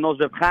 Whoever knows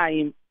Reb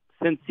Chaim,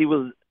 since he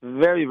was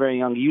very, very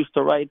young, he used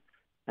to write.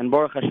 And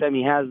Baruch Hashem,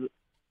 he has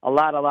a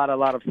lot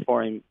of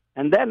sforim.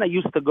 And then I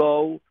used to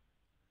go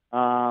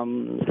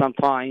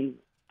sometime.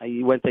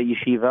 I went to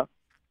yeshiva.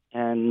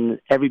 And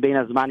every Bein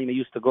Hazmanim, I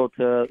used to go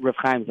to Reb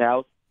Chaim's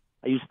house.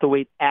 I used to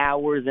wait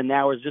hours and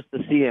hours just to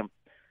see him.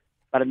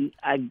 But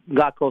I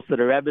got close to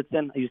the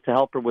Rebbitzin. I used to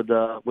help her with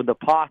the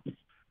pots,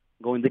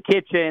 go in the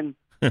kitchen,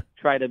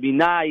 try to be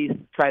nice,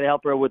 try to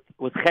help her with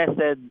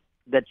chesed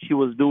that she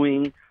was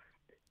doing.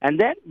 And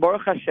then,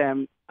 Baruch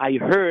Hashem, I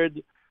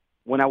heard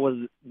when I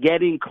was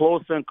getting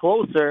closer and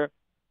closer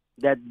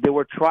that they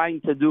were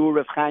trying to do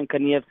Rav Chaim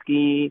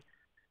Kanievsky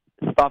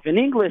stuff in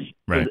English.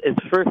 Right. His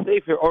first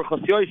sefer,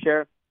 Orchos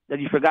Yosher, that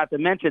you forgot to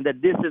mention,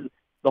 that this is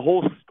the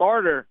whole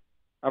starter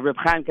of Rav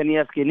Chaim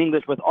Kanievsky in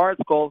English with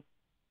ArtScroll's.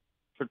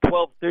 For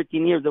 12,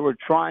 13 years, they were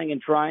trying and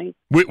trying.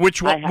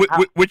 Which one?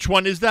 Which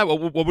one is that?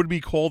 What would we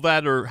call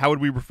that, or how would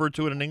we refer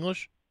to it in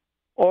English?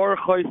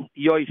 Orchos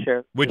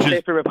Yosher. Which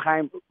is Reb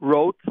Chaim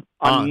wrote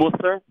on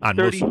Musar,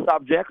 30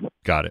 subjects.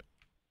 Got it.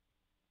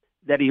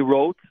 That he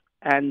wrote,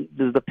 and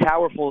there's the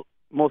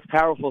most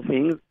powerful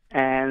things.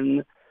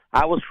 And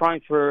I was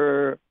trying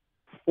for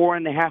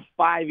 4.5,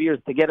 5 years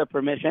to get a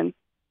permission.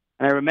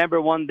 And I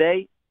remember one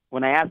day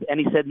when I asked, and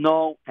he said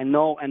no, and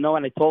no, and no.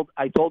 And I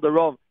told the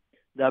Rav,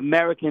 the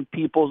American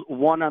people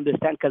want to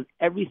understand, because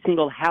every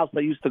single house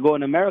I used to go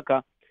in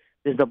America,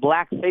 there's the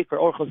black sefer,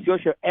 Orchos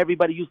Yosher.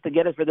 Everybody used to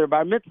get it for their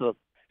bar mitzvahs.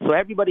 So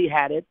everybody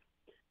had it.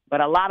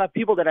 But a lot of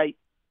people that I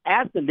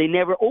asked them, they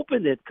never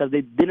opened it because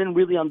they didn't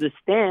really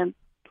understand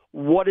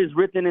what is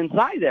written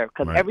inside there,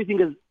 because everything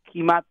is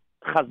kimat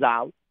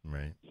chazal.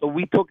 Right. So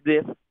we took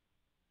this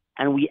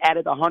and we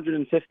added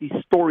 150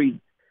 stories,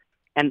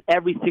 and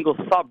every single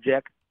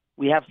subject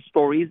we have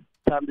stories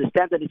to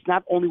understand that it's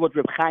not only what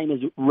Reb Chaim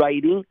is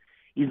writing,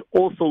 he's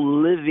also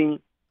living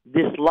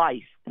this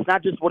life. It's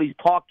not just what he's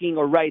talking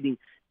or writing.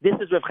 This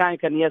is Reb Chaim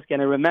Kanievsky.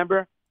 And I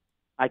remember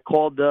I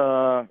called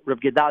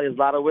Reb Gedalia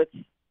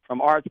Zlotowitz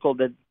from ArtScroll's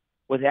that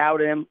without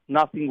him,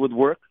 nothing would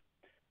work.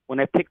 When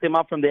I picked him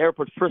up from the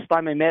airport, first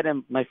time I met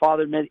him, my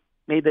father made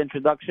the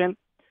introduction.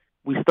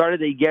 We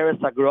started a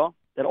Igeres Agro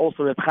that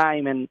also Reb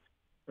Chaim and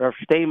Rav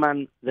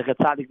Steinman, the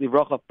Chetzadik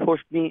Livrocha,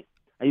 pushed me.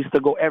 I used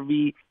to go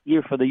every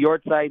year for the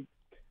Yortzeit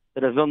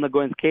to the Vilna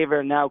Goyen's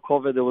Kever. Now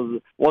COVID,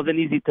 it wasn't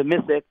easy to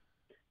miss it.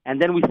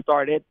 And then we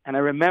started, and I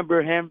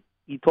remember him.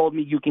 He told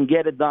me, you can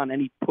get it done.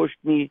 And he pushed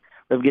me,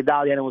 Rav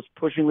Gedalia, and I was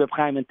pushing Reb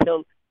Chaim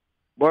until,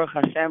 Baruch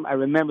Hashem, I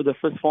remember the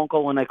first phone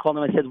call when I called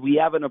him. I said, we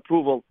have an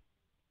approval.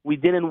 We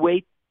didn't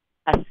wait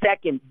a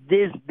second.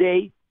 This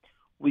day,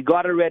 we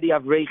got already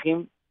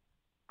Avrechim.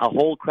 a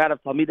whole crowd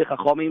of Talmidei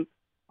Chachomim,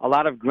 a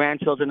lot of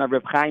grandchildren of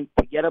Reb Chaim,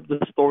 to get up the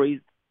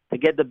stories, to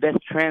get the best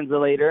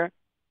translator.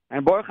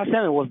 And Baruch Hashem,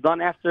 it was done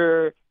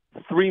after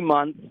 3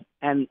 months.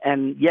 And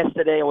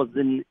yesterday I was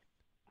in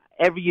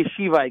every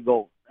yeshiva I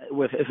go.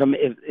 If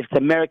it's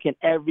American,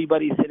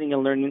 everybody's sitting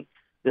and learning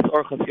this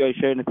Orchos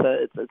Yosher, and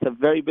it's a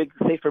very big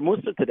Sefer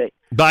Mussar today.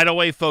 By the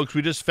way, folks,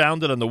 we just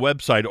found it on the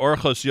website,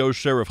 Orchos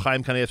Yosher of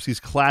Chaim Kanievsky's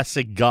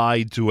classic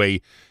guide to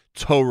a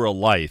Torah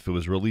life. It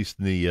was released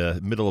in the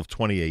middle of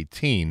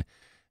 2018,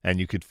 and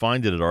you could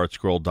find it at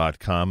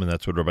ArtScroll.com, and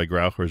that's what Rabbi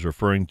Graucher is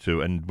referring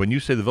to. And when you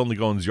say the Vilna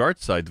Gaon's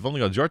Yartzeit, the Vilna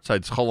Gaon's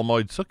Yartzeit is Chol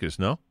HaMoed Sukkos,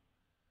 no?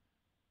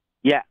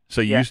 Yeah.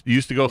 So you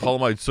used to go Chol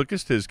HaMoed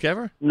Sukkos to his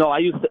kever? No, I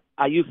used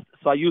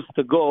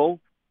to go.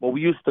 What we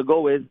used to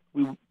go is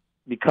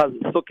because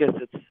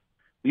Sukkot,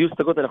 we used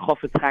to go to the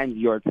Chofetz Chaim's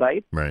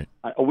Yartzeit, right,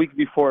 a week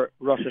before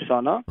Rosh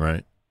Hashanah,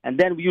 right, and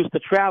then we used to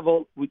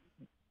travel to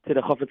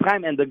the Chofetz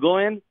Chaim and the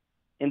Goyen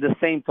in the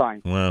same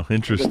time. Wow,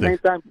 interesting. At the same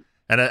time,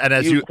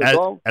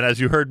 and as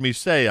you heard me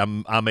say,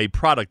 I'm a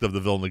product of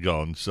the Vilna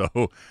Gaon, so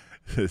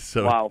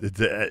wow.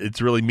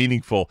 it's really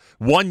meaningful.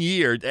 1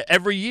 year,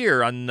 every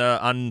year on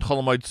Chol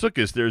HaMoed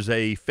Sukkos, there's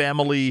a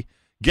family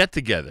get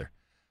together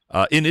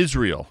in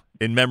Israel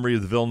in memory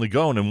of the Vilna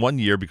Gaon. And 1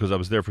 year, because I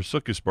was there for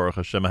Sukkot, Baruch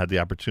Hashem, I had the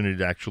opportunity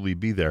to actually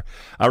be there.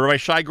 Rabbi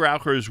Shai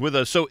Graucher is with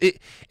us. So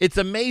it's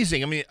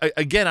amazing. I mean,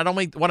 again, I don't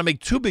want to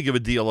make too big of a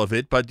deal of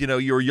it, but,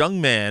 you're a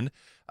young man.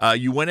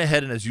 You went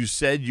ahead and, as you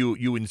said,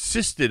 you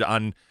insisted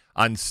on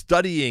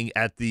studying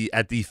at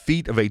the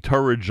feet of a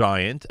Torah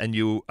giant, and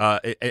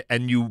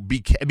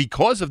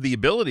because of the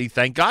ability,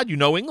 thank God you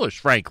know English,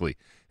 frankly.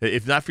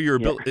 If not for your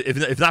ability,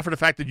 if not for the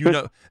fact that you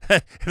know,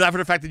 if not for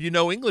the fact that you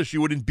know English,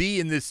 you wouldn't be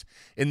in this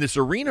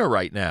arena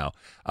right now.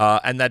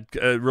 And that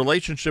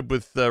relationship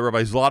with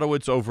Rabbi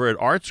Zlotowitz over at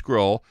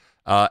ArtScroll,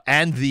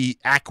 and the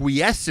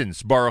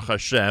acquiescence, Baruch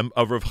Hashem,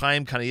 of Rav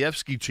Chaim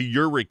Kanievsky to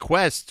your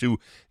request to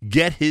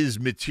get his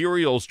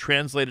materials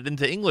translated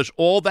into English,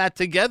 all that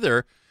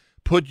together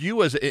put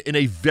you in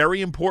a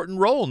very important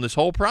role in this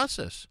whole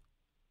process.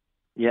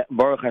 Yeah,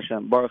 Baruch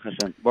Hashem, Baruch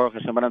Hashem, Baruch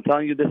Hashem. But I'm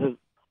telling you, this is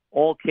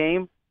all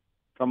came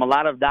from a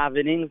lot of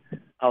davenings,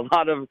 a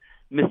lot of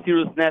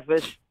Mesirus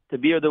Nefesh. To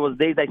be here, there was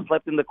days I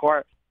slept in the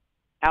car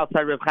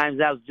outside Reb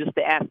Chaim's house just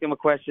to ask him a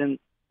question,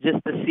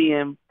 just to see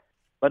him.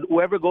 But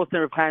whoever goes to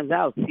Reb Chaim's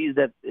house sees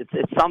that it's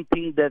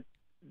something that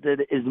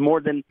is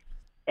more than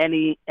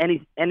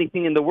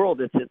anything in the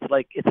world. It's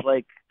like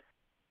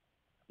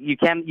you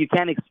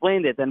can't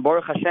explain it. And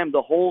Baruch Hashem,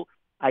 the whole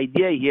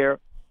idea here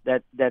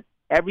that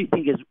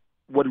everything is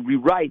what we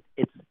write.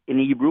 It's in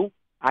Hebrew.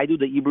 I do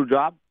the Hebrew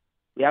job.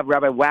 We have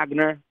Rabbi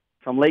Wagner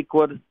from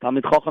Lakewood,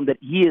 Talmid Chacham, that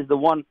he is the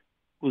one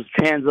who's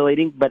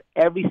translating. But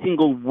every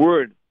single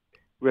word,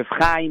 Reb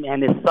Chaim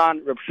and his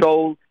son Reb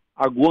Shaul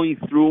are going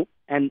through,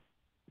 and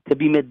to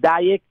be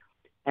medayik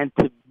and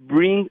to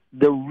bring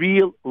the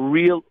real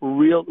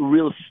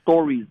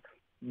stories,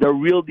 the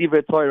real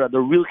Divrei Torah, the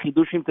real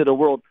chidushim to the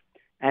world.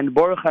 And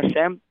Baruch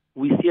Hashem,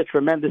 we see a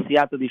tremendous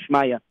siyata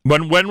d'ishmaya.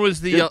 When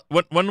was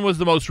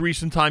the most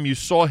recent time you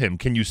saw him?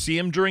 Can you see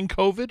him during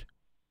COVID?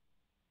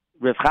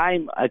 Reb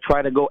Chaim, I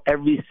try to go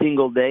every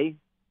single day,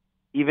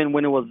 even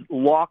when it was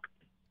locked.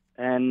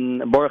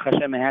 And Baruch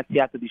Hashem, I had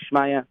siyata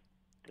d'ishmaya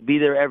to be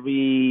there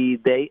every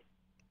day.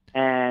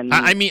 And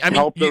I mean,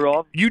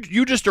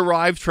 you just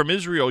arrived from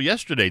Israel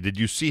yesterday. Did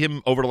you see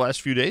him over the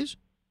last few days?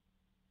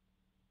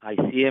 I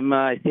see him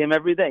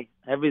every day.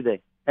 Every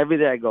day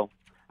I go.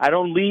 I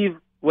don't leave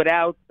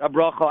without a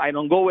bracha. I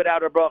don't go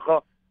without a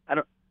bracha.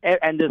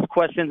 And there's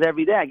questions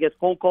every day. I get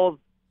phone calls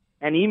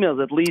and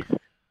emails, at least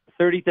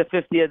 30 to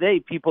 50 a day.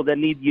 People that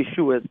need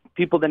yeshuas,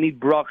 people that need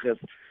brachas,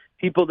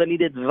 people that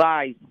need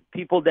advice,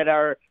 people that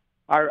are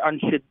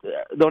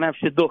don't have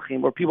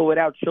shidduchim, or people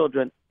without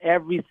children.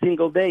 Every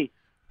single day.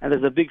 And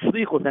there's a big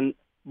shlichus, and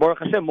Baruch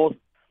Hashem,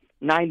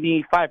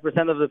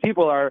 95% of the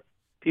people are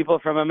people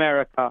from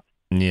America,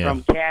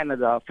 from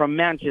Canada, from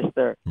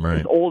Manchester. Right.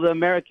 It's all the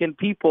American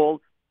people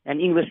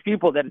and English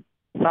people that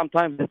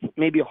sometimes it's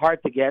maybe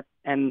hard to get,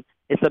 and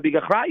it's a big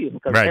achrayus,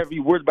 because every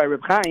word by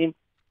Reb Chaim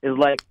is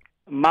like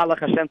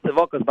Malach Hashem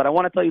Tzevokas. But I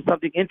want to tell you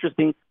something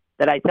interesting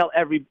that I tell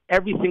every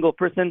single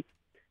person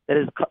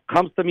that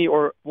comes to me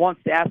or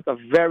wants to ask a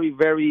very,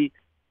 very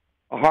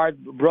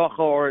hard bracha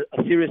or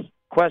a serious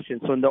question.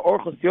 So in the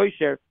Orchos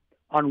Yosher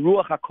on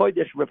Ruach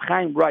HaKodesh, Reb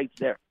Chaim writes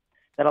there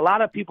that a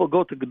lot of people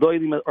go to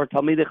Gedolim or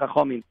Talmidei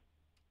Chachomim.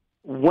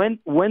 When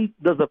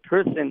does a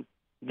person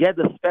get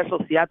the special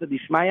siyata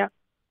d'ishmaya?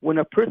 When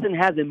a person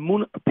has a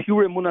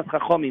pure emunas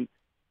Chachomim,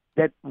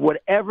 that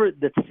whatever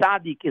the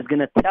tzaddik is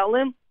going to tell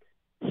him,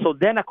 so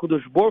then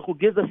HaKadosh Baruch Hu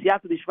gives the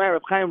siyata d'ishmaya.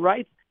 Reb Chaim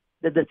writes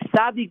that the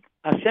tzaddik,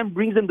 Hashem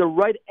brings him the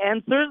right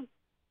answers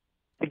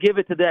to give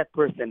it to that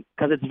person.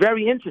 Because it's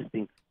very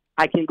interesting.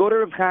 I can go to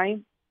Reb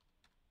Chaim,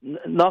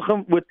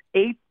 Nachum, with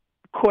 8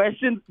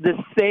 questions, the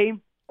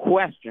same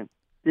question,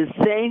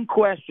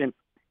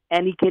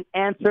 and he can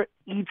answer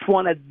each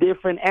one a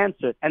different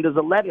answer. And there's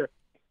a letter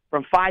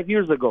from 5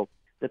 years ago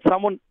that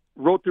someone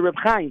wrote to Reb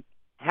Chaim.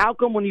 How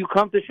come when you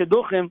come to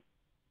Shidduchim,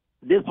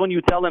 This one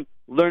you tell him,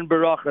 learn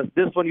barachas.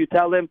 This one you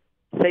tell him,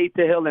 say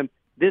Tehillim.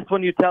 This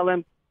one you tell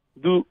him,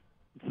 do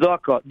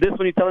tzedakah. This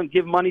one you tell him,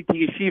 give money to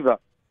yeshiva.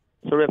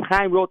 So Reb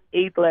Chaim wrote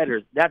 8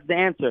 letters. That's the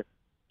answer.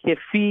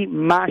 Kefi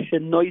ma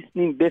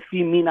shenoisnim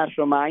befi min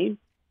hashamayim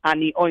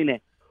ani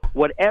oine.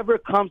 Whatever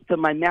comes to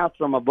my mouth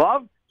from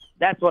above,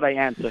 that's what I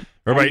answer.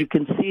 Rabbi, and you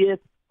can see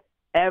it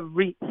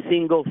every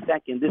single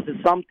second. This is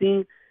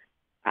something,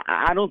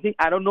 I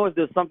don't know if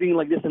there's something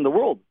like this in the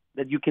world,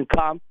 that you can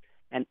come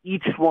and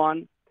each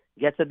one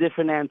gets a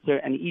different answer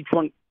and each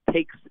one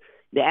takes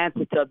the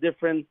answer to a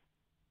different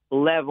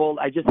level.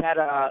 I just had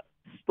a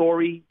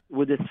story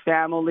with this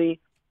family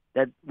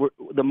that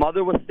the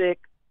mother was sick,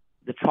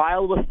 the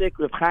child was sick.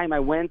 Reb Chaim, I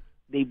went,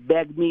 they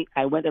begged me.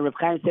 I went and Reb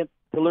Chaim said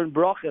to learn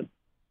brachas.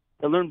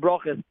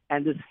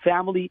 And this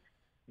family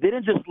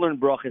didn't just learn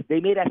brachas. They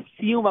made a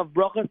siyum of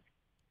brachas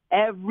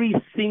every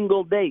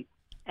single day.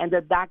 And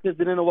the doctors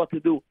didn't know what to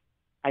do.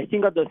 I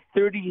think after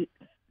 30,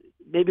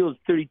 maybe it was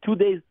 32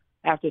 days,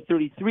 after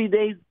 33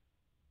 days,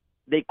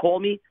 they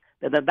called me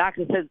that the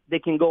doctor says they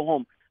can go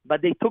home.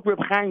 But they took Reb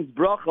Chaim's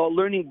bracha,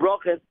 learning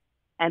brachas,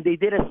 and they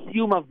did a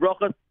siyum of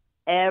brachas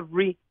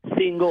every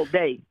single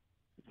day.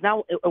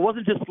 Now, it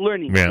wasn't just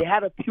learning. Yeah. They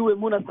had a pure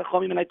emunah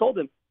sachamim, and I told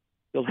them,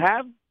 you'll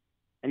have,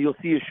 and you'll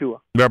see Yeshua.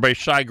 Rabbi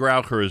Shai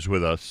Graucher is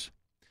with us.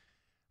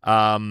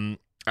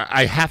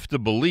 I have to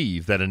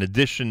believe that in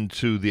addition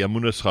to the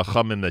emunah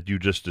chachamim that you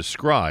just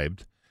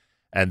described,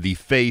 and the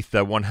faith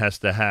that one has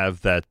to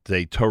have that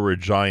a Torah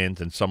giant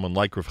and someone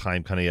like Rav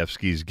Chaim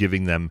Kanievsky is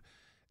giving them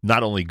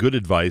not only good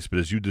advice, but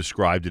as you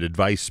described it,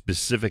 advice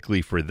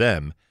specifically for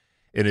them.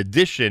 In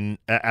addition,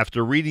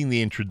 after reading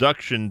the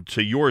introduction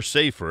to your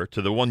Sefer,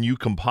 to the one you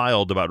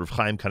compiled about Rav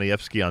Chaim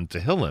Kanievsky on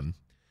Tehillim,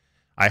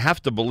 I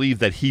have to believe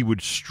that he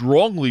would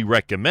strongly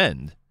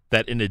recommend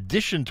that in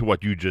addition to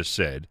what you just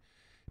said,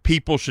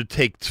 people should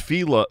take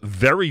tefillah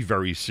very,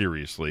 very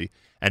seriously,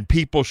 and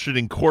people should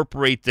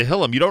incorporate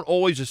Tehillim. You don't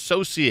always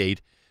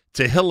associate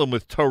Tehillim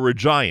with Torah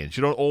giants.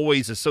 You don't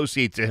always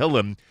associate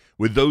Tehillim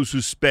with those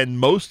who spend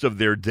most of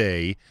their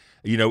day,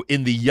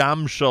 in the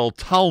Yam Shel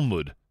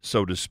Talmud,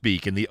 so to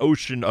speak, in the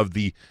ocean of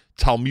the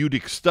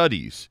Talmudic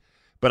studies.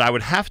 But I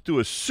would have to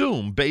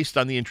assume, based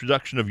on the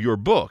introduction of your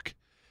book,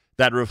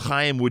 that Rav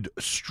Chaim would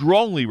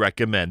strongly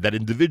recommend that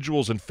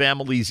individuals and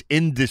families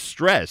in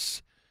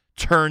distress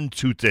turn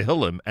to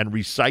Tehillim and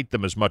recite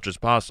them as much as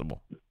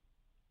possible.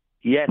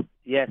 Yes,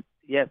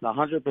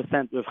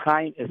 100%. Rav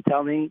Chaim is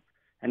telling,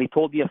 and he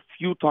told me a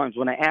few times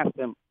when I asked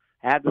him,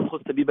 I had the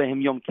chus to be by him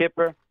Yom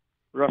Kippur,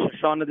 Rosh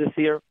Hashanah this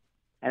year,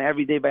 and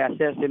every day by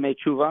Asher Semei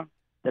Tshuva,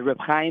 that Rav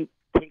Chaim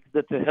takes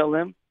the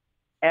Tehillim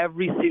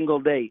every single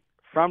day,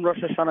 from Rosh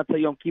Hashanah to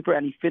Yom Kippur,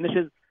 and he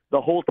finishes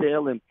the whole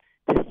Tehillim.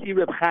 To see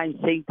Rav Chaim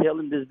saying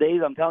Tehillim these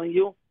days, I'm telling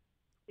you,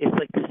 it's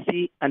like to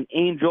see an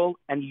angel,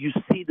 and you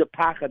see the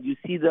pachad, you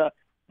see the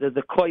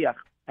koyach.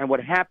 And what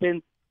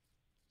happened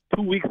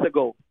 2 weeks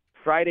ago,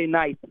 Friday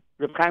night,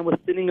 Rav Chaim was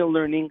sitting and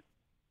learning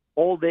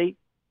all day,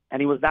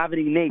 and he was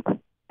davening Nate.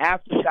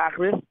 After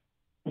Shachris,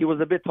 he was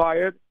a bit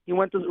tired. He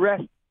went to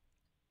rest.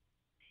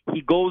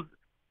 He goes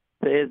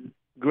to his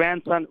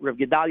grandson, Rav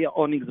Gedalia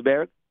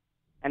Onigsberg,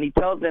 and he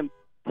tells him,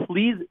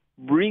 please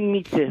bring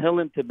me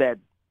Tehillim to bed.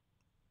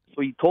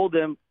 So he told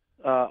him,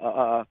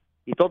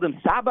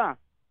 Saba's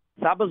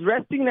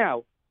resting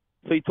now.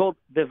 So he told,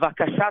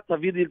 Bevakashat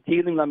Tavidil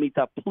Tehillim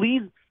Lamita,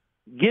 please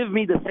give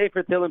me the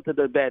Sefer Tehillim to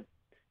the bed.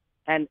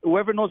 And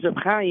whoever knows Reb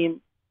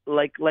Chaim,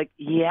 like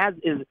he has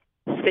his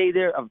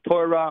Seder of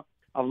Torah,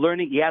 of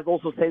learning, he has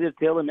also Seder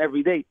Tehillim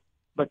every day.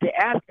 But to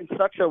ask in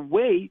such a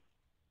way,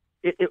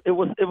 it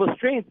was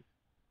strange.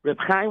 Reb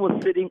Chaim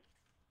was sitting,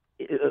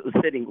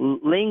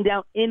 laying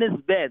down in his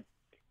bed,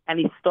 and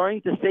he's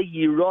starting to say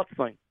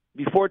Yirotzoin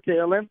before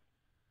Tehillim,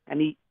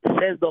 and he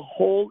says the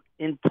whole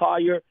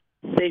entire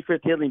Sefer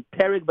Tehillim,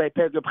 perik by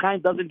perik. Reb Chaim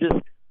doesn't just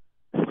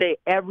say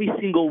every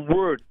single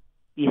word.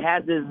 He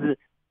has his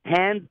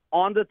hands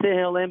on the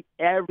Tehillim,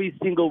 every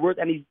single word,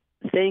 and he's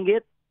saying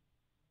it,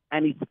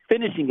 and he's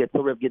finishing it.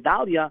 So Rav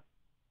Gedalia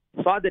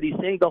saw that he's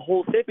saying the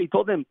whole Sefer. He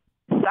told him,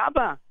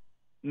 Saba,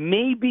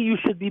 maybe you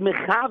should be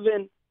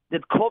mechaven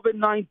that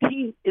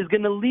COVID-19 is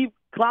going to leave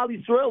Klal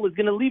Yisrael, is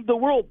going to leave the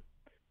world.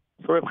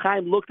 So Reb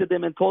Chaim looked at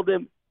him and told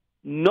him,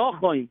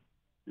 Nochoin,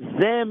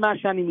 zeh ma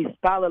shani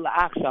mispalel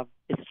achshav.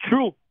 It's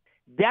true.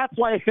 That's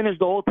why I finished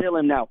the whole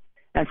Tehillim now.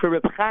 And for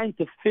Reb Chaim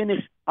to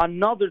finish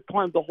another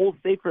time the whole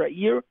Sefer a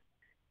year,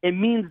 it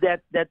means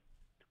that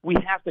we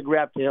have to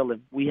grab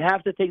Tehillim. We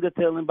have to take the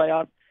Tehillim by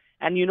us.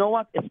 And you know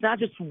what? It's not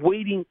just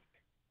waiting.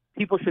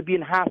 People should be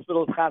in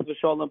hospitals, chas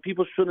v'sholem.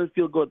 People shouldn't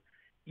feel good.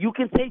 We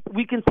can take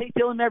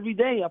Tehillim every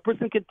day. A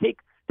person can take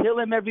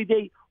Tehillim every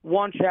day,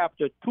 1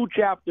 chapter, 2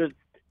 chapters,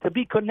 to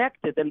be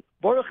connected. And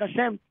Baruch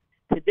Hashem,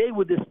 today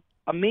with this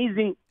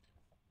amazing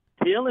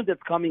Tehillim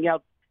that's coming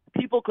out,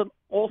 people can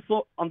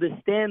also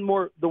understand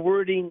more the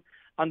wording,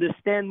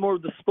 understand more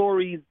the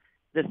stories,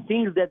 the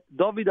things that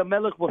David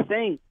HaMelech was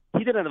saying.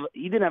 He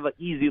didn't have an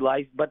easy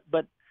life,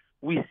 but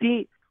we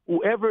see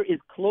whoever is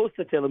close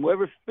to Tehillim,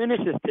 whoever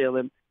finishes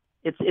Tehillim,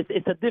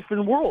 it's a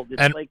different world.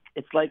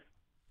 It's like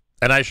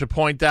And I should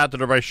point out that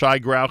Rabbi Shai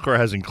Graucher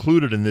has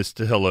included in this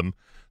Tehillim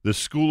the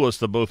schoolos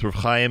that both Rav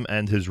Chaim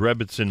and his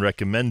Rebbitzin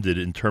recommended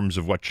in terms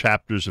of what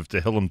chapters of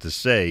Tehillim to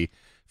say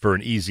for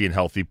an easy and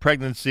healthy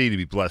pregnancy, to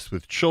be blessed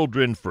with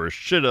children, for a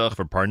shidduch,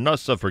 for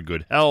parnasa, for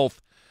good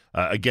health,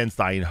 against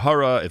ayin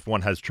hara, if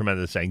one has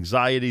tremendous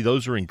anxiety.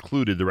 Those are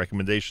included, the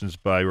recommendations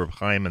by Rav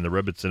Chaim and the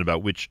Rebbitzin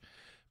about which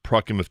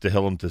prakim of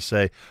Tehillim to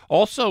say.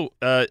 Also,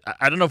 I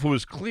don't know if it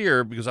was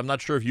clear, because I'm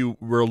not sure if you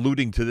were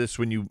alluding to this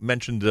when you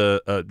mentioned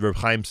Rav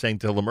Chaim saying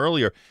Tehillim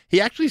earlier.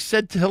 He actually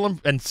said Tehillim,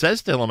 and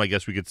says Tehillim, I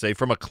guess we could say,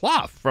 from a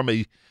cloth, from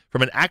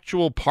an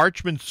actual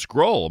parchment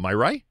scroll. Am I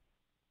right?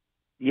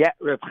 Yeah,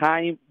 Rav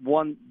Chaim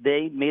one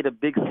day made a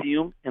big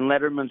siyum in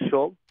Letterman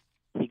Show.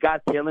 He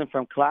got Tehillim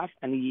from cloth,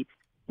 and he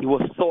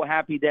was so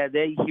happy that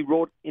day. He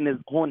wrote in his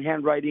own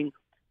handwriting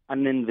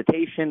an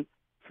invitation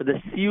for the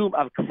siyum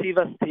of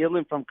Ksivas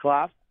Tehillim from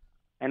cloth.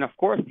 And, of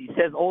course, he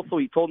says also,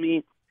 he told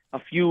me a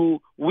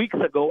few weeks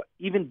ago,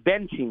 even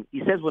benching, he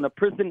says when a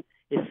person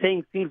is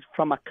saying things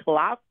from a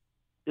cloth,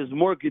 there's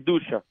more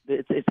Gedusha.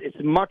 It's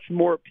much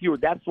more pure.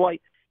 That's why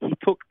he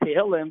took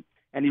Tehillim,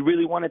 and he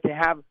really wanted to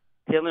have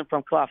Tehillim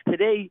from cloth.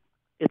 Today,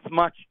 it's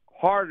much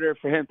harder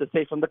for him to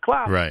say from the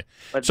cloth. Right.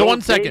 But So those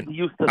 1 second. days,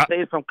 he used to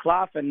say it from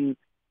cloth, and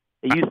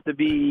it used to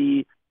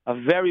be a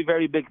very,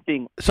 very big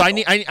thing. So I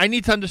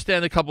need to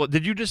understand a couple.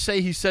 Did you just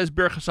say he says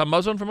Birchas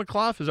HaMazon from a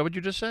cloth? Is that what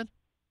you just said?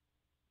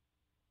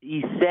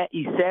 He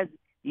says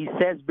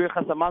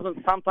Birchas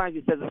HaMazon. Sometimes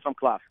he says it from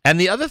cloth. And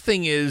the other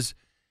thing is,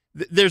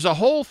 there's a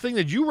whole thing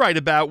that you write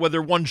about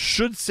whether one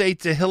should say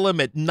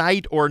Tehillim at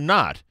night or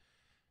not.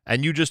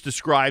 And you just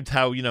described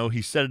how,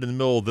 he said it in the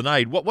middle of the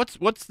night. What's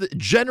the,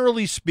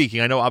 generally speaking,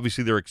 I know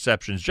obviously there are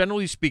exceptions.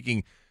 Generally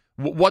speaking,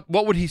 what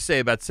would he say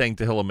about saying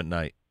Tehillim at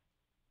night?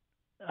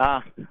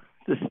 I'll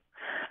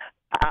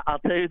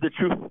tell you the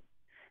truth.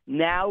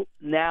 Now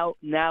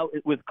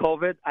with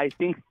COVID, I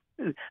think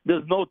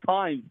there's no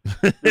time.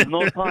 There's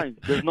no time.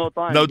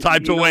 No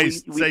time to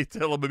waste. Say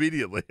Tehillim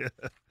immediately.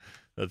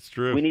 That's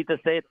true. We need to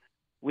say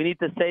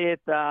it.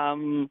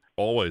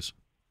 Always.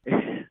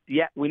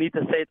 Yeah, we need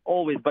to say it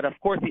always. But of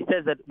course, he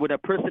says that when a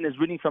person is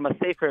reading from a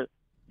sefer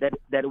that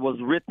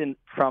was written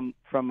from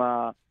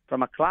a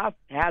cloth,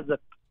 has a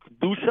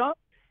kedusha,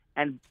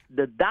 and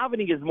the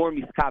davening is more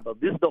miskabel.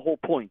 This is the whole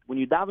point. When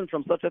you daven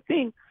from such a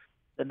thing,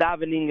 the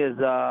davening is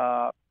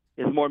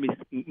more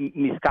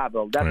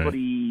miskabel. That's right. What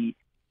he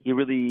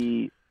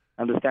really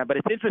understands. But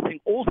it's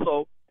interesting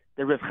also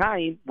that Rav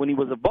Chaim, when he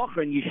was a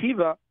bocher in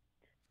yeshiva,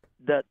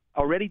 that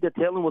already the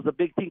Tehillim was a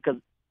big thing,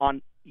 because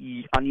on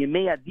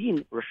Yemei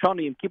Adin, Rosh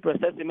Hashanah, Yom Kippur,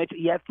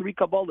 he had 3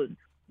 Kabbalahs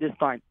this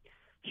time.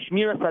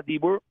 Shmiras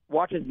Hadibur,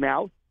 watch his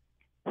mouth.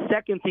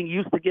 Second thing, he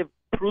used to give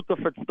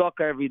pruta for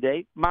tzedakah every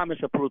day,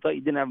 mamish a pruta, he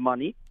didn't have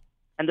money.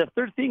 And the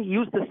third thing, he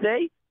used to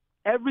say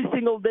every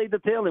single day the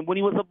Tehillim, when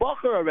he was a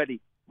bocher already.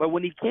 But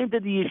when he came to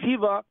the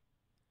yeshiva,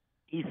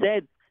 he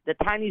said the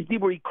tiny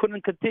dibur he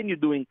couldn't continue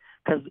doing,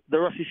 because the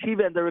Rosh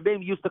Yeshiva and the Rabbi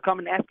used to come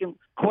and ask him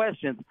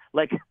questions,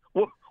 like,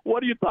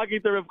 what are you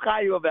talking to Rav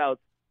Chaim about?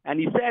 And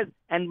he says,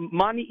 and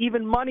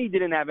even money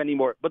didn't have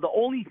anymore. But the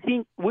only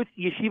thing with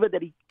yeshiva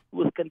that he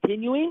was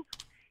continuing,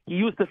 he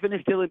used to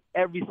finish Tehillim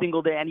every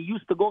single day. And he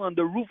used to go on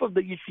the roof of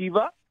the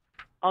yeshiva,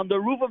 and the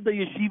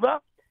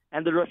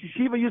Rosh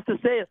Yeshiva used to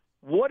say,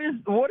 what is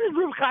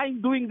Rav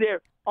Chaim doing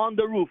there on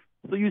the roof?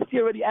 So you see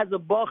already as a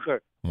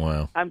bocher.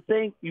 Wow. I'm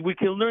saying we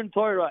can learn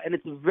Torah, and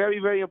it's very,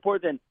 very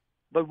important.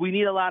 But we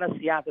need a lot of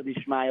siyata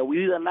d'ishmaya. We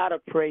need a lot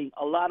of praying,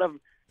 a lot of...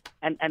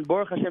 And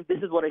Baruch Hashem,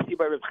 this is what I see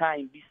by Rav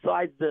Chaim.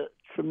 Besides the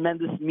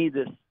tremendous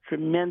midas,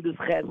 tremendous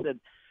chesed,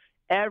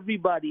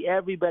 everybody,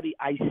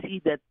 I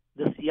see that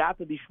the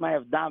siyata d'ishmaya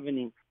of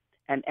davening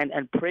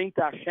and praying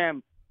to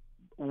Hashem,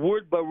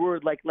 word by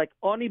word, like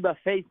Oni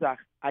b'Feisach,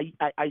 I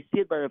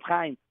see it by Rav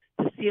Chaim.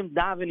 To see him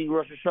davening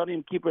Rosh Hashanah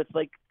Yom Kippur, it's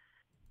like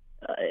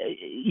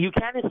you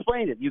can't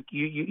explain it.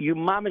 You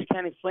mamish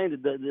can't explain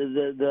it.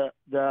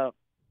 The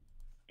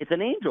it's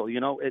an angel,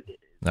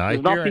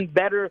 there's nothing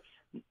better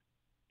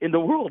in the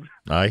world.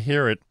 I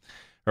hear it.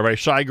 All right,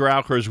 Shai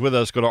Graucher is with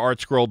us. Go to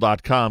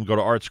ArtScroll.com. Go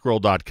to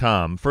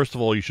ArtScroll.com. First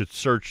of all, you should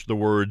search the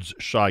words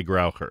Shai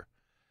Graucher.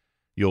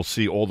 You'll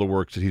see all the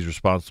works that he's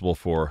responsible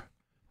for,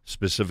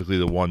 specifically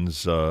the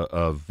ones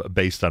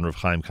based on Rav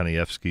Chaim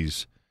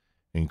Kanievsky's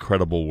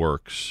incredible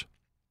works.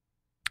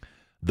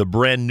 The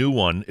brand new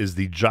one is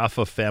the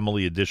Jaffa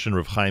Family Edition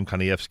Rav Chaim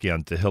Kanievsky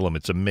on Tehillim.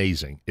 It's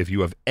amazing. If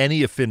you have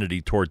any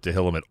affinity toward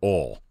Tehillim at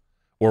all,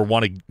 or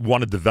want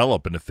to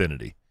develop an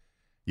affinity,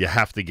 you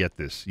have to get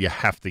this. You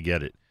have to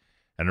get it.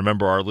 And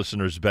remember, our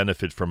listeners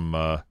benefit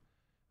from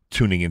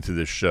tuning into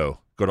this show.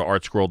 Go to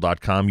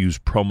ArtScroll.com, use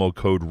promo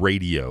code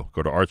RADIO.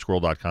 Go to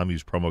ArtScroll.com,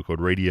 use promo code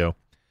RADIO.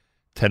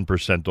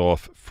 10%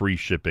 off, free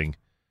shipping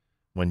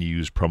when you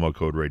use promo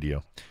code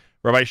RADIO.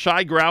 Rabbi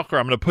Shai Graucher,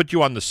 I'm going to put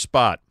you on the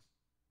spot,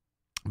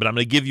 but I'm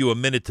going to give you a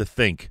minute to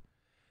think.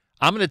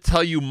 I'm going to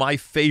tell you my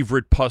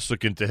favorite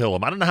pasuk in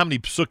Tehillim. I don't know how many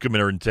psukim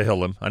are in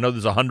Tehillim. I know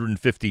there's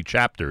 150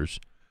 chapters.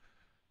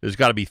 There's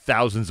got to be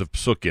thousands of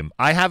psukim.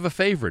 I have a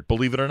favorite,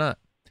 believe it or not.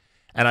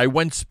 And I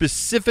went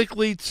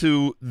specifically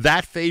to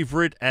that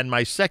favorite and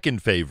my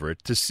second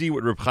favorite to see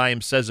what Reb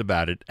Chaim says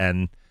about it,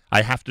 and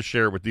I have to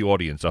share it with the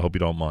audience. I hope you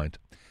don't mind.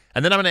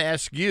 And then I'm going to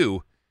ask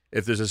you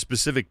if there's a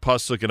specific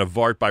pasuk and a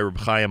vart by Reb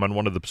Chaim on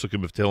one of the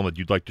psukim of Tehillim that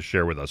you'd like to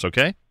share with us,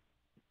 okay?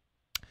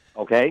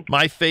 Okay.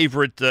 My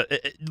favorite,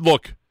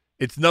 look,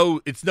 it's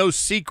no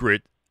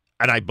secret,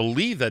 and I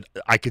believe that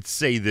I could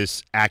say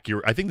this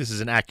accurate. I think this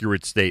is an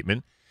accurate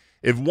statement.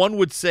 If one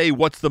would say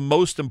what's the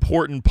most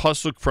important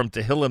pasuk from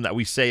Tehillim that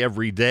we say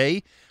every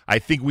day, I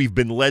think we've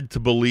been led to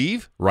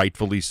believe,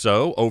 rightfully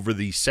so, over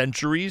the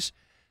centuries,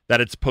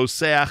 that it's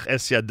Poseach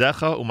es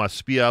yadecha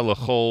umaspia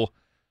lechol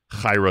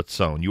chai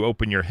ratzon. You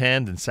open your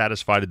hand and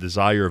satisfy the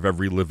desire of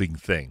every living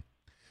thing.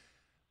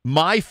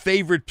 My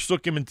favorite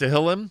psukim in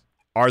Tehillim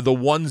are the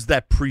ones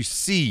that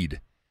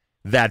precede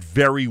that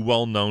very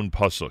well-known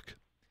pasuk.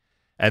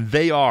 And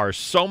they are,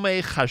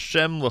 Somech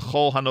Hashem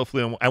l'chol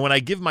hanoflim. And when I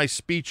give my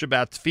speech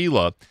about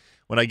tefillah,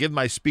 when I give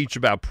my speech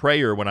about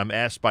prayer, when I'm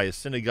asked by a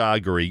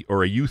synagogue or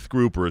a youth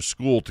group or a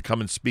school to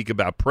come and speak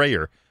about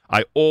prayer,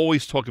 I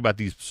always talk about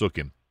these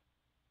psukim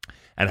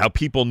and how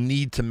people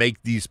need to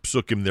make these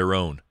psukim their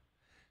own.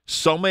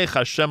 Somech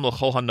Hashem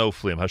l'chol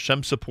hanoflim.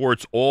 Hashem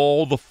supports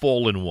all the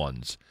fallen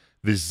ones.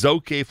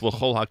 V'zokef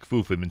l'chol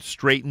hakfufim, and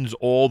straightens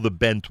all the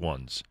bent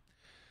ones.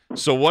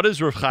 So what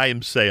does Rav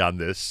Chaim say on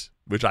this?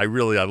 Which I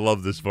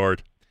love this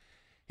vart.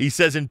 He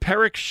says, in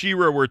Perek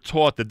Shira we're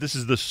taught that this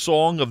is the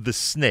song of the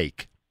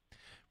snake.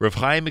 Rav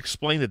Chaim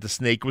explained that the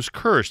snake was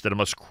cursed, that it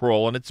must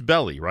crawl on its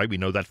belly, right? We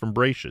know that from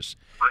Bereshis.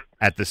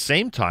 At the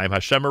same time,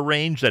 Hashem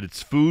arranged that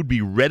its food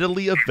be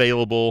readily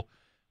available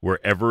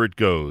wherever it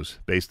goes,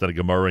 based on a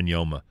Gemara and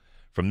Yoma.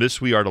 From this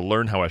we are to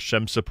learn how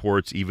Hashem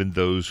supports even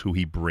those who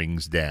he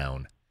brings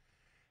down.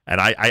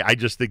 And I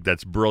just think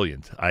that's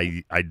brilliant.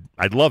 I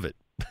love it.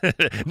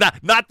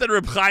 not that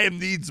Reb Chaim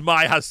needs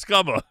my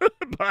haskama,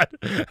 but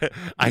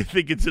I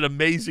think it's an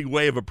amazing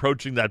way of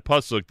approaching that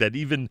pasuk, that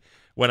even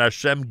when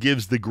Hashem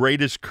gives the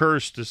greatest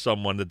curse to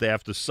someone that they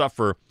have to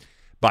suffer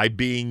by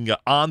being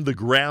on the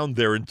ground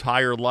their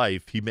entire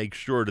life, he makes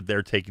sure that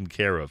they're taken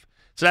care of.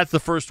 So that's the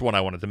first one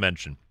I wanted to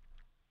mention.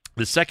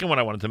 The second one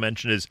I wanted to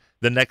mention is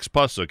the next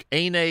pasuk.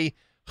 Eine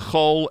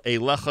chol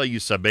elecha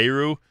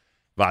yusaberu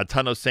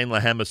va'atano sein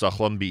lahem es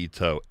achlam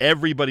bi'ito.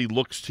 Everybody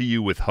looks to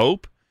you with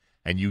hope,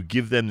 and you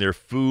give them their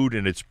food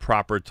in its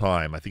proper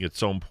time. I think it's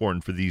so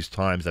important for these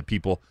times that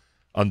people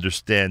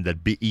understand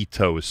that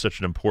bi'ito is such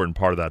an important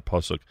part of that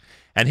pasuk.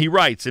 And he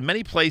writes, in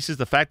many places,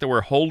 the fact that we're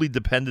wholly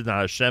dependent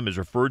on Hashem is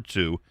referred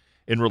to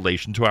in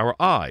relation to our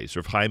eyes.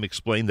 Rav Chaim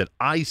explained that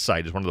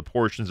eyesight is one of the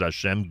portions that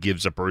Hashem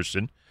gives a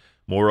person.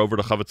 Moreover,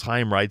 the Chavetz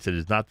Chaim writes that it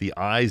is not the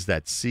eyes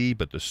that see,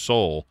 but the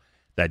soul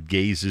that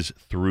gazes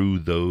through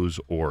those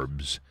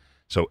orbs.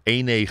 So,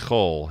 Einei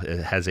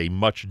Chol has a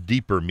much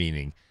deeper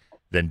meaning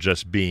than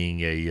just being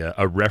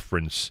a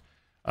reference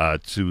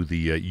to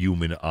the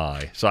human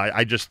eye. So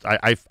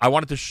I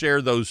wanted to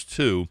share those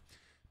two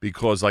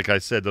because, like I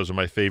said, those are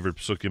my favorite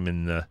psukim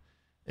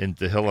in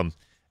Tehillim.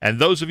 And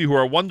those of you who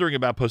are wondering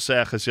about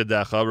Poseach es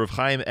yadecha, Rav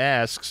Chaim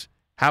asks,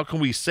 how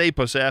can we say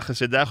Poseach es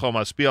yadecha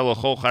maspia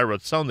l'chol chai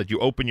ratzon, that you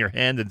open your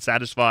hand and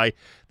satisfy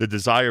the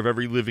desire of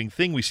every living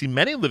thing? We see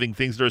many living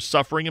things that are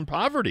suffering in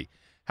poverty.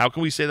 How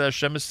can we say that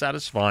Hashem is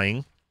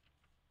satisfying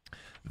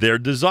their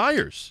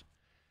desires?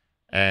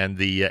 And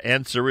the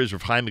answer is,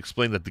 Rav Chaim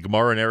explained that the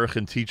Gemara in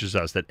Erechin teaches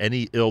us that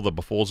any ill that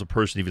befalls a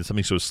person, even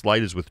something so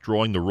slight as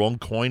withdrawing the wrong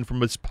coin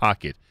from his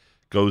pocket,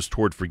 goes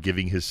toward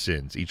forgiving his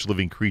sins. Each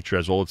living creature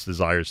has all its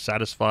desires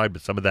satisfied,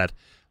 but some of that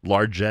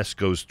largesse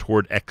goes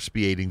toward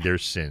expiating their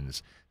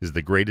sins. This is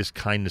the greatest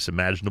kindness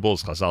imaginable,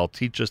 as Chazal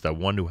teach us that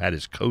one who had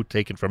his coat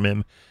taken from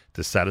him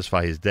to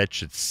satisfy his debt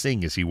should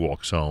sing as he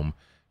walks home,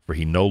 for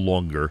he no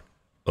longer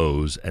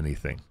owes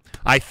anything.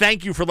 I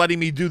thank you for letting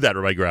me do that,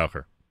 Rabbi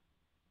Graucher.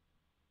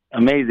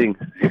 Amazing.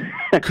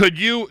 Could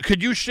you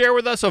share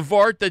with us a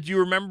vart that you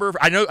remember?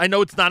 I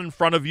know it's not in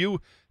front of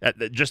you,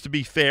 just to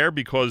be fair,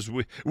 because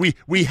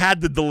we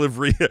had the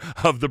delivery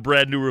of the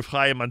brand new Rav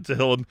Chaim on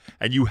Tehillim,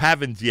 and you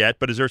haven't yet.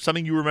 But is there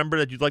something you remember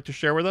that you'd like to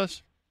share with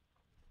us?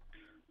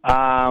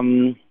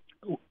 We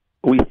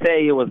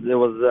say it was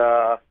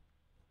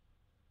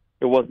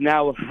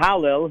now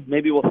Hallel.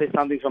 Maybe we'll say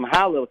something from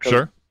Hallel.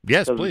 Sure.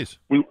 Yes, please.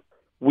 We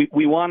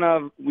want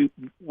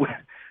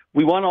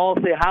to all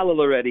say Hallel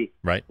already.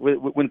 Right.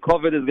 When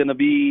COVID is going to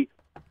be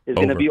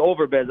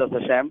over, Be'ezras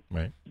Hashem.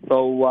 Right.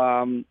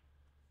 So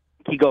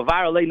Ki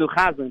Govar Aleinu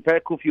Chazon,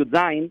 Perek Kuf Yud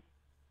Zayin.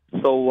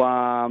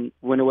 So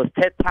when it was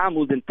Tet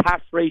Tammuz in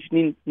Taf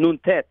Reish Nun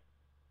Tet,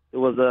 it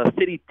was a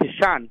city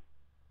Tishan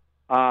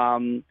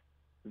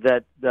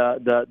that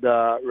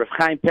the Rav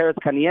Chaim Peretz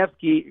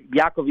Kanievsky,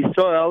 Yaakov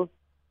Yisrael,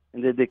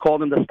 and they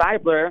called him the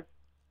Stipler,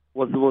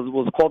 was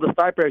called the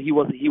Stipler. He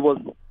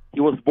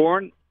was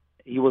born.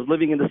 He was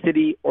living in the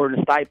city or in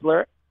a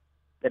Stipler,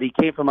 that he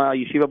came from a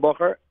yeshiva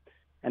bocher,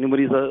 and when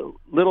he's a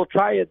little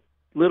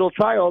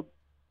child,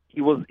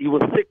 he was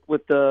sick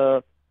with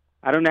the,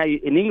 I don't know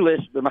in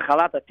English, the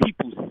machalata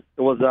typhus.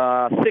 It was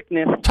a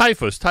sickness.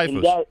 Typhus.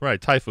 Right,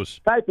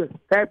 typhus. Typhus.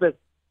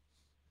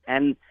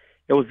 And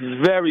It was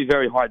very,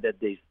 very hard that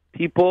day.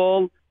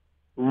 People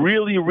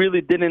really,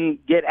 really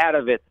didn't get out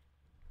of it.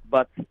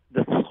 But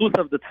the schus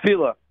of the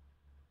tefillah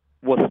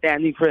was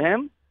standing for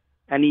him,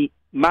 and he,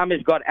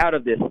 mamish, got out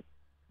of this.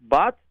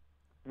 But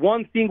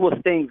one thing was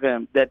staying for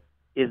him, that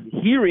is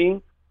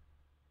hearing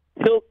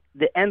till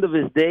the end of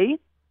his day,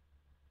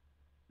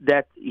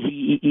 that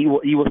he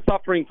was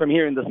suffering from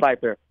hearing the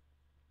cipher.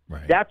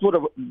 Right. That's what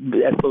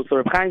so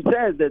Reb Chaim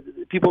says, that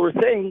people were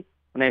saying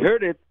when I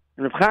heard it,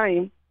 and Reb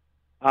Chaim,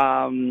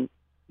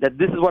 that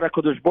this is what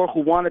HaKadosh Baruch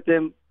Hu wanted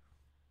him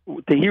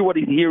to hear what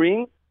he's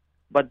hearing,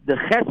 but the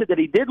chesed that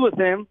he did with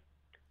him,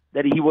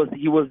 that he was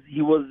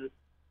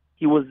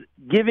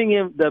giving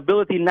him the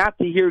ability not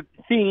to hear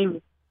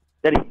things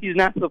that he's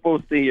not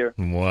supposed to hear.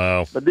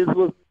 Wow! But this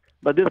was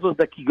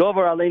the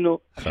Kigover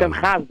Aleinu Hashem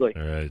Chazdoi.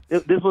 Right.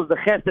 This was the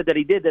chesed that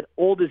he did, that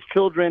all his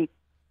children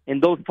in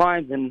those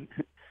times, and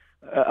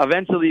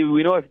eventually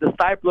we know if the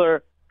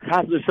Stipler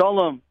Chaz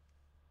v'Sholom,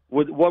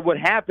 what would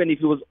happen if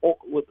he was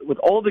with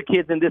all the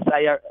kids in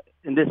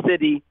this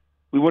city,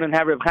 we wouldn't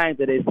have Reb Chaim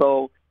today.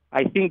 So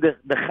I think the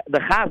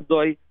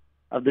Chazdoi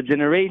of the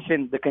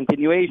generation, the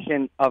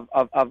continuation of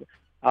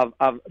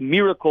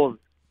miracles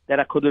that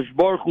HaKadosh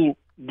Baruch Hu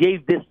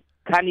gave this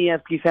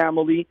Kanievsky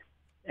family,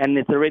 and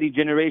it's already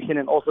generation,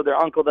 and also their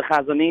uncle, the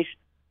Chazon Ish,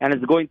 and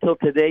it's going till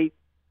today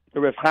to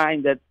Reb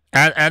Chaim, that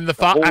and the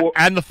father-in-law.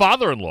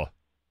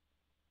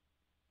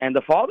 And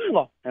the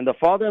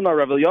father-in-law,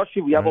 Rabbi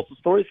Yoshi. We have also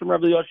stories from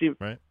Rabbi Yoshi,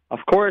 right?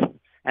 Of course.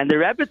 And the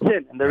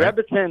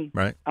Rebbetzin,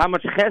 right? How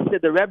much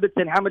chesed, the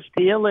Rebbetzin, how much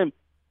Tehillim.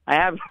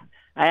 I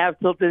have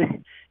till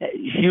today.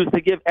 She used to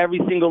give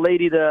every single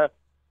lady the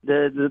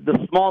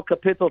small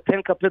capital,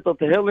 10 capital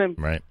Tehillim,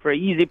 right, for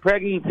easy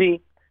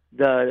pregnancy.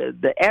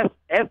 The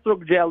Esther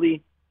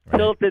jelly, right.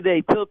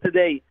 Till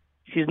today,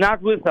 she's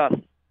not with us,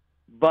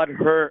 but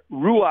her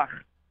ruach,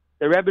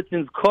 the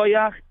Rebbetzин's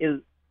koyach, is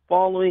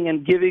following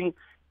and giving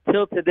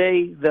till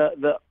today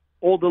the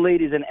all the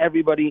ladies and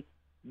everybody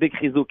big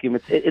chizukim.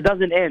 It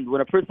doesn't end.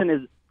 When a person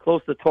is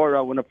close to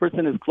Torah, when a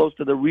person is close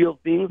to the real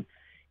things,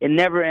 it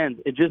never ends.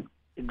 It just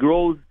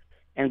grows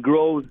and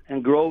grows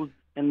and grows,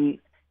 and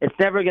it's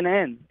never going to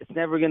end. It's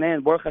never going to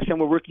end. Baruch Hashem,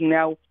 we're working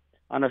now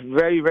on a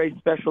very, very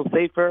special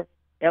sefer,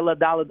 Ela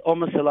Daled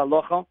Omer Shel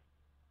Alocha.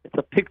 It's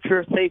a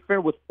picture sefer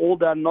with all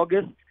the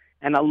anogas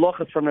and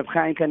alochas from Reb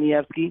Chaim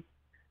Kanievsky.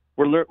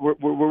 We're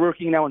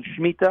working now on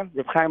Shemitah.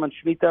 Reb Chaim on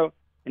Shemitah.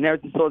 In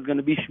Eretz Yisrael is going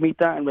to be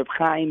Shemitah, and Reb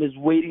Chaim is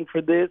waiting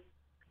for this.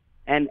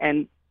 And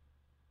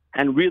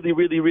really,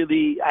 really,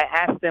 really, I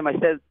asked them, I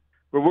said,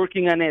 we're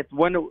working on it.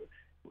 When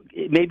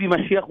maybe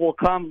Mashiach will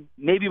come.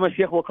 Maybe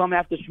Mashiach will come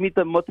after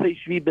Shemitah, Motzei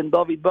Shvi Ben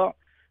David Ba.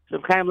 So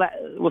Reb Chaim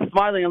was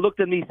smiling and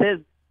looked at me.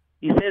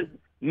 He says,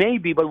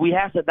 maybe, but we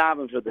have to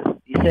daven for this.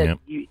 He said,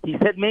 he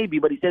said maybe,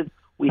 but he says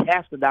we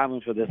have to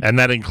daven for this. And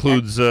that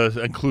includes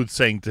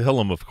saying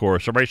Tehillim, of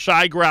course. Rabbi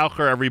Shai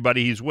Graucher,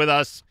 everybody, he's with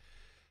us.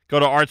 Go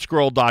to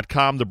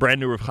ArtScroll.com. The brand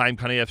new Rav Chaim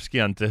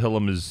Kanievsky on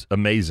Tehillim is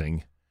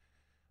amazing.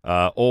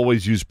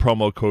 Always use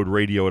promo code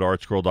radio at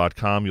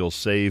ArtScroll.com. You'll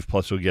save,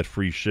 plus you'll get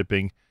free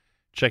shipping.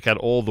 Check out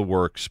all the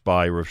works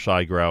by Rav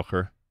Shai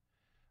Graucher.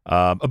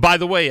 By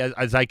the way,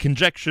 as I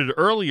conjectured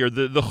earlier,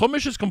 the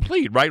Chumash is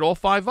complete, right? All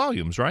 5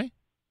 volumes, right?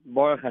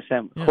 Baruch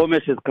Hashem. Yeah.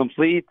 Chumash is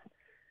complete.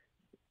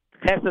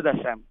 Chesed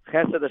Hashem.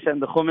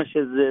 The Chumash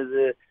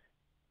is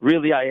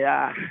really,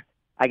 I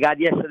got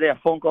yesterday a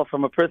phone call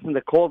from a person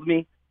that called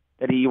me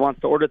that he wants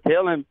to order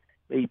Tehillim.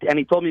 And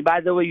he told me, by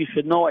the way, you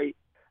should know,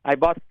 I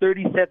bought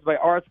 30 sets by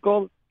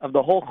ArtScroll of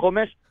the whole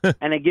Chumash,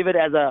 and I give it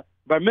as a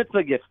bar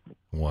mitzvah gift.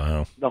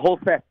 Wow. The whole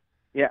set.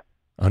 Yeah.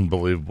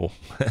 Unbelievable.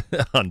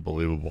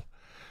 Unbelievable.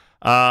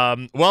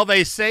 Well,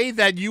 they say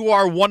that you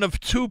are one of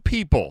 2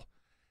 people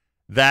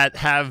that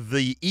have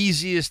the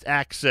easiest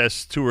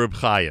access to Reb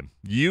Chaim.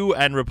 You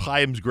and Reb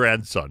Chaim's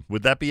grandson.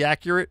 Would that be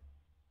accurate?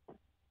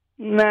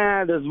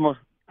 Nah, there's more.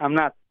 I'm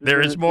not.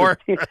 There is more?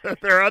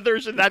 There are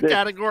others in that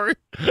category?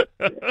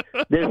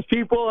 There's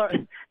people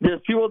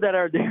that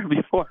are there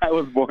before I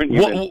was born.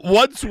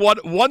 Once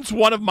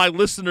one of my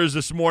listeners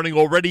this morning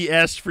already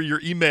asked for your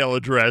email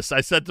address,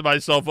 I said to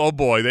myself, oh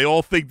boy, they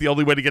all think the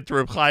only way to get to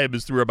Reb Chaim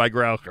is through Rabbi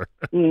Graucher.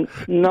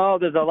 No,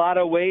 there's a lot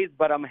of ways,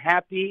 but I'm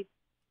happy.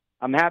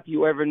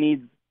 Whoever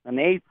needs an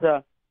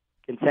eitzah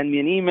can send me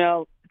an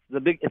email.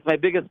 It's my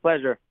biggest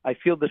pleasure. I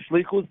feel the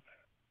shlichus,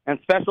 and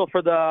special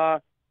for the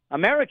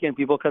American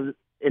people, because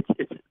it's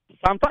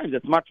sometimes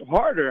it's much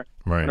harder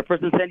when a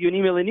person sends you an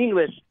email in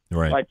English.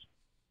 Right. So I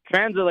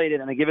translate it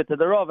and I give it to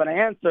the Rav and I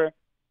answer.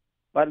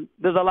 But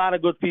there's a lot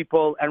of good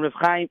people, and Rav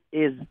Chaim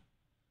is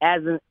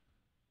as an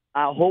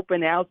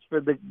open house for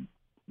the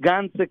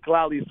ganze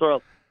Klal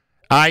Yisrael,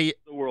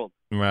 the world.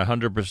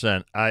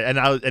 100%.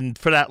 And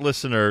for that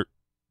listener,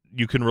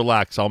 you can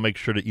relax. I'll make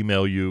sure to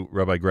email you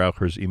Rabbi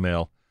Graucher's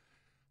email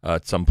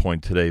at some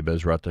point today,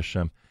 Bezrat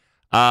Hashem.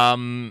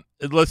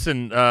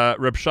 Listen,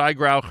 Reb Shai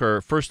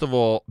Graucher, first of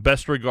all,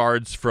 best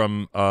regards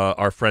from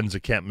our friends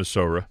at Camp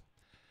Mesorah.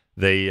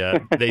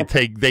 They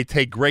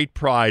take great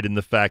pride in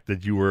the fact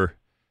that you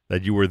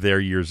were there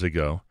years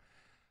ago.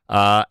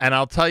 And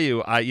I'll tell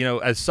you,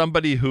 as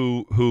somebody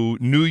who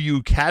knew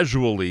you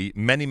casually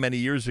many, many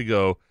years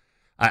ago,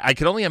 I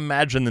can only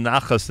imagine the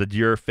nachas that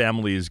your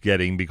family is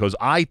getting, because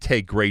I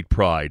take great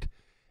pride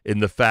in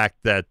the fact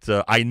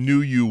that I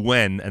knew you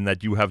when, and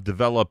that you have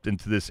developed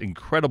into this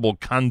incredible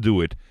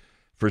conduit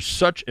for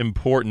such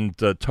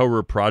important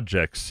Torah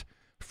projects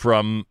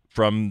from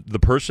the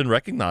person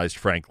recognized,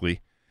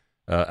 frankly,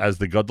 as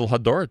the Gadol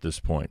Hador at this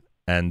point.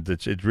 And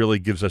it really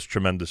gives us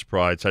tremendous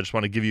pride. So I just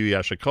want to give you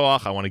Yasher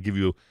Koach. I want to give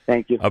you,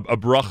 thank you, a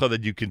bracha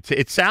that you can.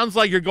 It sounds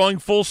like you're going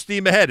full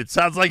steam ahead. It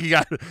sounds like you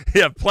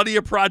have plenty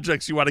of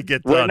projects you want to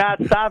get done. We're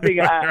not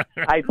stopping.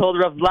 I told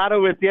Rav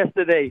Zlotowitz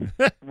yesterday,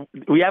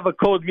 we have a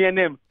code, me and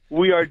him.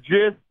 We are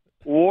just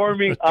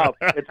warming up.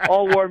 It's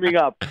all warming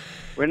up.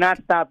 We're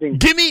not stopping.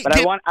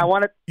 I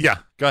want to. Yeah,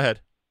 go ahead.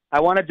 I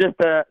wanted just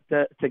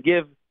to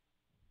give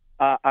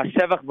a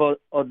shevach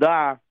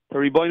v'odah to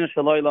Ribono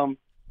Shel Olam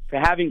for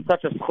having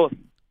such a schus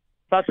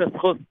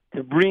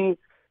to bring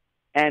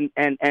and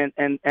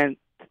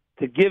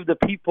to give the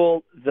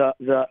people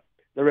the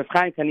Reb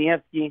Chaim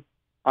Kanievsky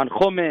on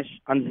Chumash,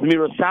 on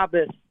Zmiros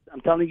Shabbos.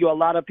 I'm telling you, a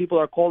lot of people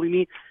are calling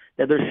me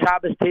that their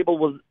Shabbos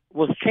table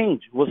was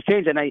changed,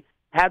 and I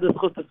had the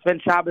schus to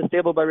spend Shabbos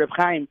table by Reb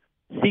Chaim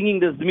singing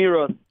the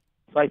Zmiros.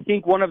 So I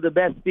think one of the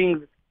best things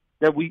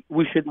that we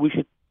should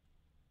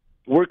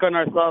work on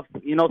ourselves.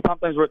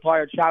 Sometimes we're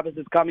tired. Shabbos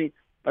is coming,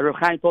 but Reb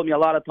Chaim told me a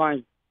lot of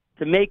times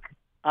to make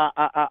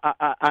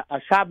a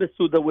Shabbos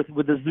Suda with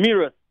the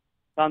Zmiros,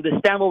 to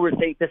understand what we're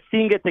saying, to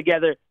sing it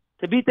together,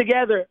 to be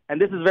together.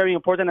 And this is very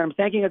important. I'm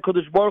thanking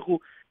HaKadosh Baruch Hu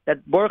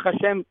that Baruch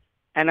Hashem,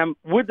 and I'm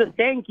with the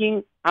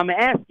thanking, I'm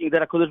asking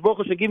that HaKadosh Baruch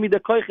Hu should give me the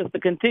koiches to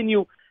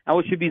continue, and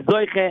we should be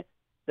zoiche,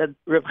 that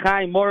Reb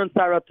Chaim Moron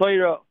Sarah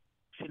Torah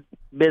should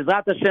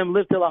Bezrat Hashem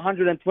live till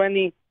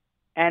 120,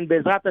 and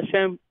Bezrat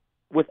Hashem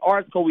with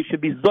ArtScroll we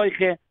should be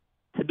zoiche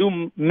to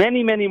do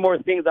many, many more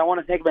things. I want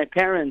to thank my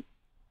parents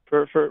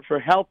for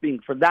helping,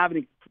 for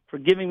davening, for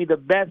giving me the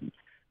best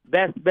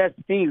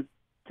things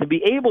to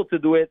be able to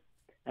do it.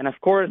 And of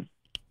course,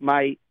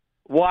 my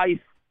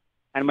wife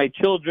and my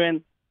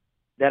children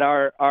that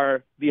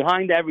are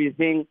behind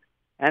everything.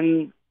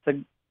 And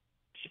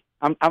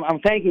I'm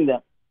thanking them.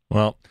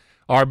 Well,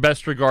 our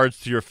best regards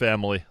to your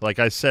family. Like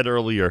I said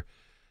earlier,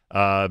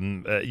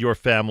 your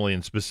family,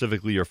 and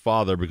specifically your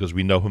father, because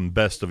we know him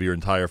best of your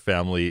entire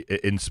family,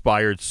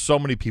 inspired so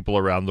many people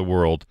around the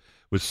world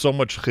with so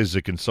much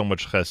chizuk and so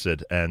much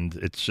chesed. And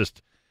it's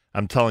just,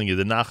 I'm telling you,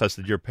 the nachas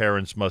that your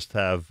parents must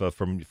have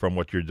from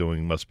what you're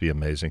doing must be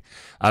amazing.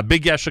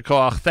 Big Yasher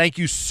Koach, thank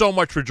you so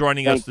much for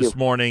joining us this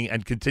morning,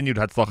 and continued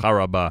Hatzlacha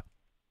Rabbah.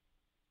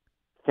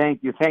 Thank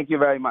you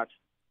very much.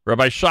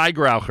 Rabbi Shai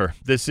Graucher,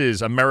 this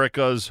is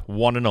America's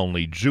one and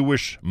only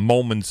Jewish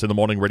Moments in the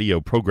Morning radio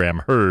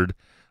program, heard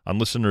on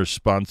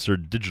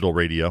listeners-sponsored digital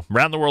radio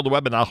around the world, the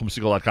web at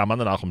NachumSegal.com, on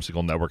the Nachum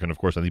Segal Network, and of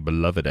course on the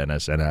beloved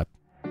NSN app.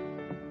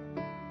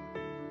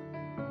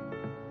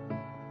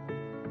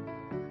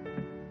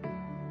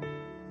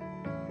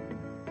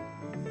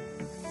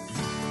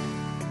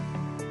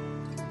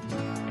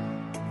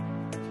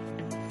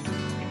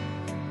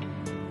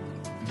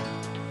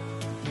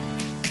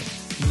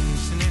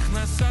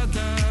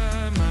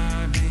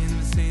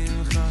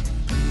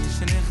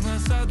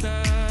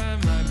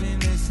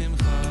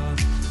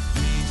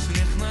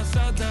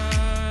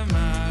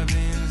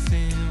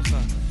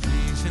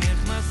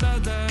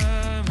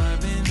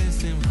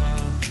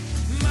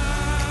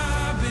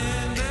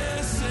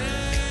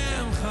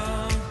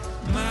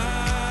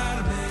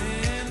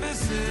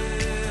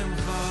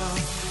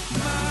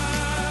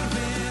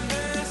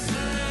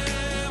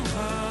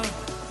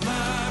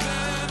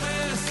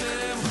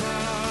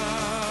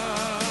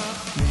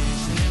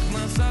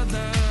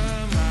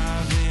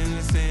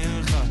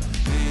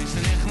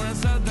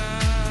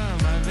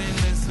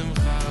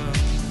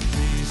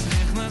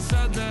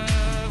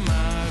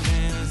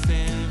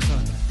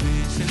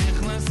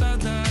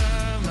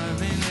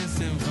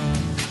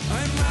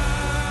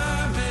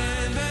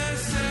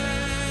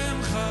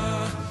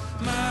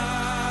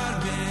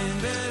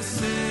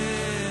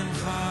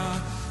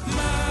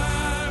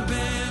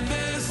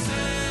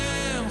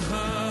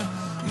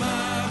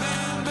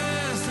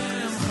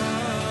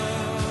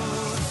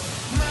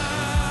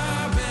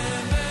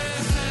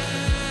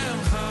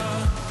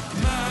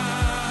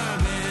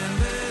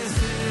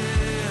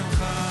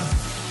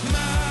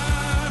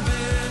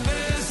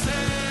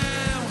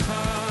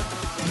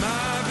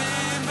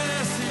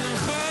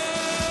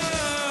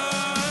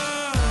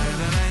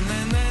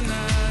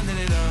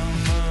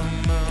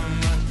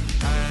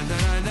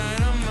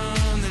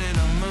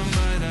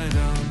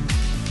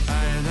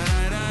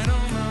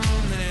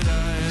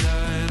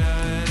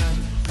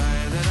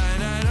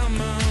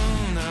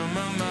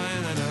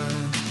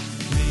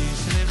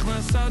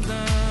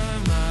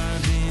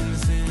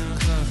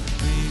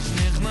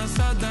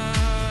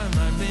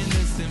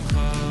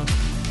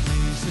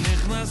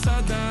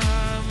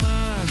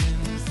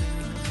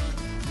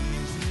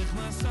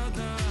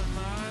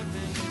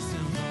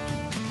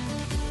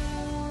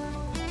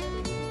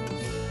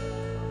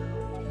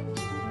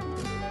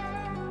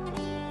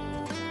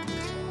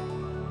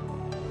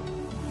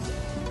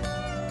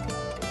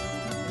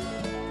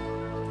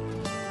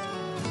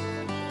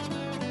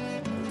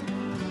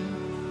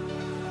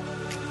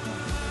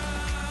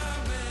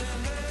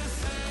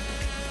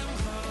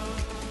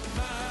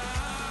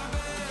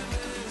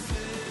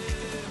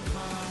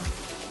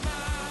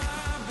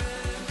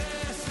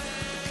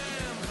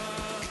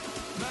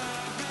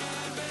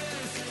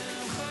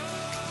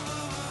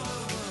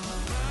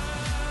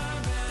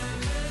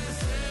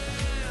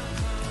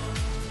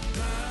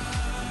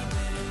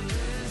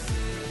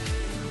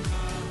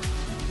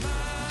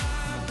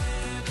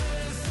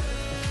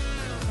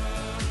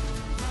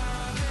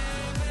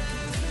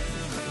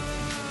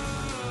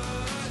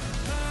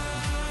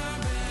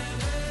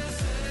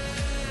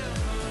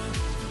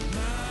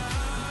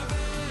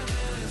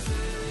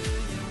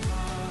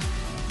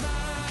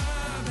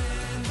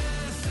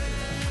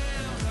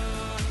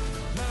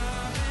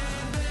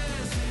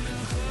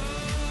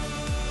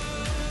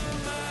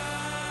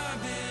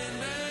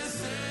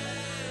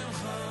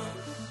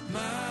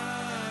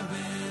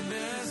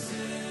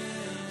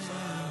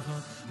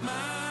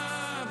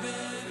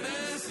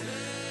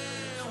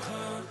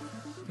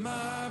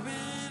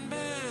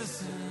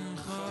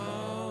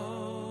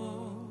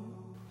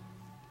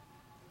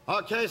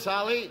 Okay,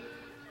 Sally,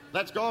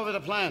 let's go over the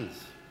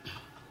plans.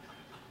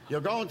 You're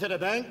going to the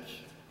bank,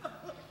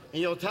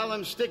 and you'll tell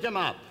them stick 'em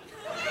up.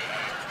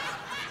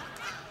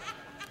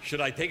 Should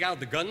I take out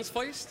the guns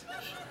first?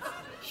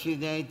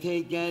 Should I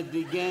take out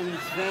the guns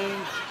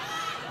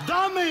first?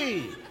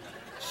 Dummy!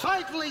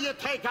 Certainly you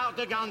take out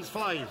the guns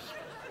first.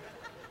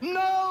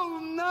 No,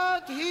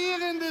 not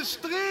here in the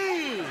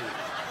street.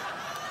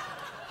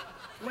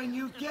 When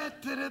you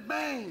get to the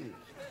bank,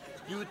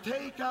 you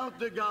take out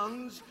the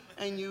guns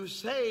and you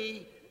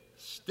say,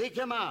 stick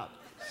 'em up.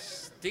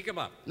 Stick 'em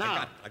up.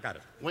 Now, I got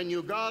it. When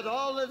you got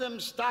all of them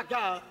stuck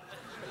up,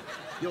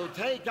 you'll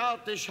take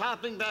out the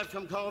shopping bag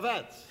from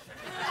Corvettes.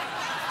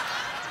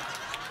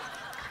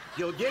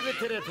 You'll give it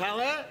to the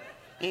teller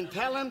and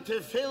tell him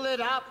to fill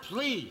it up,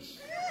 please.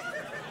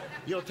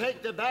 You'll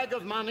take the bag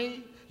of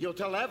money. You'll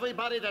tell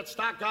everybody that's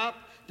stuck up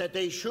that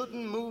they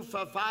shouldn't move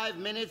for 5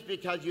 minutes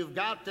because you've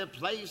got the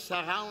place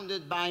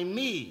surrounded by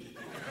me.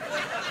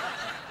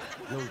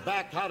 You'll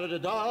back out of the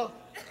door.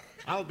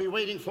 I'll be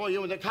waiting for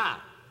you in the car.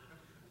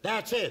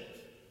 That's it.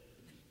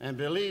 And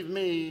believe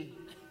me,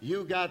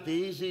 you got the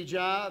easy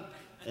job,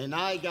 and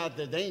I got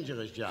the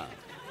dangerous job.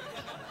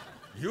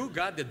 You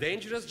got the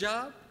dangerous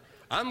job?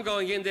 I'm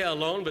going in there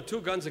alone with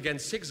 2 guns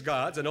against 6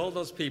 guards and all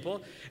those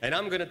people, and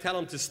I'm going to tell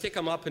them to stick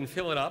 'em up and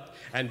fill it up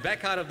and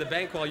back out of the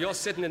bank while you're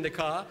sitting in the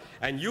car,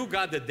 and you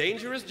got the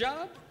dangerous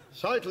job?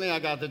 Certainly I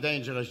got the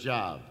dangerous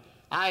job.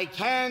 I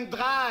can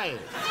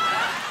drive.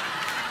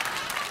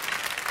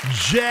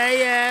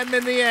 JM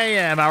in the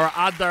AM, our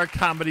Adar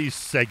comedy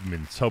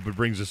segments. Hope it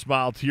brings a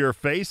smile to your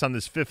face on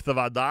this 5th of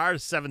Adar,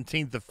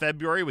 17th of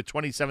February, with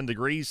 27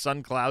 degrees,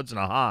 sun clouds, and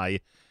a high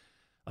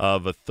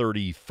of a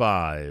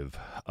 35.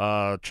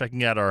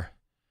 Checking out our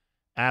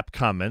app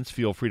comments.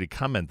 Feel free to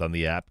comment on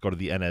the app. Go to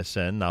the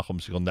NSN, Nachum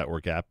Segal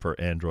Network app for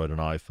Android and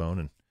iPhone,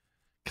 and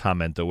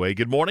comment away.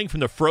 Good morning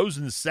from the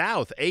frozen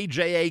south.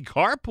 AJA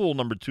Carpool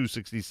number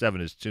 267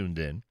 is tuned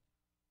in.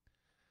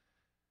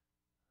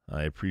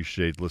 I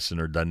appreciate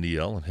listener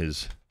Daniel and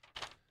his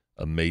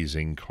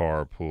amazing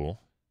carpool.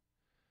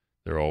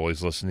 They're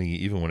always listening,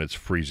 even when it's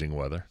freezing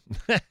weather.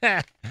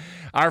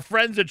 Our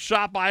friends at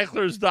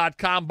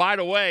shopeichlers.com. By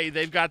the way,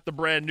 they've got the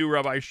brand new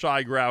Rabbi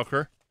Shai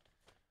Graucher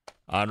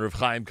on Rav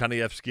Chaim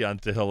Kanievsky on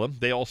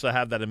Tehillim. They also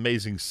have that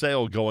amazing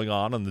sale going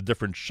on the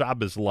different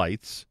Shabbos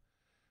lights,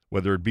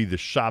 whether it be the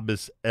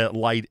Shabbos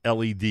light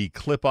LED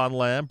clip-on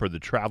lamp or the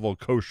travel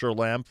kosher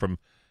lamp from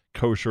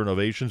Kosher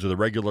Innovations or the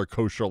regular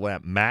kosher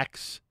lamp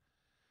Max,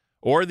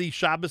 or the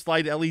Shabbos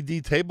light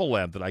LED table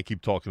lamp that I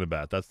keep talking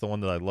about. That's the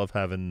one that I love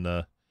having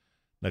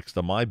next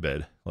to my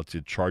bed. Lets you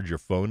charge your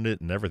phone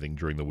it and everything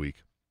during the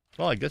week.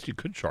 Well, I guess you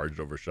could charge it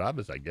over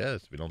Shabbos, I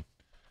guess. If you don't,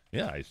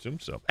 yeah, I assume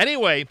so.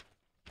 Anyway,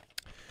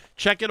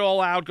 check it all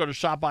out. Go to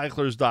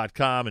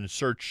shopeichlers.com and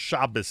search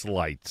Shabbos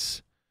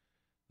lights.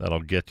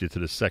 That'll get you to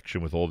the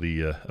section with all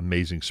the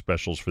amazing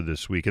specials for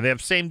this week. And they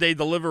have same-day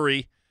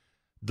delivery.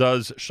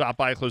 Does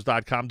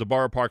shopeichlers.com to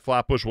Borough Park,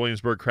 Flatbush,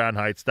 Williamsburg, Crown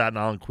Heights, Staten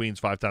Island,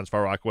 Queens, 5 Towns,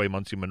 Far Rockaway,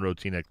 Muncie, Monroe,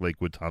 Teaneck,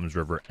 Lakewood, Toms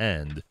River,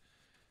 and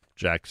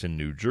Jackson,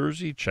 New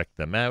Jersey. Check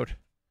them out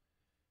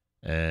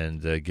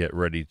and get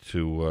ready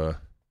to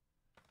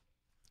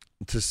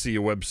see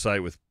a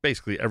website with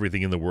basically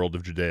everything in the world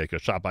of Judaica.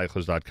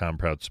 ShopEichlers.com,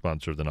 proud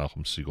sponsor of the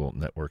Nachum Segal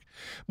Network.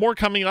 More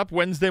coming up,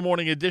 Wednesday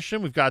morning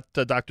edition. We've got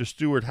Dr.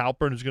 Stuart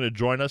Halpern who's going to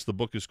join us. The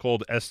book is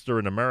called Esther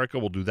in America.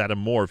 We'll do that and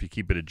more if you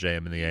keep it at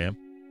JM in the AM.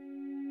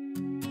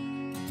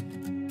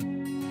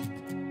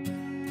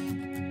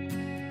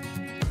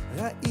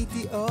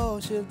 ראיתי אור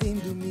של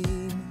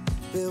דמדומים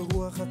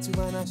ברוח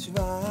עצובה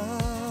נשבה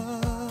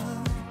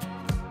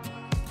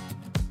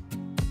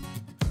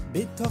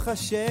בתוך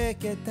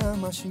השקט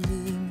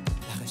המשמים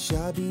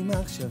לחשה בי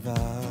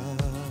מחשבה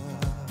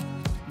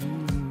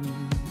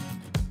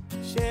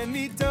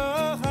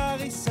שמתוך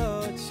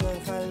הריסות של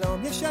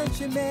חלום ישן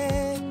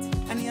שמת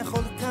אני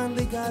יכול כאן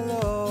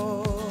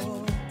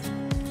לגלות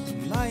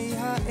מהי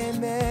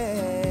האמת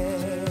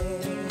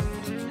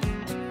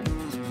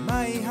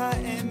מהי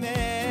האמת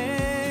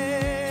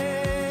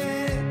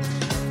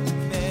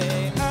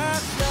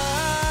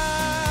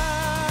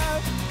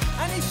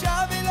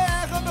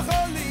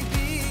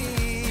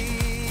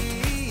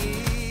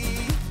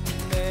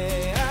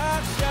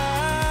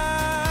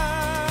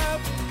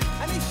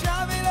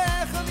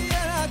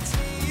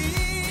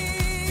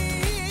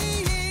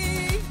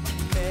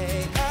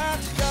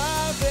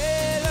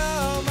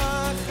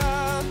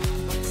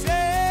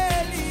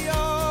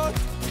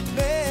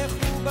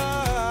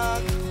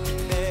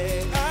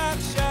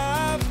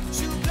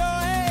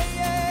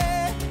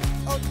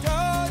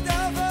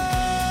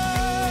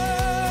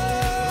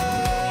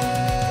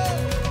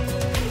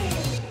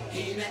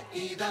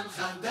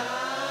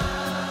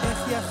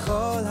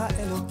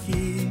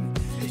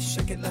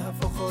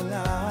להפוך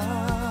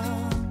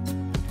עולם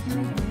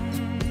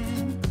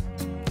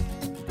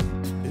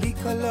בלי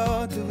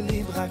קולות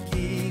ובלי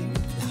ברקים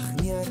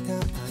להכניע את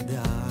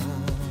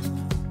האדם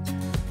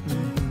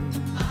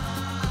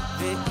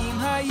ואם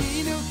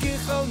היינו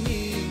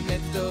כחולמים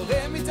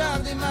נתעורר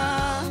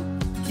מתרדמה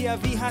כי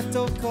אבי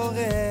הטוב קורא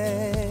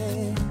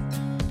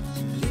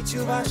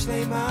לתשובה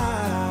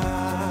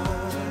שלמה,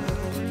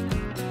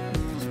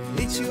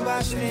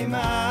 לתשובה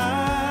שלמה.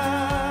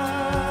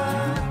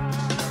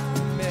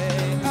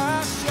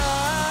 מעכשיו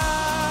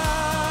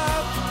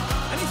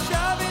אני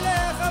שב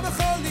אליך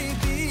בכל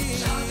ליבי,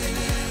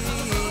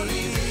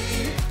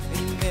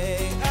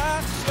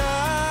 מעכשיו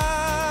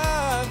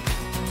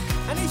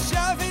אני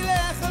שב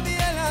אליך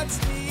ואל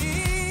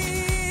עצמי,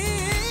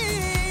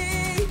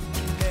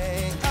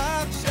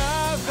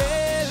 מעכשיו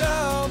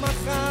ולא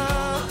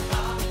מחר,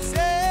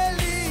 זה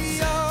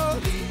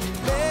להיות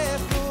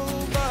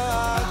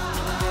מחובר.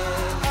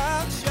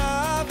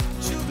 מעכשיו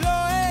שוב לא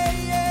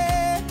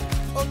אהיה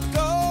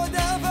אותו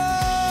דבר.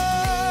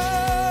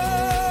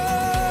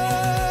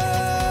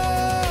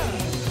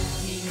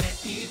 הנה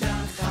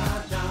עידן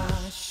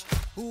חדש,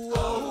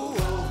 וואו,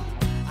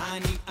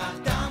 אני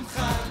אדם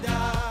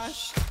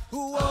חדש,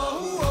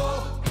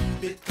 וואו,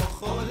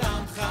 בתוך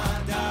עולם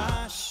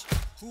חדש,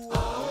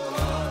 וואו,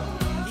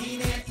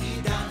 הנה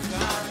עידן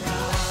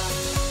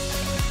חדש.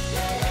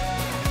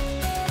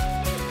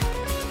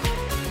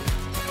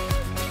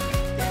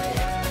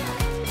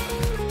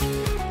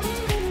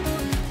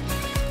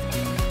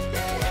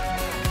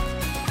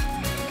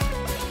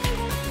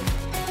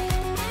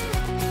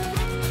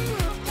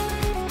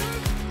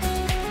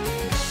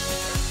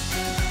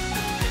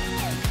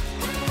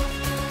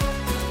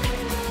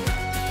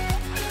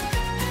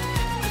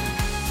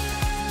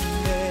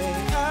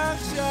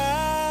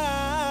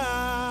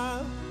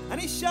 מעכשיו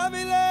אני שב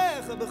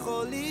אליך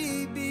בכל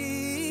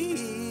ליבי,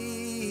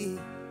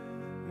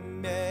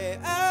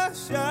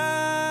 מעכשיו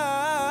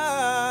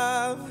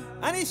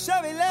אני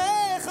שב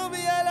אליך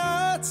ואל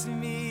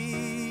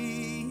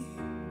עצמי,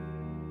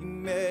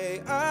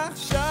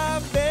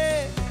 מעכשיו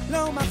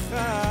ולא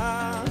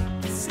מחר,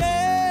 זה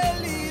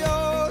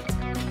להיות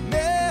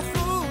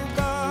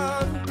מחובר.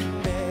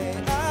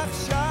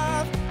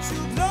 מעכשיו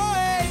שוב לא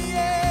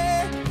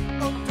אהיה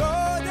אותו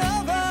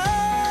דבר.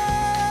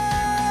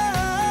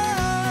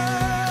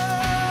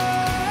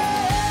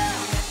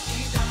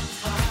 עידן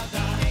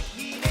חדש,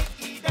 הנה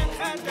עידן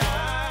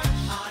חדש,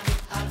 אני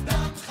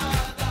אדם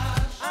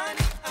חדש,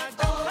 אני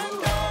אדם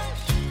חדש,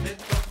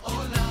 בתוך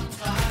עולם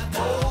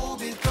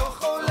חדש,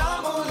 בתוך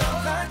עולם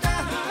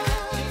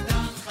חדש.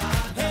 עידן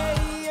חדש,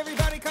 hey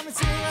everybody come and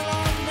sing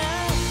along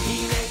now.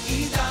 הנה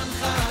עידן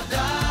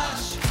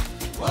חדש,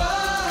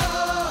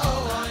 וואו,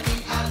 אני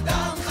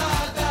אדם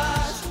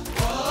חדש,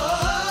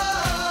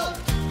 וואו,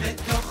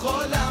 בתוך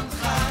עולם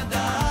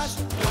חדש,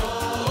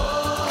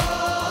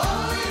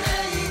 וואו, הנה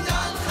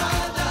עידן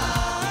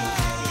חדש,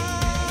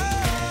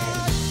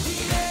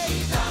 הנה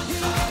עידן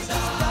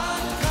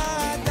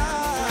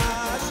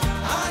חדש,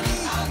 אני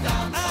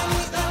אדם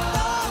חדש,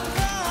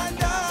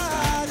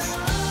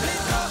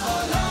 בתוך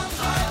עולם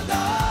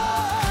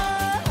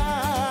חדש,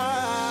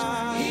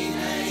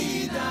 הנה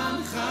עידן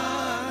חדש.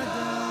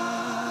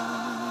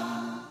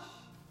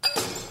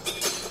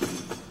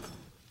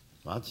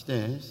 What's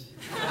this?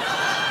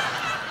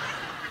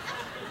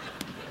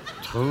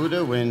 Through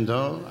the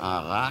window, a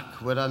rock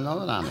with a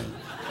note on it.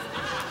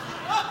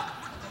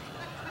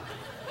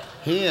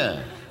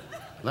 Here,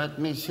 let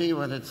me see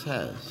what it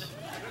says.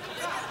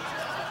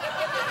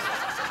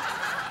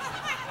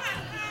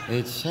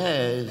 It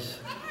says,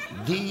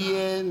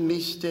 Dear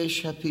Mr.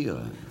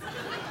 Shapiro,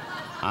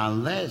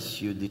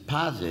 unless you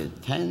deposit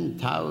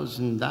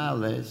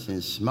 $10,000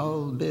 in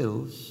small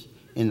bills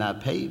in a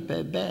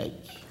paper bag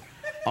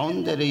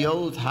under the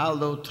old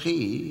hollow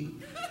tree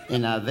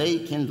in a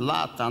vacant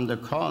lot on the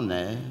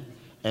corner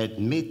at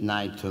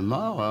midnight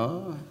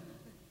tomorrow,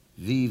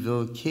 we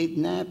will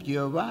kidnap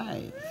your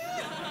wife.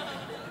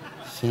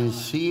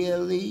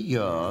 Sincerely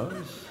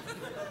yours,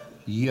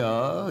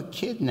 your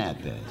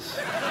kidnappers.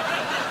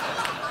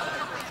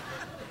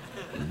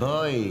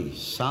 Boy,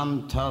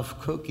 some tough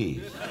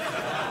cookies.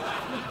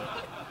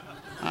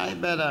 I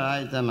better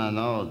write them a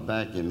note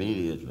back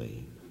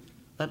immediately.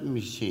 Let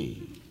me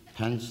see.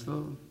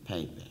 Pencil,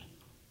 paper.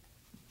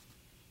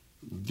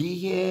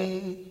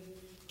 Dear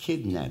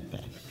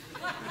kidnappers,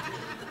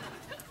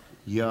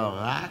 your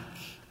rack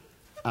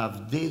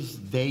of this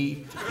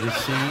date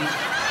received.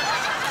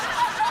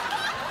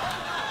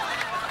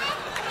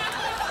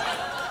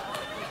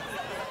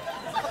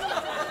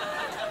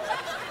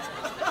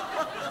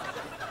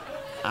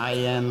 I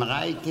am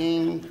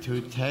writing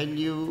to tell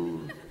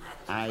you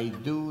I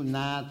do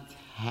not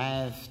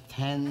have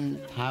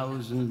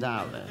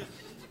 $10,000.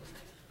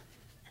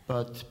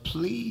 But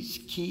please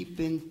keep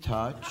in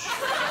touch.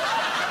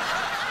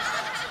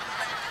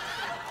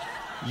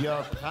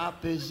 Your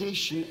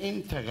proposition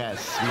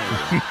interests me.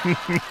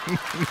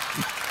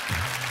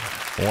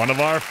 One of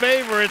our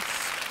favorites.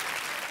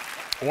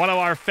 One of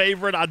our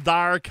favorite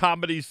Adar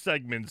comedy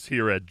segments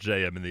here at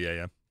JM in the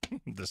AM,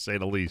 to say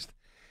the least.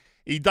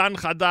 Idan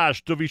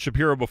Chadash, Duvi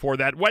Shapiro before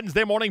that.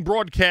 Wednesday morning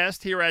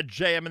broadcast here at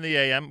JM in the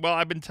AM. Well,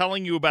 I've been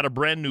telling you about a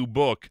brand new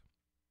book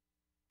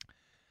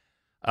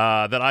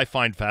that I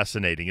find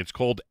fascinating. It's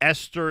called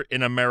Esther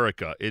in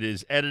America. It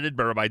is edited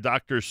by Rabbi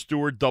Dr.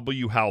 Stuart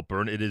W.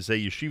 Halpern. It is a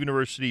Yeshiva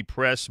University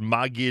Press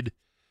Magid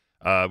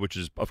which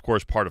is, of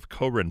course, part of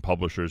Koren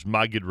Publishers'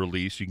 Magid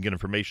release. You can get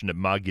information at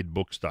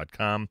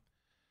magidbooks.com.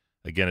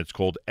 Again, it's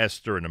called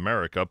Esther in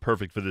America,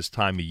 perfect for this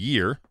time of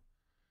year,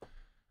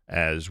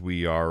 as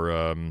we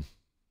are,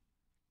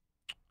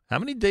 how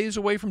many days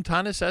away from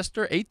Tanis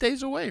Esther? 8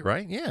 days away,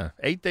 right? Yeah,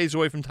 8 days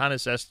away from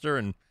Tanis Esther,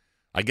 and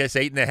I guess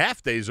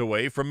 8.5 days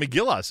away from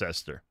Megillas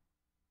Esther.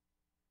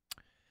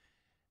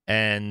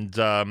 And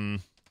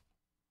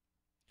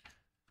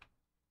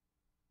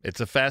it's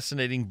a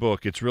fascinating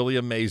book. It's really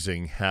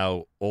amazing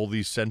how all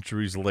these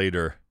centuries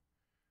later,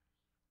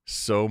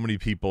 so many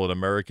people in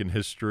American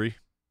history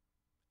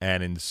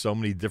and in so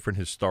many different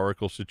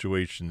historical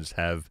situations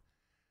have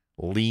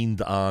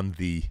leaned on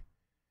the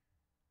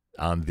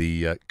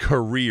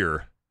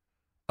career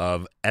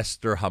of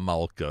Esther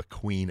Hamalka,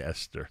 Queen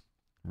Esther.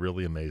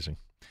 Really amazing.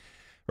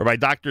 Rabbi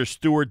Dr.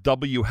 Stuart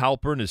W.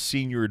 Halpern is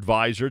Senior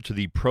Advisor to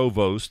the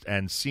Provost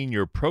and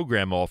Senior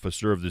Program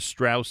Officer of the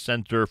Strauss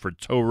Center for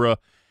Torah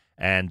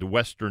and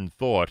Western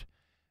Thought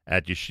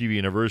at Yeshiva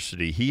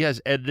University. He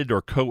has edited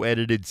or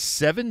co-edited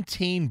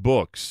 17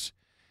 books,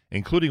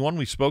 including one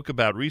we spoke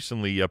about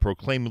recently,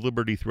 Proclaim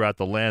Liberty Throughout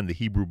the Land, the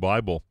Hebrew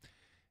Bible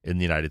in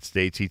the United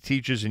States. He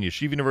teaches in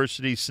Yeshiva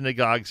University,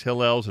 synagogues,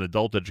 hillels, and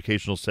adult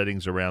educational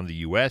settings around the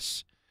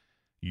U.S.,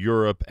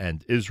 Europe,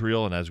 and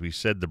Israel. And as we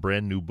said, the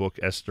brand new book,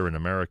 Esther in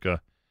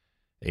America,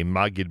 a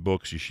Magid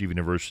Books Yeshiva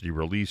University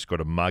release. Go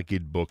to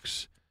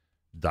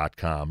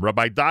magidbooks.com.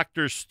 Rabbi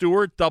Dr.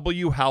 Stuart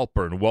W.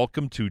 Halpern,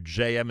 welcome to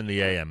JM in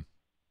the AM.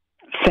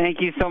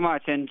 Thank you so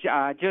much. And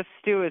just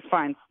Stu is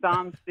fine.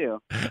 Stom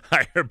Stu.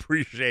 I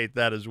appreciate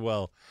that as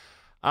well.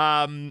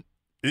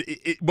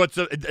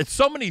 It's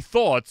so many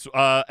thoughts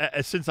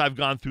since I've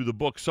gone through the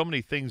book, so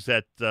many things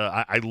that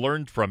I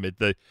learned from it.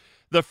 The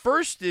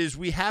first is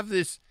we have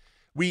this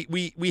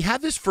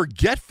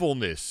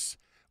forgetfulness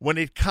when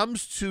it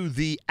comes to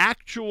the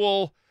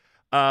actual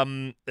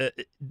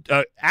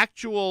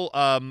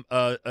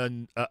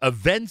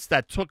events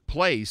that took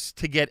place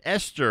to get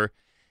Esther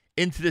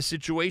into the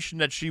situation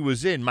that she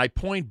was in. My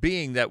point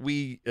being that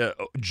we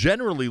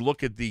generally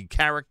look at the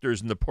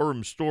characters in the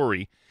Purim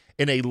story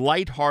in a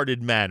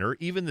lighthearted manner.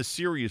 Even the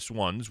serious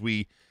ones,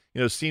 we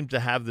seem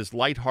to have this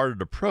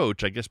lighthearted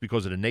approach, I guess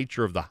because of the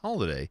nature of the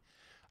holiday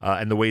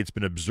and the way it's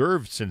been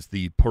observed since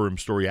the Purim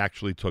story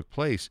actually took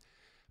place.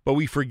 But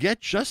we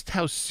forget just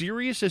how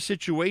serious a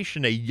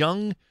situation a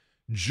young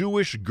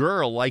Jewish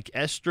girl like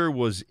Esther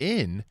was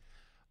in,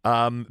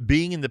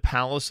 being in the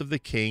palace of the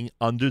king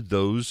under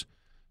those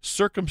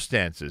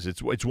circumstances.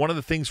 It's one of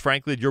the things,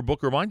 frankly, that your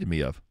book reminded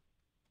me of.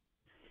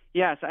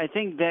 Yes, I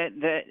think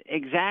that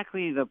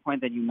exactly the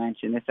point that you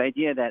mentioned, this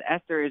idea that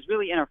Esther is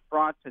really in a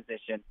fraught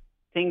position.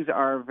 Things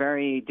are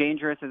very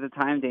dangerous at the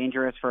time,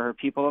 dangerous for her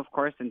people, of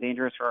course, and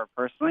dangerous for her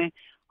personally.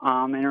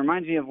 And it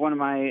reminds me of one of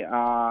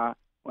my,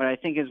 what I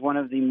think is one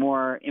of the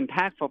more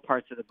impactful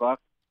parts of the book,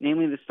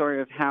 namely the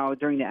story of how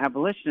during the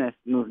abolitionist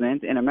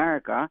movement in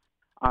America,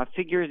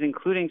 figures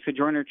including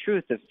Sojourner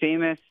Truth, the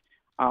famous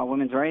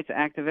women's rights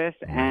activist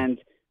and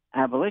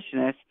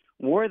abolitionist,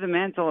 wore the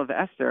mantle of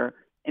Esther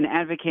in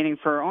advocating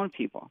for her own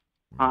people.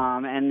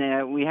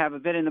 And we have a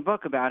bit in the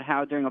book about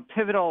how during a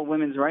pivotal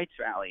women's rights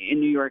rally in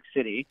New York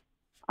City,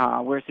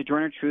 where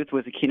Sojourner Truth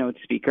was a keynote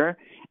speaker,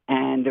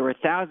 and there were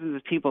thousands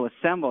of people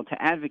assembled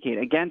to advocate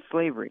against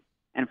slavery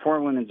and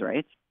for women's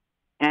rights,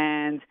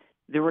 and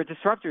there were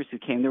disruptors who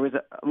came. There was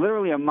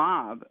literally a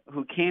mob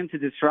who came to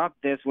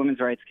disrupt this women's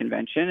rights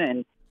convention,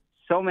 and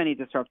so many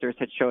disruptors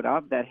had showed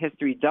up that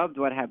history dubbed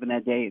what happened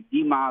that day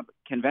the mob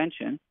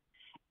convention.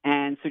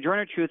 And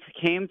Sojourner Truth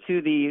came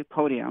to the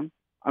podium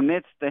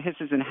amidst the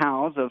hisses and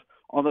howls of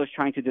all those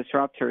trying to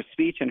disrupt her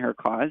speech and her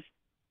cause.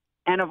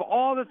 And of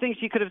all the things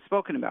she could have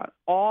spoken about,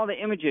 all the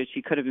images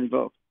she could have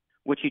invoked,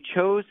 what she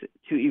chose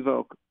to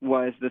evoke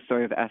was the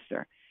story of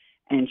Esther.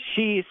 And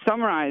she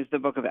summarized the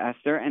book of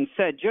Esther and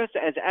said, just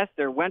as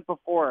Esther went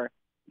before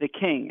the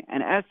king,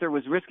 and Esther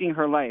was risking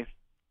her life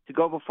to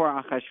go before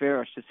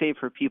Achashverosh to save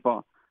her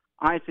people,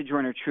 I,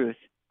 Sojourner Truth,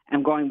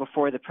 am going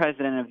before the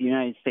President of the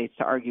United States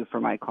to argue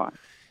for my cause.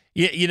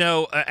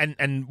 Yeah,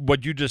 and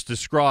what you just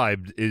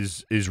described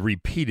is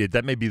repeated.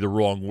 That may be the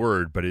wrong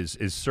word, but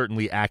is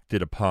certainly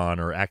acted upon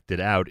or acted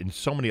out in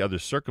so many other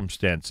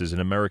circumstances in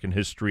American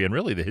history and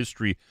really the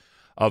history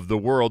of the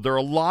world. There are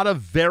a lot of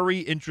very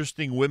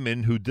interesting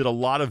women who did a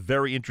lot of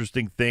very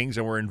interesting things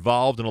and were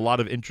involved in a lot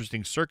of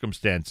interesting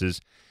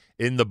circumstances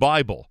in the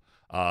Bible.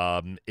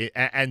 And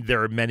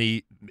there are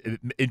many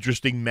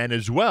interesting men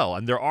as well.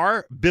 And there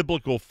are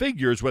biblical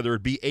figures, whether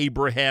it be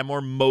Abraham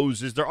or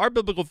Moses, there are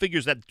biblical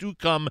figures that do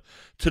come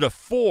to the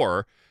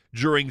fore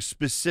during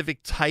specific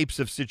types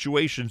of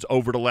situations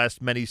over the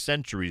last many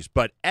centuries.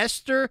 But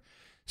Esther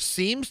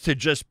seems to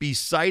just be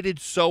cited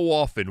so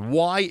often.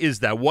 Why is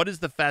that? What is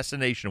the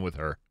fascination with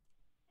her?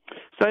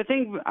 So I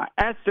think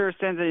Esther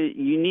stands a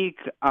unique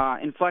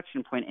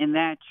inflection point in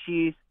that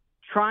she's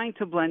trying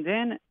to blend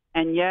in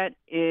and yet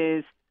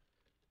is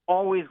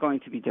always going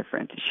to be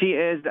different. She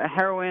is a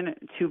heroine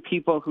to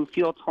people who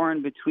feel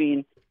torn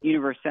between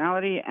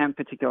universality and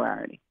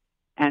particularity.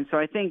 And so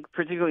I think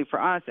particularly for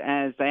us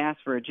as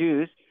diaspora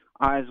Jews,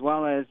 as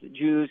well as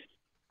Jews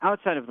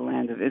outside of the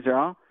land of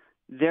Israel,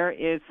 there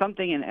is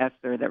something in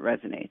Esther that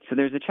resonates. So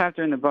there's a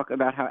chapter in the book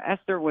about how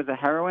Esther was a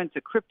heroine to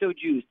crypto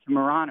Jews, to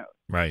Marranos,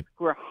 right,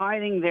 who were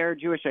hiding their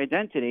Jewish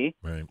identity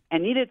right,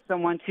 and needed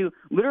someone to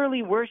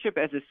literally worship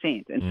as a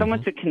saint and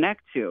someone to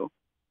connect to.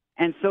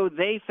 And so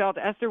they felt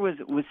Esther was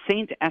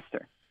Saint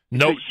Esther.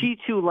 No, so she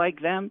too,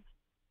 like them,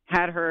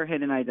 had her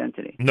hidden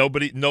identity.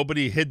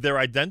 Nobody hid their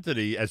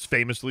identity as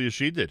famously as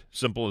she did.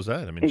 Simple as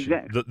that. I mean,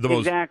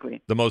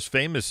 Exactly. the most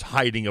famous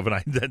hiding of an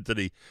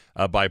identity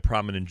by a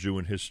prominent Jew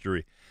in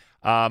history.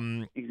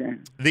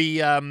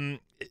 Exactly.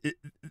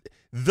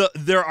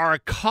 There are a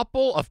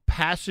couple of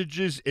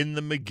passages in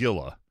the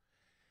Megillah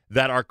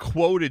that are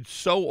quoted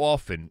so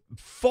often,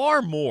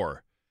 far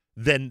more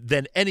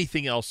than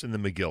anything else in the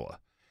Megillah.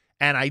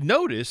 And I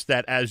noticed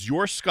that as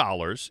your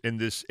scholars in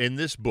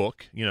this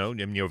book, you know,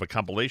 and you have a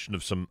compilation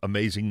of some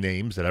amazing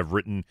names that have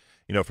written,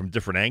 you know, from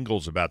different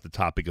angles about the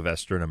topic of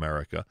Esther in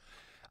America,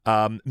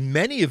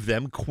 many of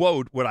them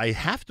quote what I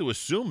have to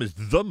assume is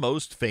the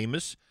most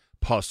famous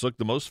pasuk,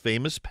 the most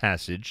famous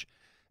passage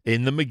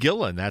in the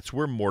Megillah, and that's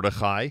where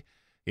Mordechai,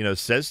 you know,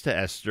 says to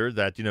Esther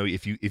that, you know,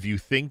 if you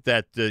think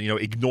that you know,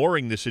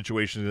 ignoring the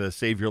situation is going to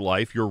save your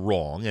life, you're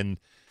wrong, and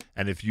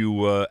if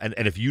you and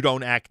if you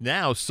don't act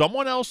now,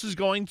 someone else is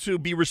going to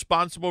be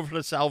responsible for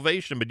the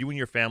salvation, but you and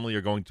your family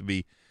are going to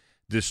be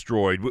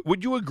destroyed.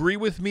 Would you agree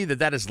with me that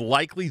that is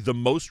likely the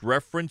most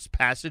referenced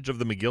passage of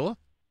the Megillah?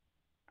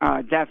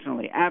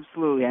 Definitely,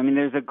 absolutely. I mean,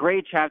 there's a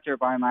great chapter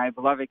by my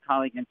beloved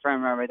colleague and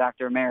friend, Rabbi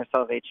Dr. Meir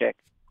Soloveitchik,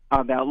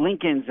 about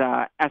Lincoln's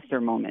Esther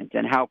moment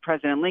and how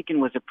President Lincoln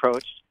was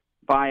approached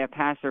by a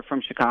pastor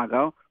from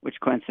Chicago, which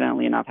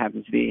coincidentally enough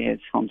happens to be his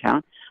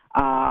hometown.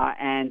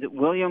 And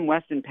William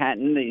Weston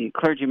Patton, the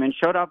clergyman,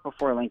 showed up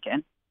before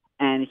Lincoln,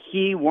 and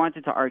he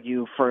wanted to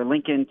argue for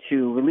Lincoln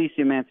to release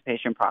the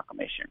Emancipation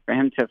Proclamation, for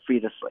him to free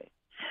the slaves.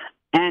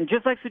 And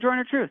just like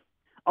Sojourner Truth,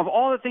 of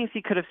all the things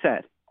he could have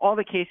said, all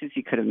the cases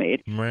he could have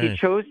made, he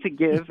chose to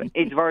give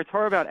a Dvar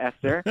Torah about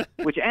Esther,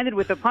 which ended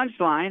with the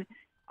punchline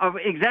of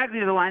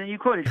exactly the line that you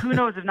quoted. Who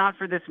knows if not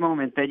for this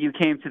moment that you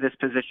came to this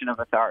position of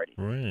authority.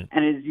 Right.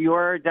 And it is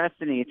your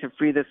destiny to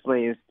free the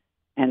slaves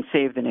and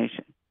save the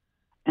nation.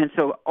 And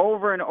so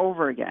over and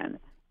over again,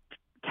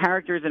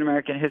 characters in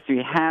American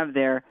history have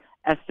their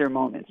Esther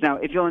moments. Now,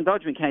 if you'll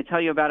indulge me, can I tell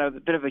you about a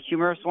bit of a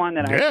humorous one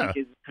that I think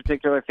is a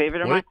particular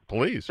favorite of mine?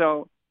 Please.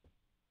 So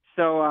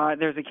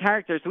there's a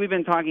character. So we've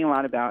been talking a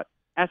lot about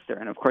Esther,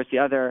 and of course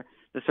the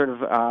sort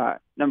of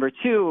number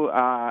two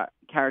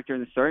character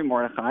in the story,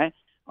 Mordechai,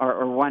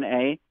 or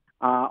 1A,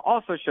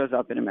 also shows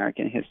up in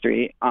American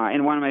history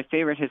in one of my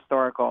favorite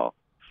historical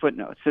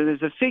footnotes. So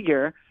there's a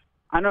figure,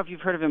 I don't know if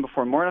you've heard of him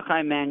before, Mordechai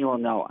Emanuel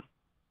Noah.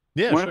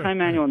 Yeah, Mordechai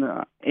Emanuel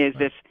Noah is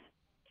this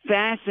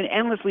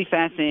endlessly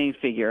fascinating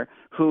figure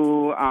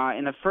who,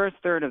 in the first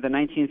third of the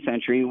 19th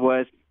century,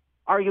 was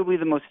arguably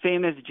the most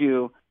famous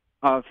Jew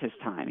of his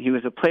time. He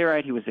was a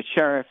playwright. He was a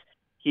sheriff.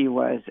 He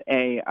was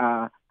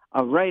a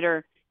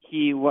writer.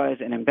 He was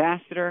an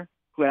ambassador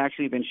who had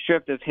actually been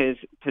stripped of his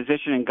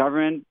position in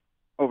government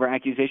over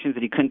accusations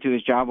that he couldn't do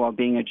his job while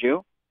being a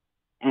Jew.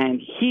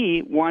 And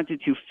he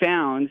wanted to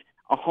found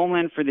a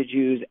homeland for the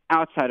Jews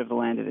outside of the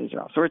land of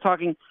Israel. So we're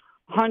talking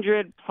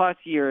 100-plus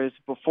years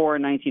before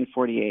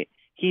 1948.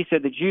 He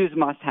said the Jews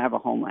must have a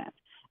homeland.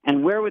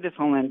 And where would this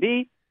homeland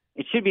be?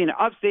 It should be in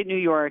upstate New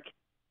York,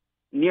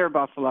 near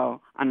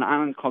Buffalo, on an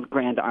island called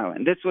Grand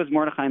Island. This was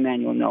Mordechai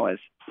Emanuel Noah's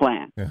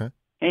plan.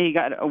 And he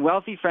got a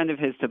wealthy friend of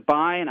his to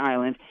buy an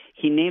island.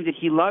 He named it,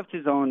 he loved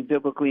his own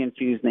biblically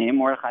infused name,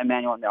 Mordechai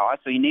Emanuel Noah.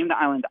 So he named the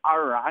island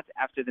Ararat,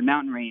 after the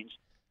mountain range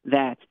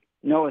that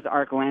Noah's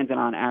Ark landed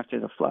on after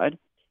the flood.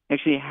 He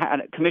actually had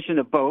commissioned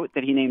a boat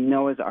that he named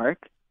Noah's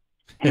Ark.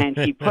 And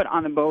he put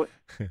on the boat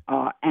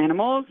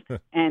animals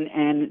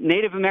and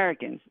Native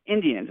Americans,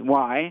 Indians.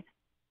 Why?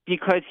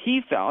 Because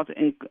he felt,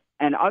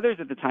 and others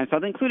at the time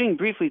felt, including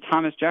briefly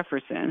Thomas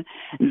Jefferson,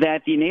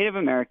 that the Native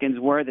Americans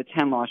were the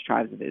 10 lost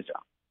tribes of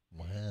Israel.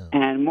 Wow.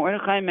 And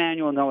Mordechai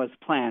Emanuel Noah's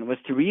plan was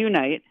to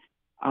reunite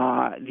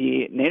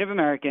the Native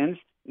Americans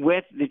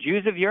with the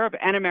Jews of Europe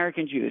and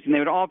American Jews. And they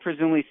would all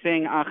presumably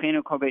sing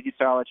Achenu Kol Beit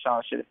Yisrael et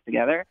Shal Shidduch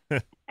together.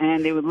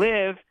 And they would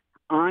live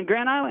on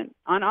Grand Island,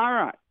 on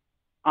Ararat.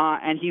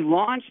 And he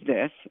launched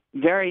this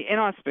very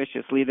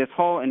inauspiciously, this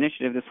whole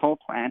initiative, this whole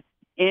plan,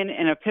 in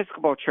an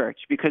Episcopal church,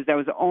 because that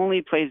was the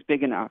only place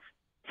big enough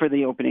for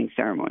the opening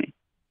ceremony.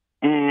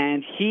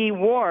 And he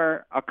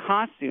wore a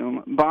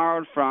costume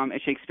borrowed from a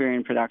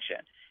Shakespearean production.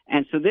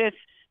 And so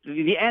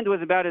the end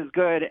was about as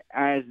good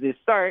as the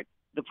start.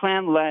 The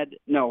plan led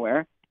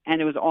nowhere,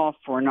 and it was all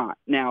for naught.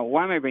 Now,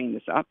 why am I bringing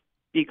this up?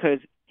 Because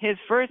his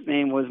first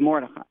name was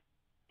Mordechai.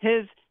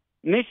 His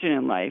mission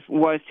in life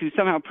was to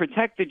somehow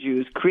protect the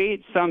Jews,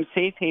 create some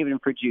safe haven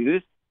for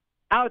Jews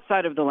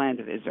outside of the land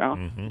of Israel,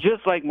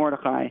 just like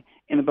Mordechai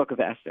in the book of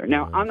Esther.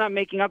 Now, I'm not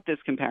making up this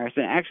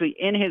comparison. Actually,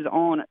 in his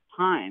own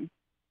time,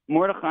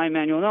 Mordechai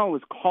Emanuel Noah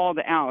was called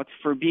out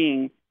for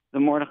being the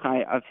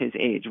Mordechai of his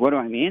age. What do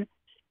I mean?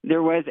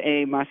 There was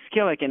a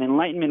maskilik, an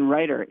Enlightenment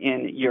writer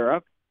in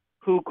Europe,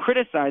 who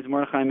criticized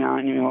Mordechai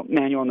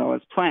Manuel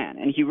Noah's plan.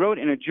 And he wrote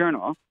in a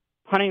journal,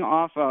 punning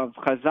off of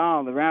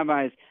Chazal, the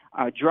rabbis,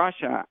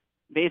 drasha,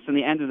 based on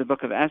the end of the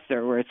book of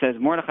Esther, where it says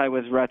Mordechai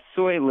was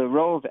Ratzoi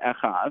Lerov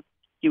Echav.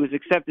 He was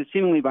accepted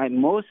seemingly by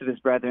most of his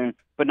brethren,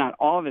 but not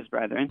all of his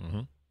brethren. Mm-hmm.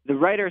 The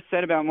writer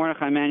said about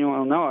Mordechai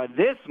Manuel Noah,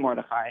 this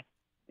Mordechai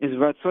is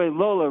Ratzoi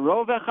Lo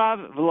Lerov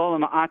Echav V'lo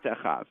Ma'at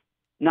Echav.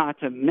 Not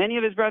to many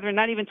of his brethren,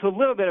 not even to a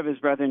little bit of his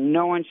brethren.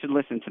 No one should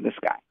listen to this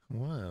guy.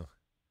 Wow.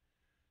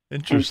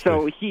 Interesting.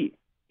 And so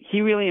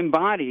he really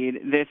embodied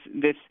this.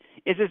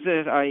 Is this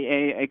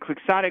a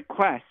quixotic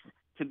quest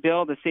to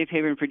build a safe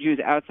haven for Jews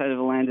outside of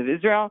the land of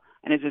Israel?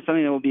 And is this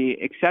something that will be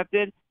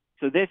accepted?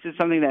 So this is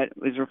something that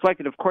is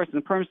reflected, of course, in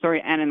the Purim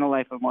story and in the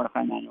life of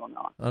Mordechai Manuel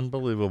Noah.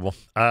 Unbelievable.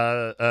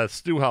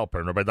 Stu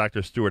Halpern, Rabbi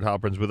Dr. Stuart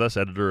Halpern's with us,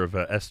 editor of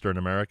Esther in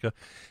America.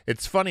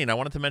 It's funny, and I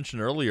wanted to mention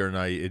earlier, and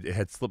it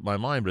had slipped my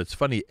mind, but it's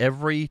funny,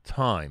 every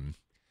time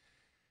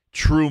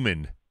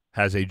Truman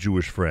has a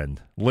Jewish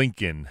friend,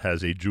 Lincoln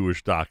has a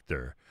Jewish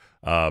doctor,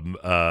 Jared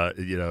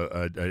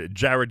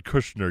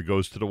Kushner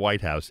goes to the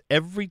White House,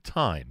 every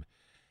time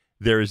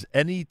there is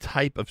any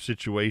type of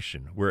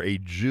situation where a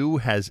Jew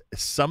has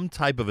some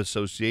type of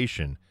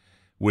association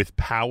with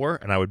power,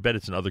 and I would bet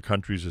it's in other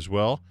countries as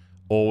well,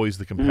 always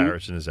the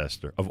comparison is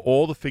Esther. Of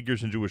all the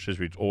figures in Jewish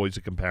history, it's always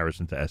a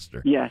comparison to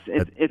Esther. Yes,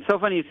 it's so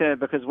funny you said it,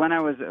 because when I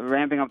was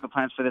ramping up the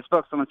plans for this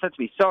book, someone said to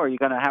me, "So, are you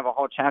going to have a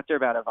whole chapter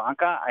about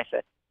Ivanka?" I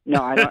said,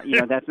 "No, I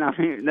don't. That's not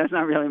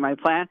really my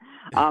plan."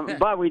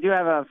 But we do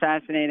have a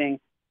fascinating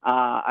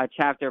a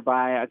chapter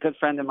by a good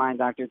friend of mine,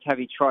 Dr.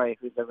 Tevi Troy,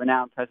 who's a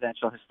renowned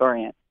presidential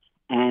historian.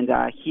 And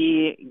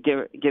he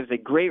gives a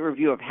great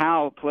review of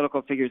how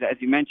political figures, as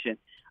you mentioned,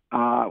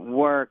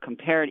 were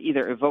compared,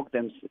 either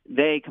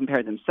they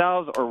compared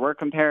themselves or were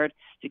compared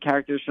to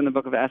characters from the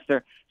book of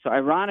Esther. So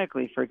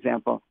ironically, for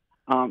example,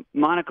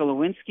 Monica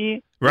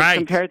Lewinsky was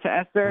compared to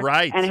Esther.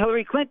 Right. And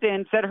Hillary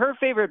Clinton said her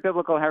favorite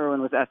biblical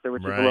heroine was Esther,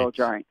 which is a little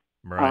jarring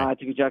to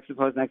be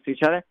juxtaposed next to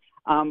each other.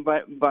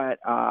 But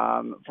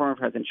former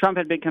President Trump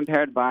had been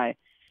compared by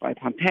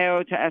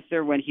Pompeo to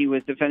Esther when he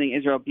was defending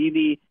Israel.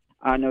 Bibi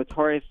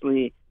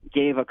notoriously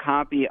gave a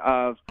copy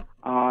of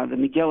the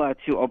Megillah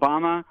to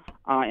Obama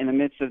in the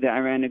midst of the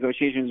Iran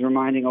negotiations,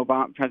 reminding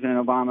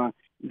President Obama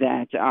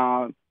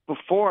that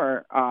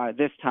before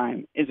this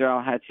time,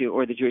 Israel had to,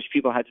 or the Jewish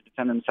people had to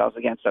defend themselves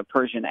against a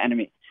Persian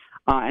enemy.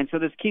 And so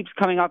this keeps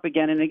coming up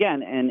again and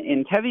again. And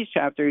in Tevi's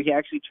chapter, he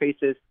actually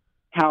traces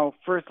how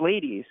first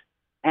ladies,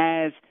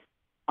 as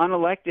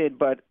unelected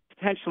but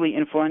potentially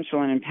influential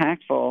and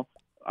impactful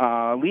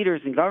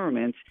leaders in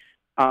governments,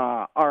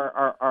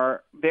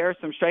 bear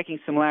some striking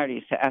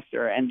similarities to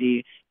Esther and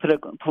the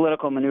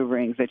political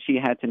maneuverings that she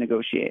had to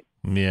negotiate.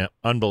 Yeah,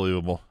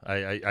 unbelievable.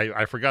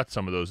 I forgot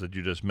some of those that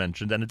you just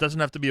mentioned, and it doesn't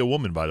have to be a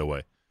woman, by the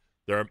way.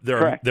 There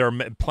are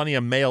plenty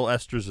of male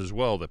Esthers as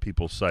well that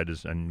people cite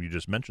as, and you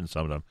just mentioned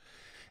some of them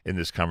in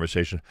this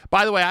conversation.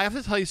 By the way, I have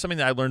to tell you something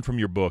that I learned from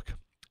your book,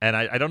 and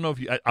I don't know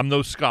if I'm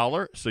no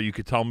scholar, so you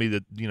could tell me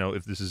that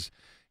if this is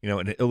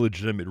an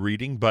illegitimate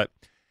reading, but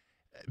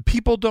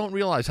people don't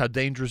realize how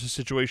dangerous a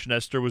situation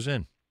Esther was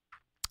in.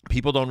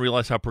 People don't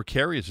realize how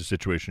precarious a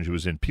situation she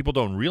was in. People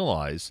don't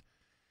realize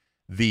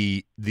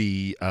the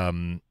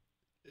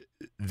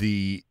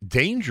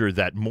danger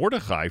that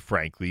Mordechai,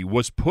 frankly,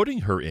 was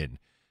putting her in,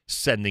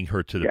 sending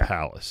her to the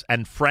palace.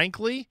 And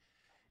frankly,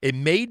 it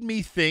made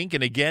me think,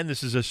 and again,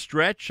 this is a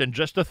stretch and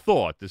just a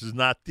thought. This is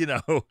not,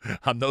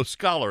 I'm no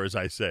scholar, as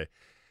I say.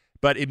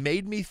 But it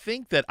made me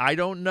think that I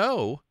don't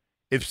know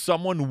if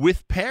someone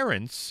with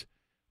parents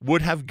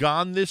would have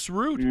gone this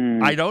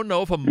route. I don't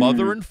know if a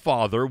mother and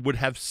father would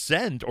have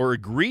sent or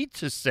agreed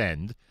to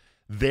send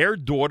their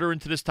daughter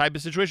into this type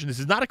of situation. This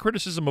is not a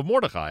criticism of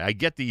Mordechai. I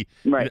get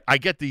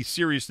the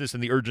seriousness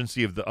and the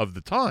urgency of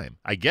the time.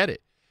 I get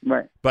it.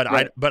 Right. But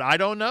I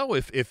don't know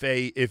if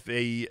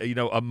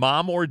a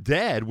mom or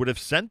dad would have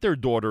sent their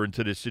daughter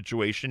into this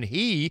situation.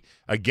 He,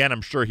 again,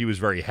 I'm sure he was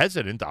very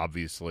hesitant,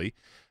 obviously,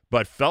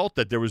 but felt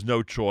that there was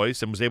no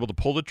choice and was able to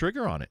pull the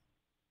trigger on it.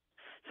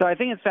 So I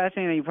think it's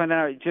fascinating that you pointed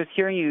out. Just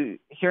hearing you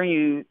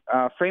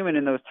frame it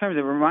in those terms,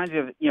 it reminds me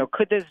of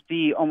could this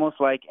be almost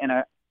like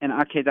an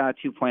Akedah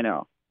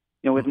 2.0?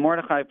 With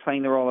Mordechai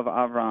playing the role of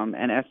Avram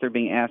and Esther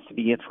being asked to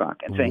be Yitzchak,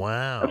 and saying,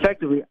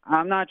 effectively,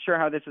 I'm not sure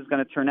how this is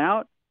going to turn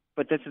out,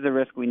 but this is a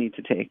risk we need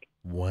to take.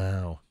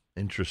 Wow,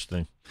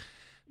 interesting.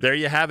 There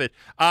you have it.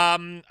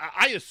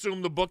 I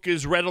assume the book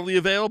is readily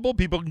available.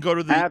 People can go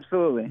to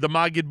the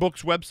Maggid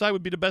Books website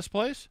would be the best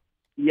place.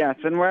 Yes,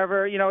 and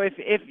wherever,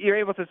 if you're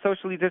able to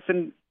socially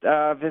distance,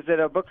 visit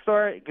a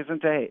bookstore,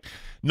 gesundheit.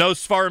 No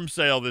Sfarim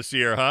sale this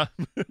year, huh?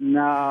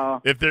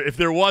 No. If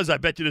there was, I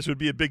bet you this would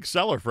be a big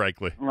seller,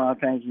 frankly. Well,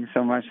 thank you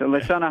so much.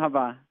 Lashana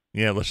Haba.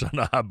 Yeah,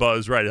 Lashana Haba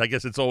is right. I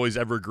guess it's always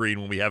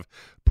evergreen when we have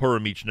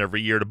Purim each and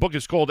every year. The book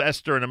is called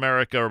Esther in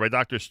America, by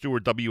Dr.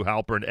 Stuart W.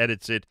 Halpern,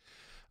 edits it.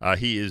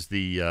 He is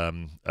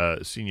the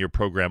senior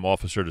program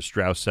officer to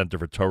Strauss Center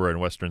for Torah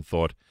and Western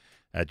Thought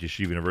at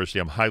Yeshiva University.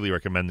 I'm highly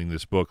recommending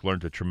this book.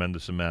 Learned a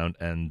tremendous amount.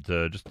 And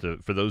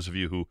for those of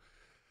you who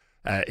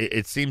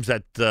It seems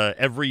that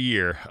every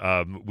year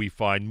we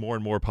find more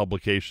and more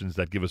publications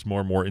that give us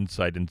more and more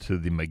insight into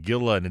the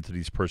Megillah and into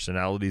these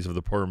personalities of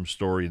the Purim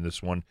story, and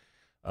this one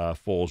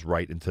falls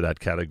right into that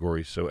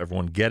category. So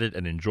everyone get it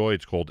and enjoy.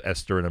 It's called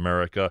Esther in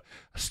America.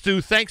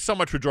 Stu, thanks so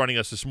much for joining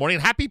us this morning,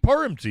 and happy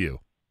Purim to you.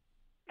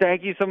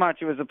 Thank you so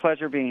much. It was a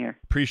pleasure being here.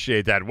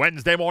 Appreciate that.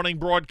 Wednesday morning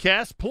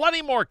broadcast.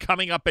 Plenty more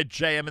coming up at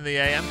JM in the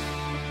AM.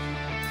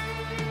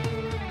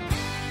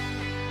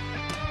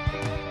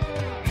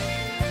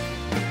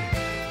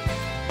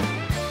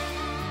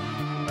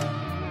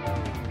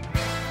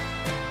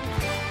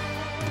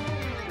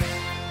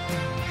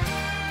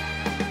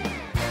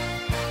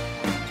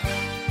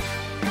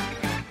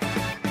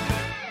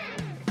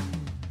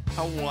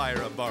 How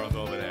wire a Baruch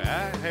over there,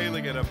 eh?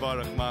 Hailing at a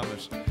Baruch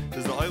Mamish.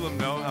 Does the Olam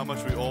know how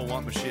much we all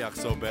want Mashiach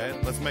so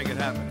bad? Let's make it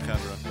happen,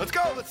 Chevra. Let's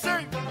go, let's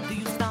sing! Do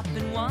you stop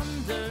and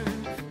wonder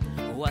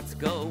what's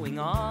going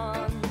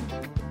on?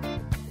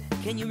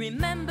 Can you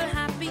remember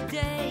happy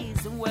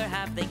days and where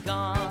have they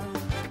gone?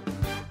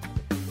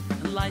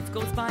 Life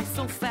goes by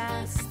so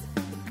fast,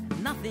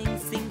 nothing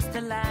seems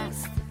to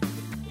last.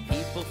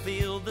 People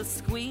feel the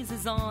squeeze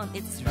is on,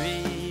 it's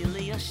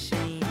really a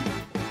shame.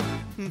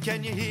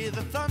 Can you hear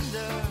the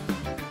thunder?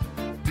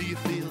 Do you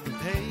feel the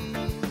pain?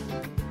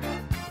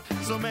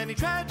 So many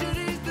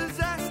tragedies,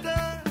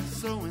 disasters,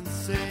 so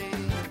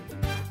insane.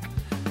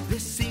 There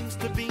seems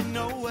to be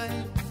no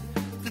end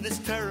to this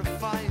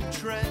terrifying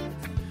trend,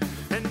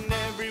 and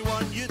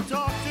everyone you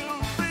talk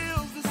to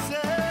feels the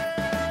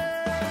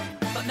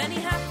same. But many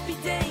happy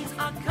days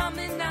are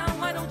coming now,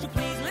 why don't you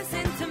please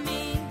listen to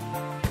me?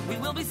 We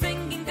will be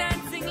singing,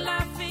 dancing,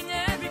 laughing,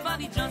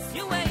 everybody just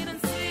you wait and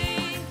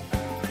see.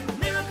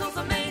 Miracles,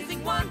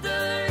 amazing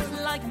wonders,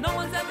 like no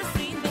one's ever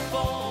seen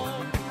before.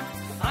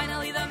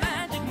 Finally the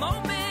magic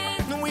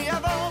moment we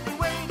have all been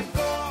waiting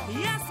for.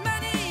 Yes,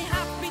 many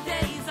happy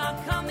days are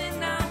coming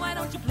now, why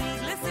don't you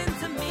please listen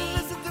to me?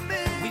 Listen to me.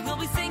 We will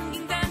be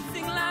singing,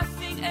 dancing,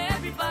 laughing,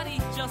 everybody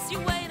just you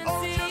wait and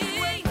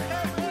see.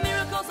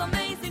 Miracles,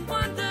 amazing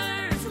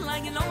wonders,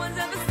 like no one's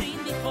ever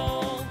seen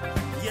before.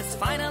 Yes,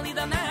 finally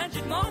the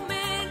magic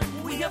moment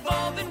we have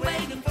all been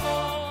waiting for.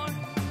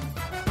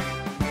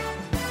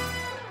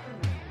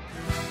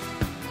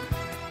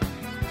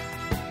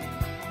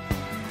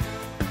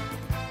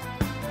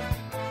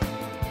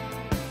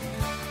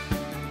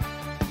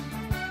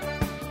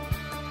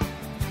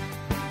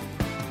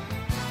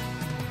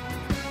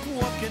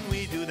 What can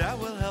we do that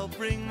will help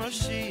bring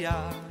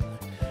Mashiach?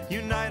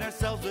 Unite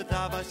ourselves with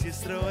Ahavas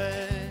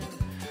Yisroel,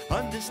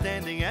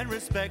 understanding and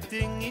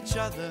respecting each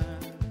other.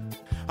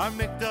 Our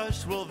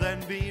Mikdash will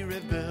then be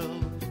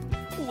rebuilt.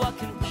 What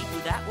can we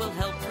do that will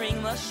help bring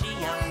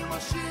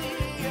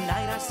Mashiach?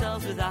 Unite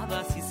ourselves with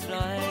Ahavas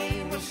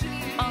Yisrael,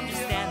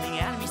 understanding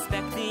and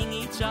respecting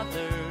each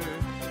other.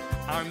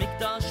 Our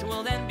Mikdash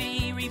will then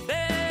be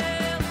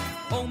rebuilt.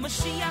 Oh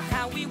Mashiach,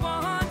 how we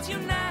want you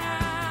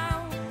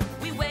now.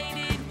 We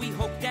waited, we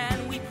hoped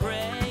and we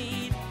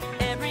prayed.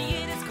 Every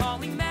Yid is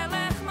calling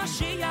Melech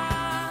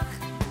Mashiach.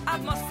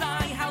 Ad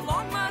Masai, how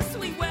long must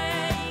we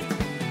wait?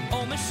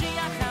 Oh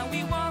Mashiach, how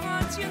we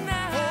want you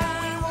now.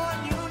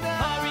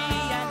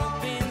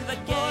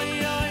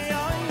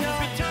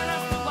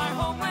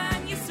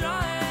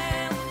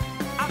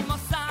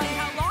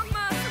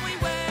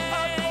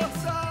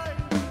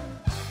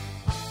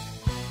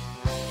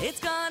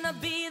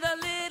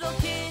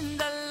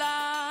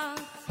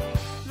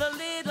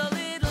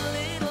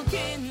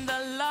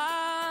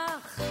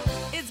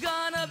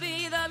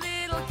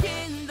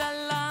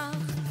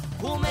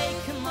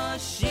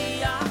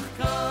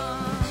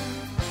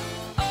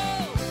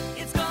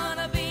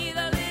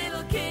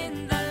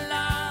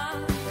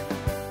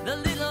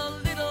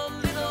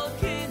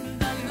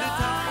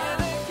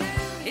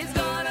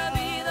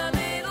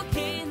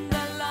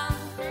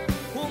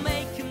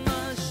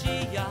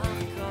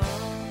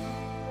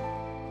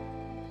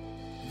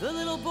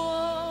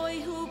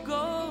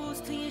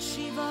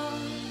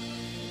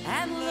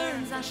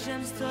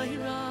 Hashem's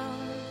Torah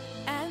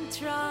and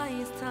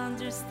tries to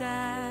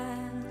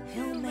understand,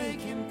 he'll make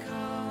him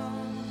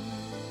come.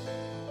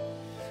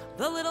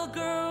 The little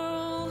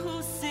girl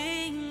who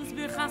sings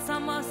Birchas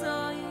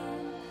HaMazon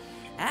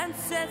and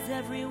says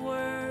every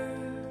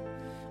word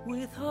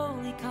with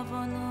holy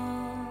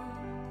kavanah,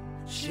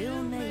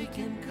 she'll make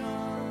him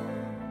come.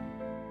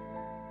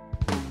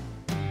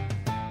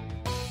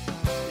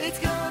 It's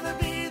gonna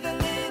be the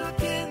little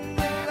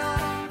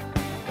kindergarten,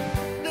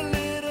 the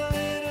little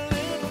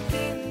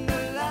kindergarten.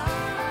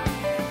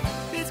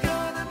 It's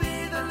gonna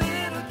be the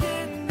little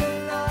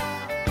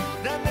kindergarten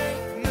that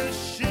make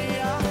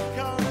Mashiach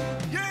come.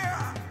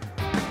 Yeah!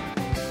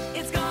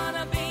 It's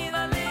gonna be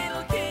the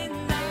little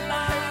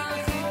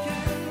kindergarten,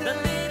 the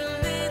little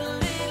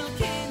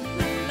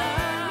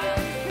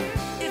kindergarten.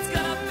 It's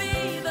gonna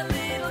be the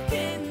little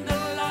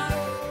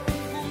kindergarten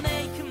who'll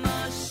make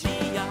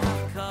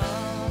Mashiach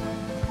come.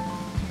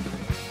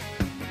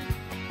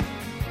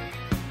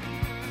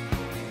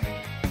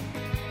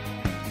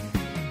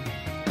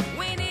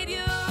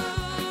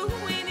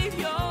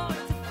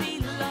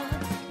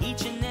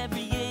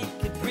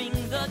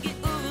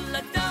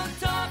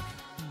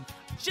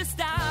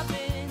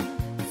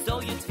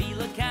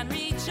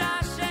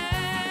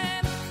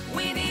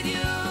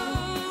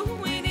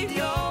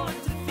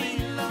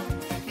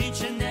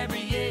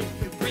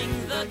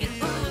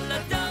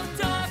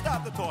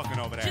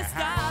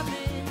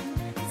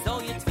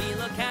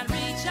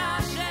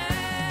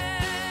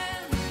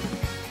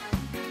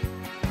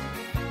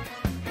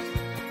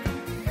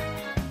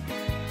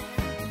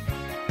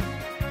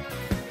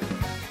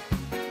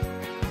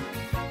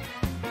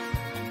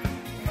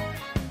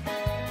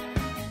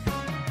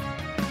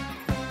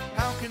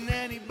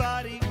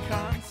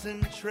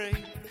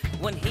 trade.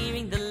 When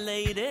hearing the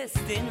latest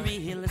in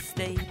real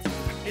estate,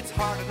 it's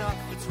hard enough,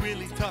 it's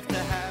really tough to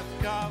have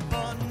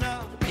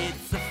kavanah.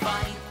 It's a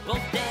fight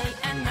both day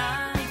and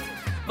night,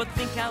 but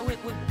think how it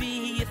would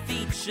be if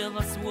each of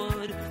us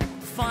would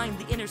find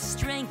the inner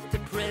strength to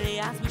pray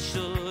as we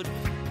should.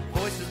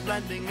 Voices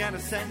blending and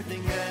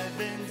ascending,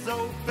 heavens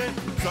open.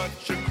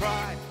 Such a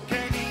cry,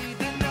 can he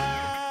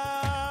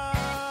deny?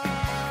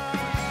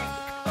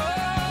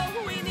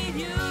 Oh, we need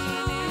you,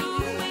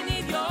 we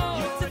need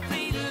yours to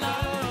feel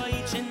love.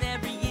 Each and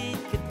every year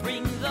could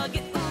bring the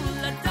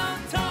geula.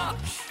 Don't talk,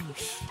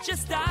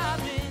 just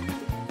dive in,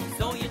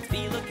 so your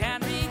tefillah can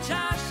reach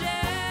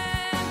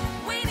Hashem.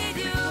 We need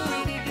you,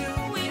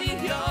 we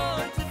need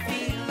yours to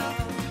feel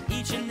love.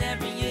 Each and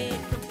every year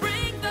could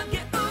bring the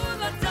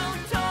geula.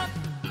 Don't talk,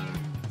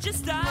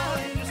 just dive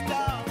in,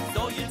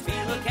 so your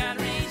tefillah can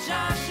reach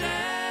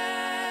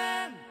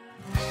Hashem.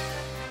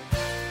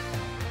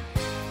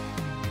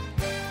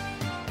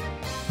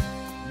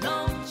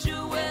 Don't you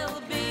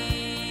will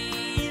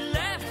be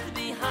left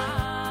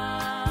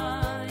behind.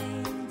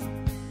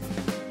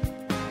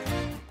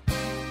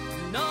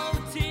 No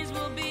tears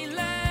will be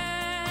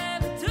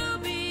left to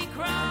be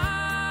cried.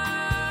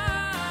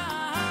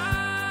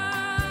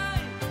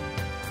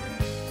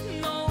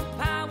 No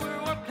power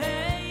or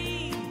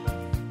pain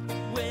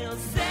will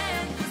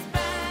send us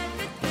back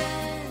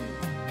again.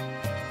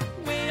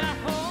 We are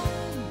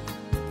home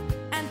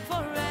and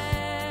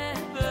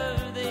forever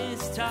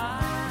this time.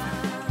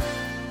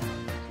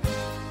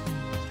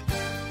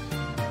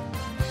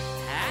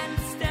 And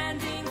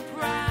standing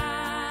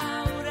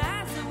proud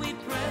as we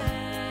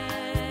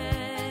pray,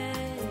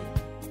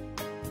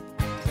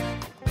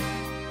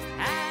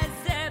 as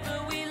ever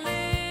we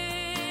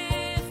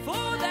live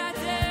for that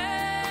day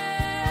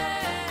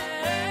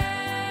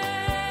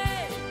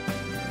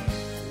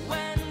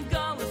when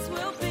Gaulis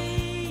will be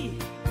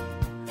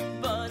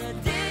but a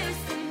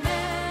distant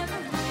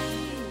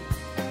memory.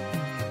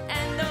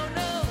 And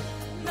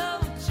no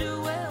Jew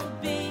will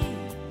be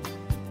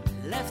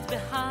left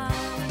behind.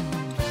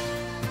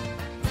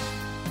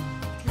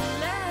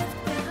 Left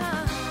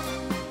behind.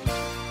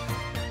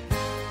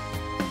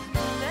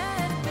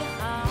 Left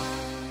behind.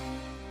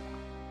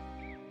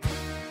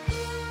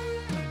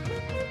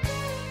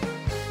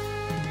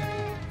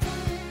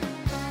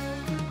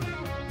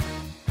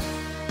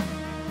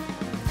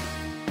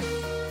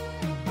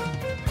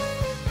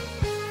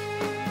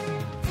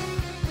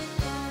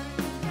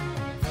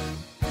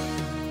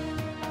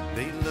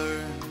 They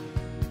learn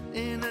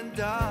in a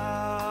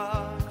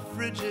dark,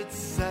 frigid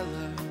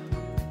cellar,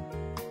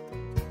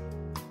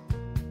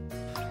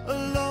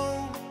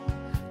 alone,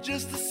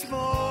 just a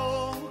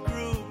small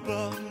group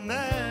of men.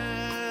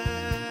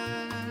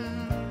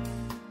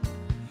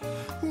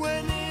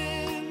 When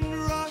in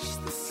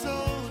rushed the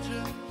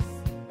soldiers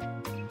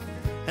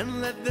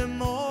and led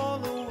them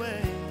all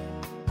away,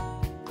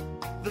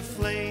 the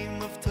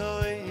flame of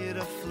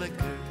Torah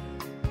flickered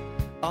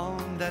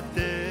on that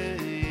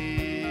day.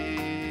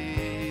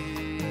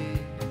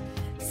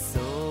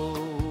 So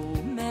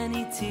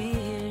many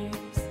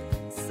tears,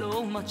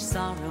 so much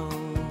sorrow.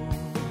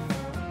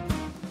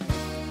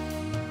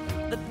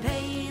 The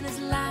pain has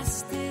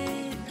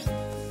lasted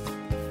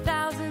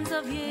thousands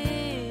of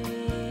years.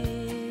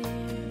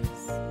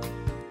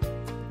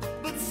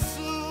 But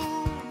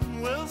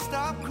soon we'll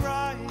stop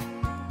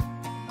crying.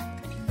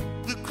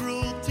 The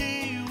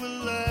cruelty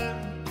will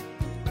end.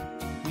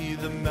 He,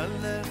 the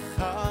Melech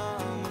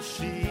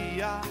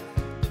HaMashiach,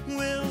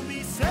 will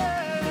be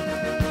saved.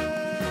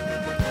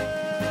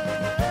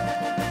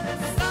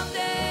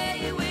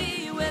 Someday we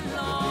will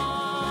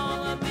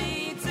all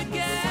be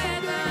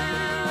together.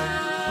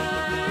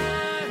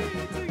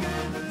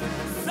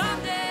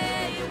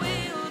 Someday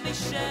we'll be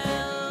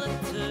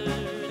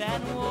sheltered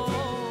and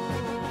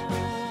warm.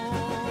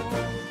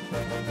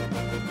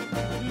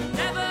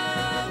 Never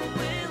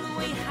will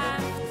we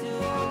have to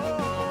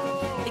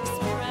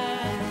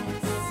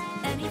express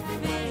any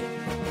fear.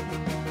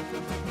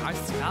 Our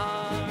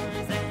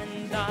scars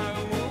and our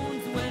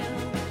wounds will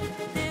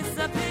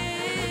disappear.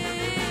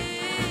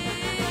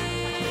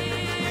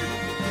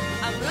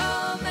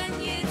 Avram and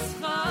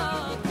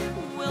Yitzchak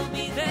will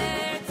be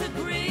there to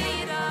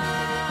greet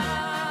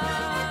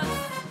us.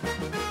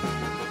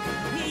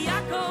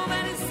 Yaakov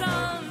and his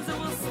sons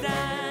will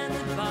stand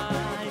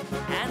by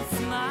and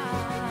smile.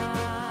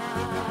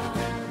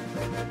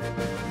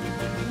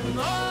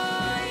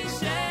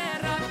 Moshe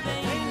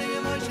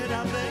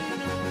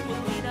Rabbeinu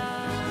will lead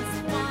us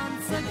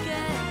once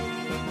again.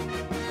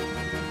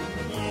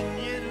 In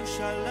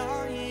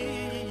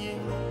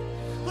Yerushalayim,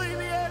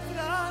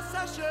 Levi'ezras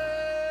Hashem.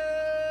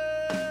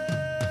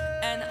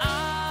 And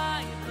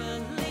I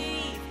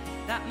believe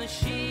that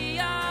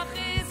Mashiach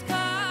is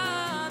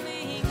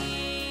coming,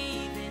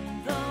 even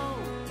though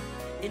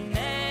it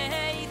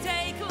may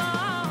take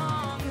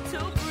long to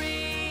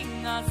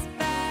bring us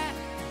back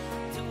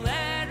to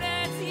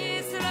Eretz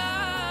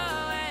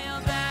Yisrael.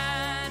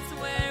 That's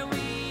where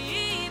we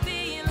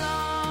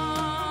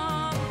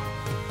belong.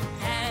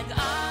 And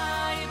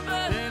I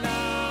believe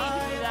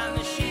that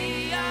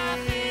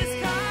Mashiach is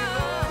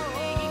coming.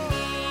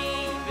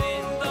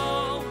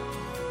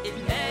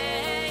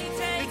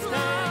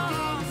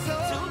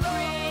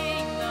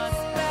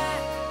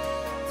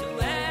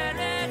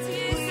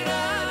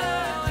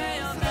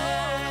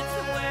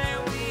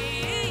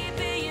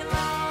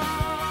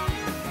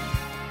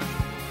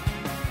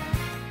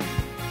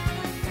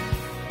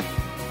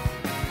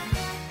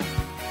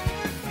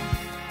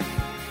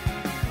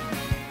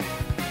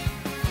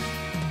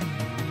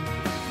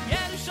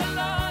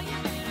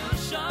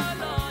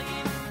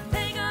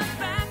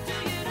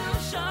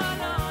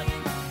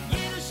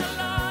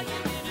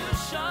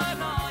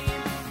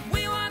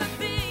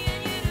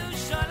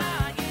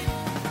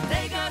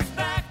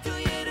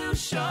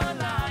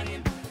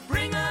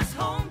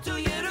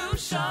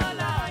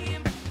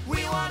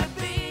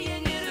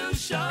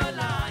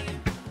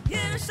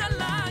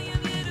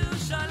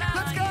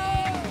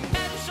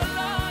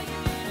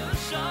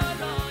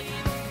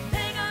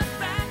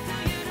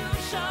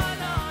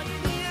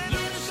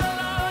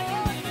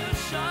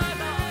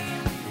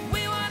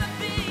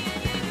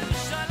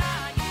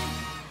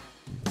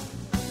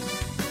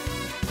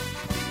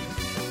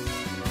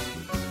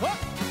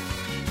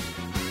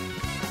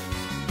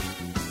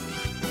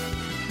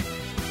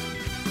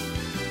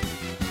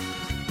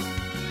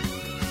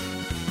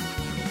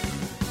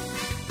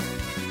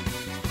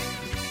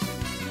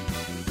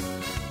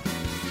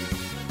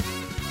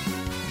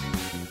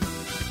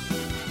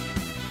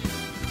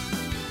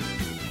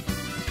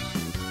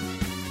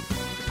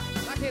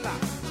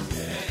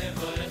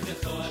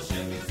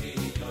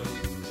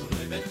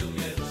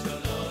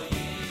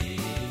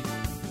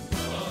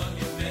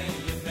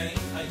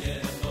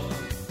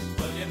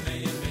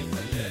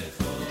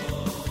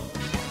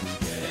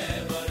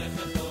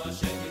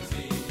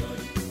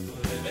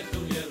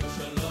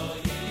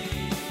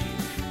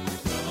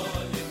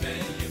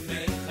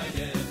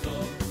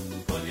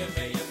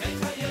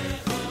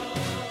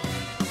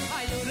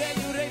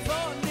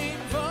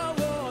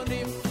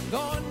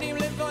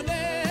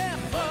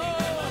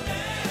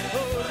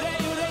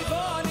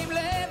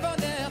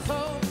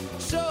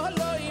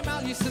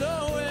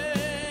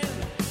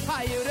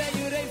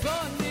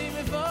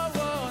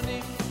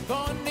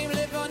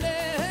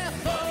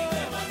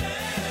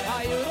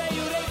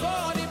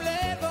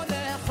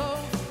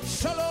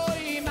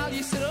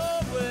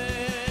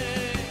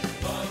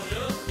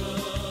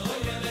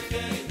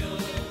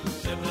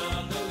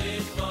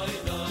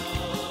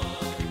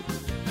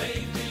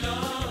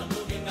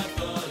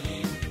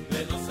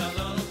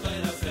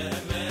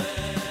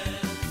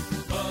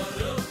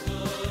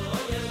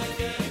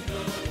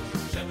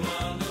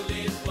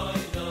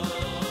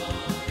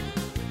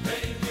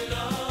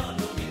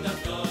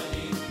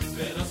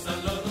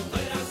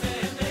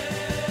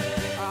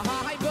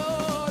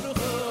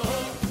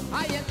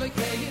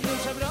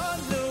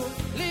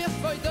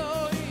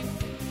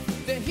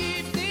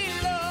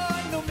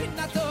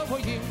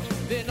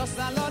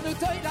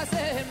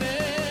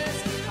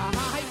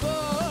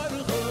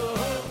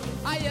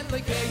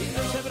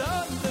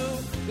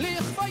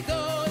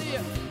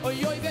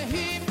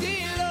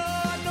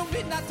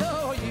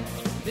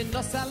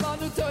 no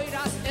salonu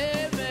toiras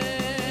emes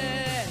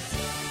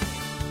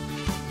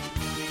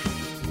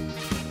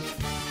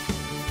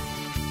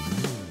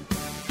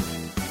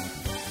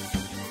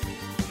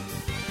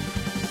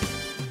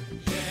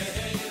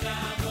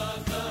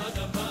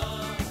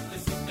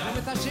גם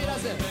את השיר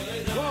הזה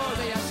בוא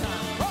זה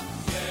ישן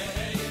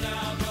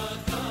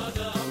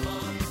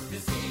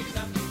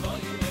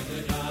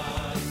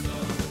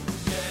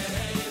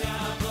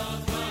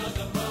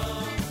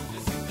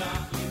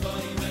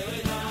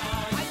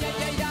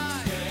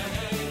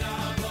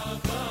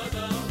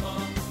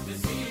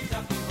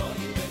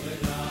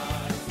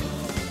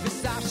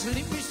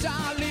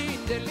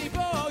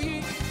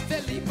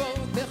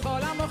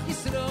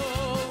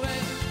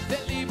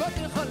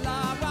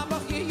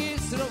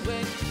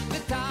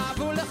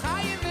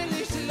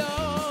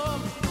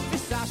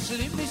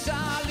Shlim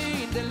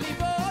mishalin de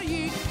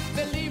liboyi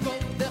de libo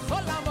de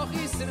chol hamoch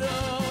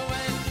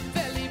Yisroel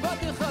de libo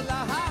de chol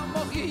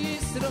hamoch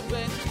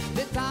Yisroel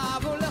de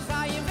tavu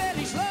lechayim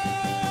verishlo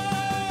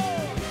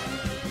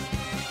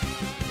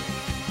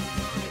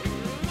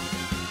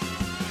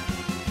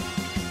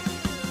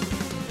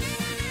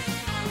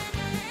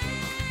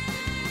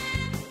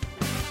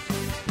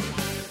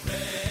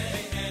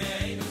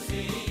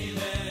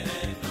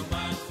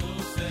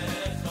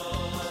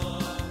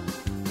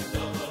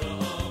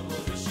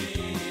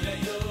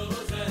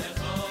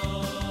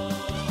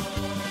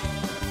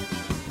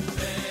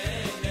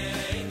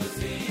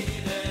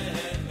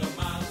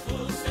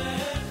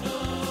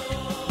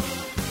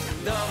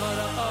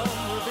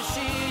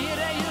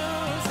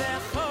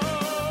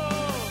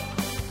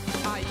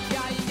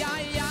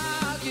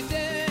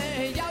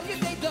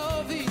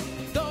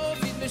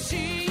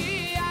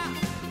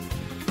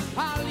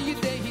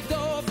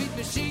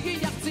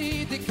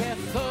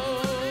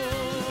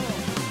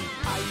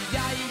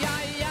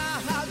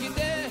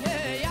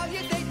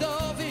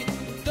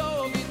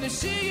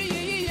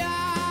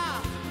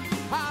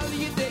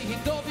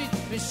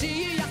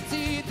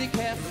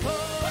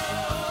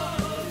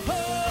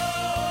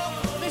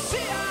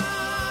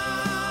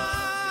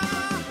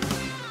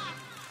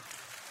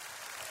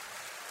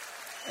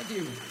Thank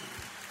you.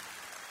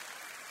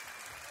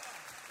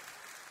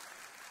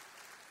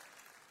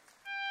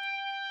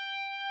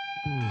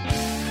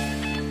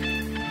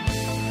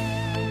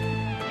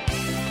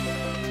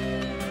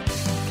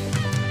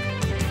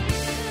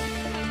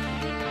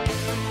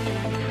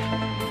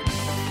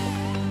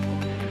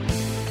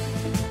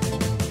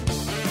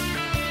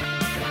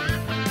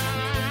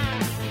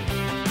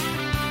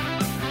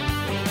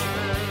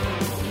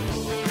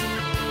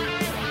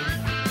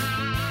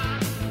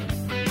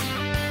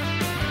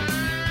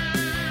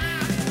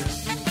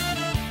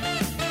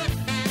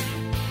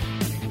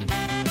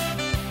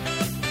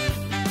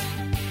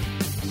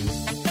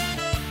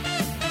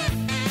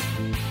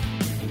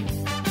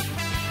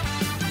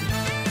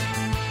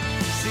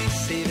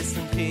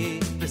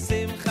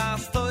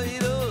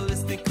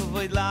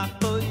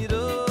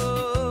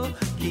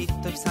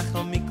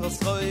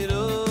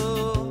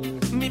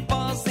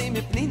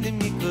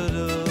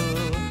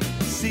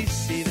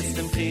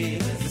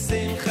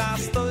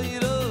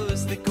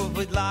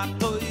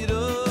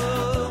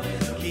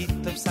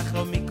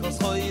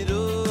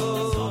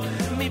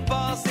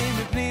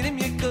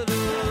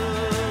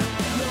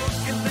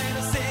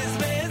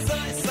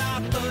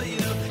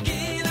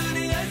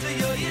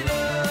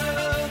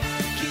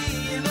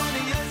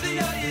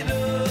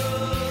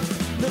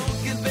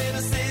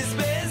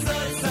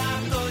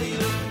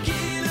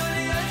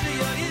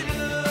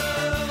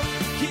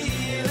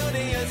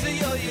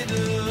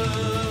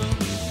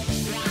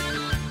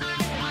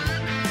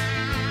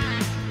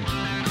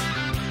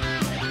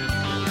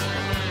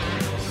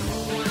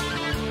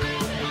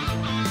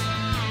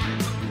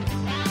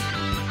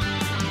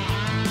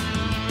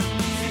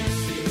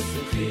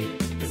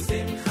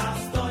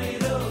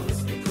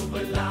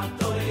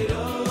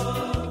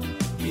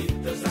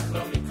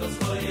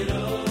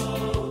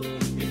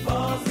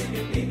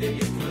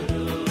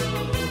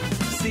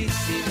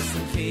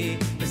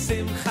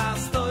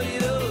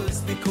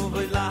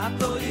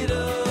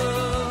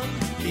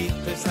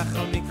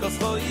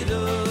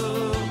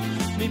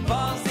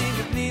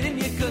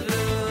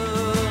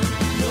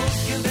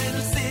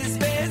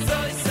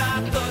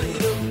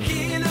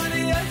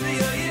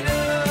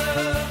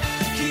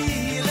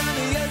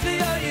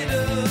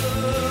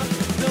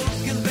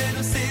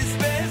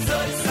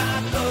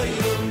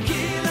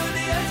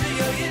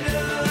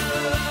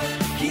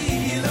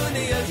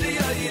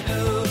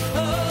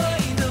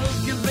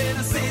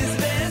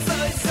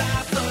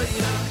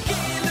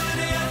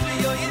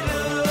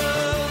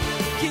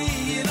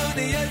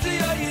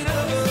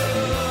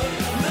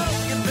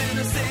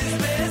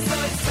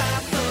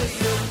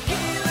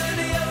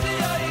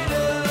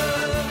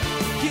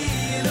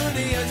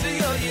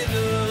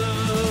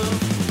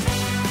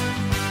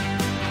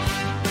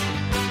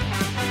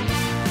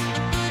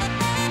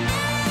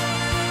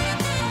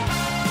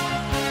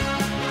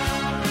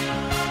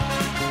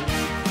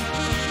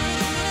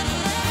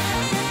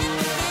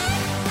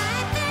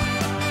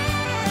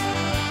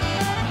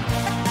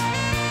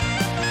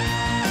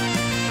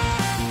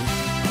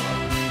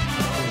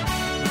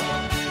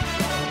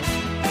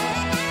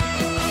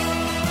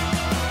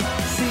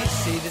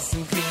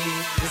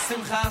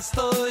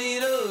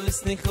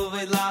 ist nicht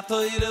wie la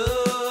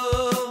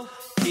teuro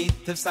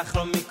Kitef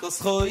sachro mikos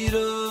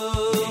choiro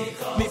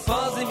Mi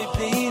pozi mi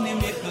plini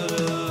mi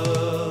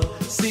choro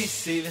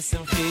Sisi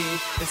vesimchi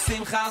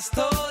Vesimchas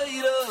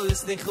teuro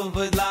ist nicht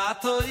wie la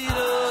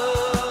teuro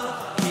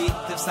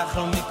Kitef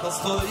sachro mikos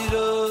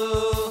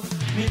choiro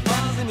Mi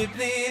pozi mi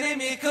plini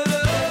mi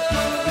choro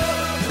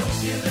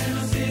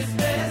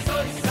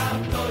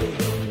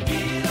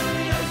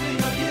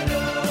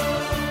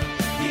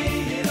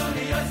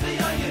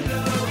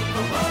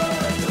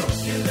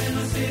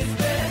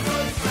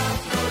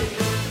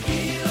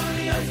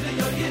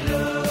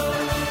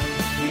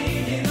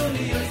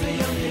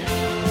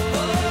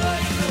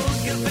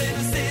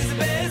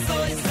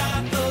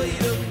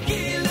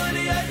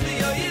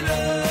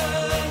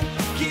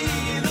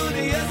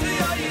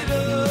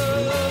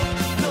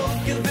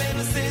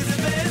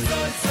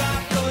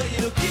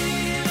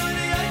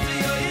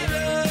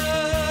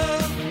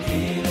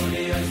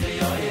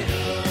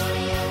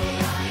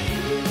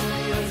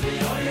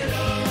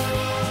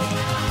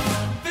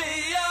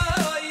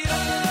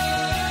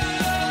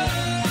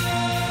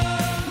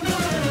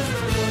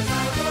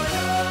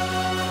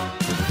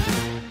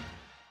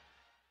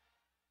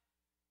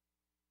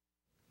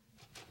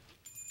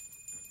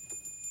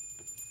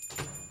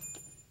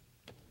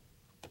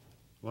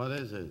What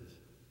is it?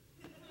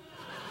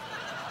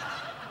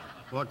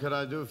 What could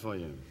I do for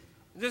you?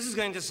 This is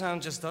going to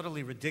sound just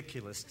utterly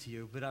ridiculous to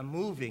you, but I'm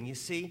moving, you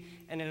see,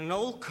 and in an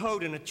old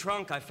coat in a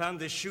trunk I found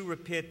this shoe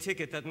repair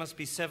ticket that must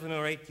be 7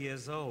 or 8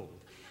 years old.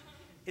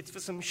 It's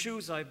for some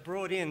shoes I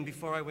brought in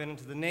before I went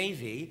into the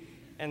Navy,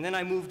 and then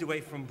I moved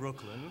away from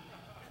Brooklyn,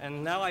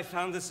 and now I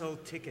found this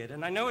old ticket.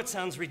 And I know it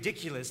sounds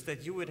ridiculous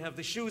that you would have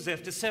the shoes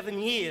after 7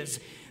 years,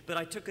 but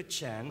I took a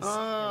chance.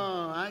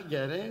 Oh, I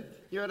get it.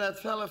 You're that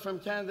fella from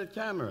Candid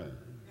Camera.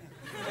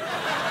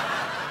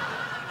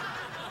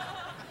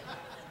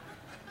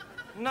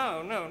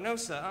 No,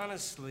 sir,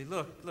 honestly.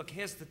 Look,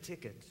 here's the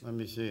ticket. Let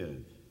me see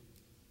it.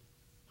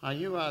 Are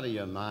you out of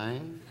your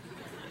mind?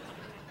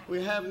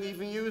 We haven't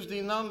even used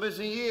the numbers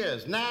in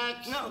years.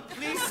 Next! No,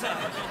 please, sir.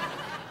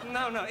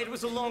 No, it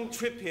was a long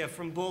trip here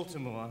from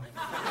Baltimore.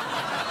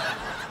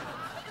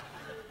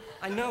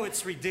 I know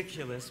it's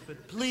ridiculous,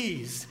 but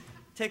please,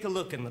 take a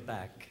look in the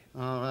back.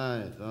 All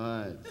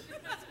right.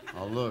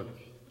 I'll look.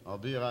 I'll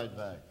be right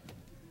back.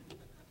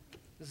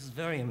 This is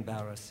very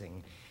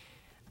embarrassing.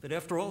 But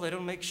after all, they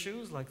don't make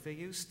shoes like they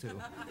used to.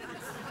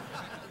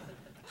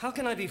 How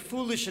can I be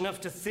foolish enough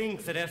to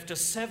think that after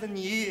 7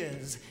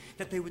 years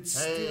that they would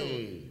still...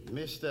 Hey,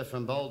 Mr.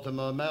 from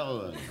Baltimore,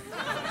 Maryland.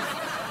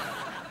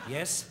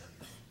 Yes?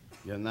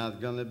 You're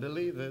not gonna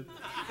believe it.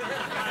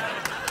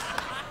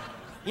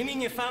 You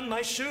mean you found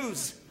my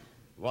shoes?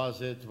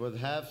 Was it with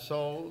half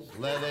soles,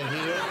 leather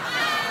heel,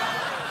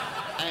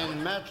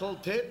 and metal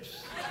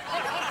tips?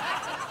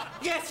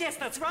 Yes,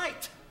 that's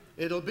right.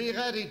 It'll be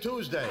ready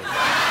Tuesday.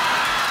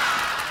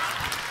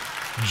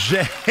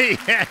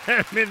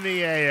 JM in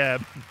the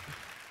AM.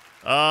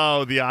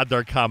 Oh, the Odd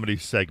Dark Comedy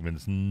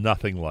segment's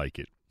nothing like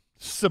it.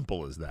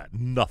 Simple as that.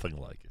 Nothing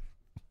like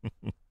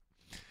it.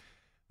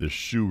 The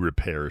shoe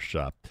repair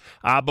shop.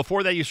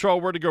 Before that, you saw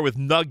Where to Go with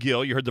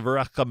Nuggill. You heard the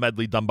Verecha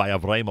medley done by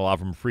Avram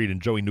Avram Fried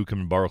and Joey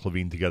Newcomb and Baruch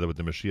Levine together with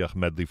the Mashiach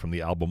medley from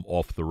the album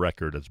Off the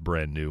Record. That's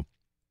brand new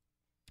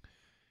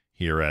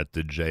here at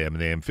the JM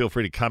and AM. Feel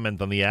free to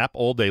comment on the app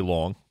all day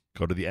long.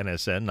 Go to the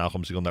NSN,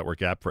 Nachum Segal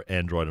Network app for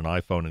Android and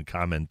iPhone and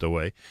comment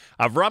away.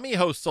 Avrami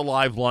hosts a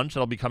live lunch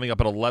that'll be coming up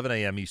at 11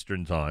 a.m.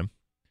 Eastern Time.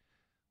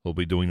 We'll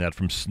be doing that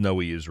from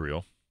snowy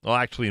Israel. Well,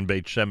 actually in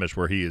Beit Shemesh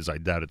where he is, I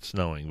doubt it's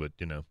snowing, but,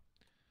 you know,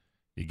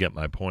 you get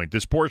my point.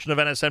 This portion of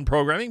NSN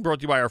programming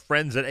brought to you by our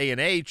friends at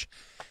A&H,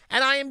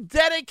 and I am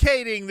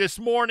dedicating this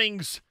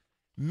morning's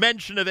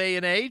mention of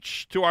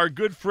A&H to our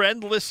good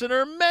friend,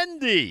 Listener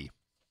Mendy.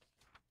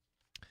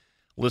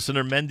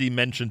 Listener Mendy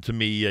mentioned to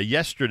me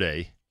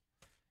yesterday.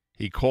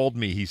 He called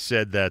me. He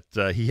said that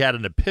he had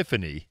an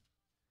epiphany,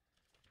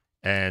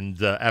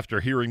 and after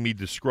hearing me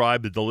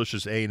describe the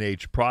delicious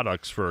A&H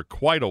products for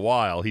quite a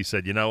while, he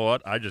said, you know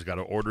what, I just got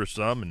to order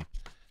some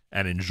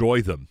and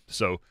enjoy them.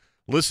 So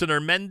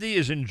Listener Mendy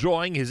is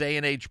enjoying his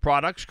A&H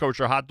products,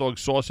 kosher hot dog,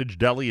 sausage,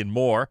 deli, and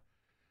more.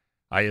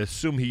 I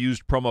assume he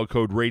used promo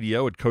code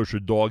radio at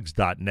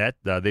kosherdogs.net.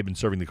 They've been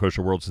serving the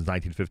kosher world since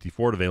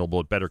 1954, available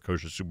at better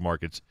kosher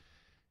supermarkets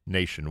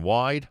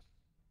nationwide.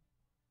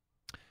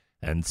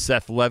 And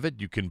Seth Levitt,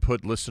 you can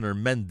put Listener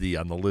Mendy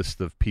on the list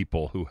of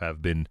people who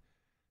have been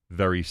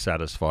very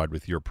satisfied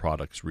with your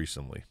products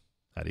recently.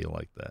 How do you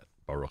like that?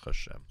 Baruch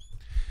Hashem.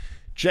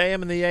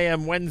 JM in the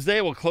AM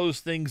Wednesday. We'll close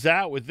things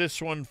out with this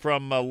one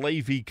from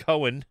Levi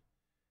Cohen.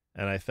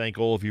 And I thank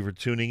all of you for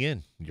tuning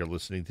in. You're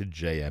listening to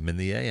JM in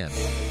the AM.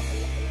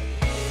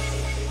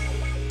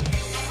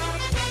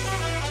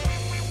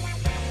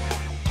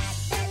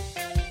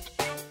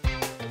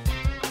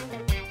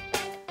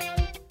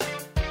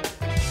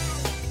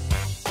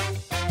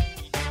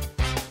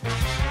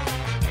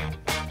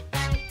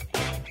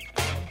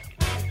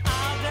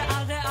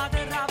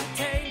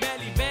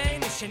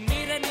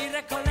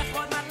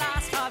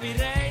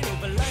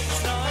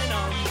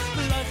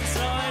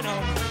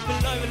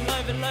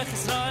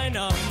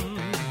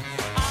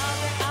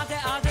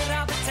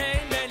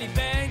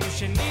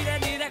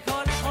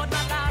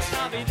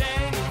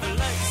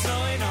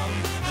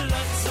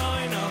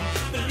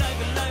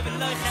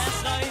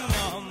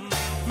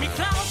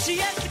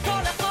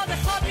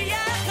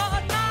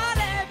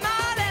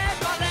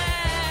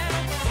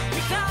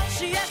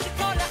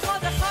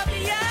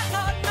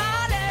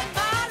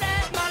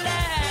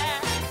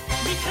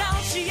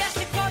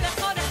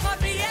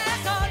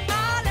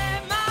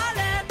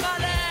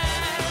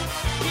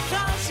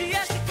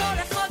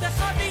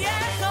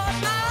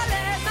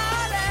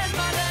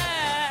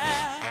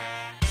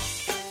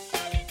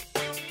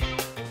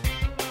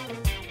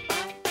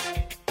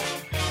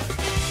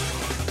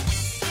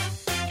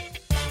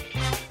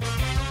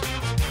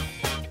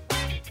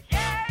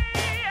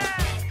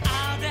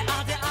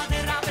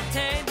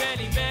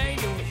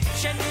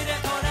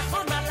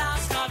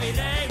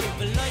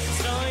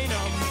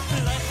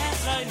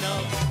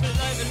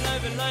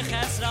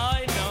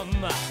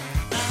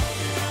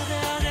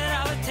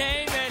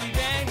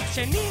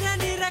 שנראה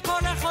נראה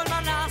כל אחד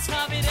מנס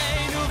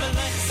חבירנו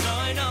ולך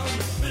סוינם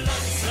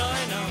ולך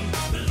סוינם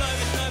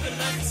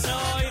ולך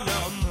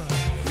סוינם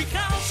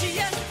בגלל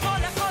שיש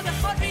כל אחד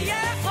אחד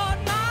ויחוד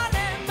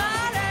מלא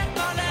מלא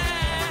מלא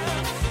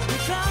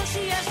בגלל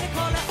שיש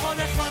לכל אחד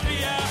אחד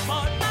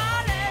ויחוד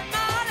מלא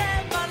מלא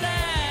מלא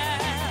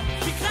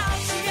בגלל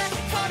שיש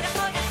לכל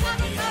אחד אחד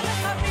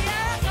אחד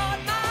ויחוד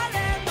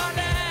מלא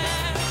מלא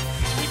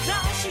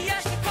בגלל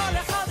שיש לכל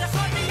אחד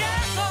אחד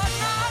ויחוד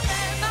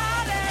מלא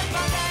מלא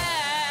מלא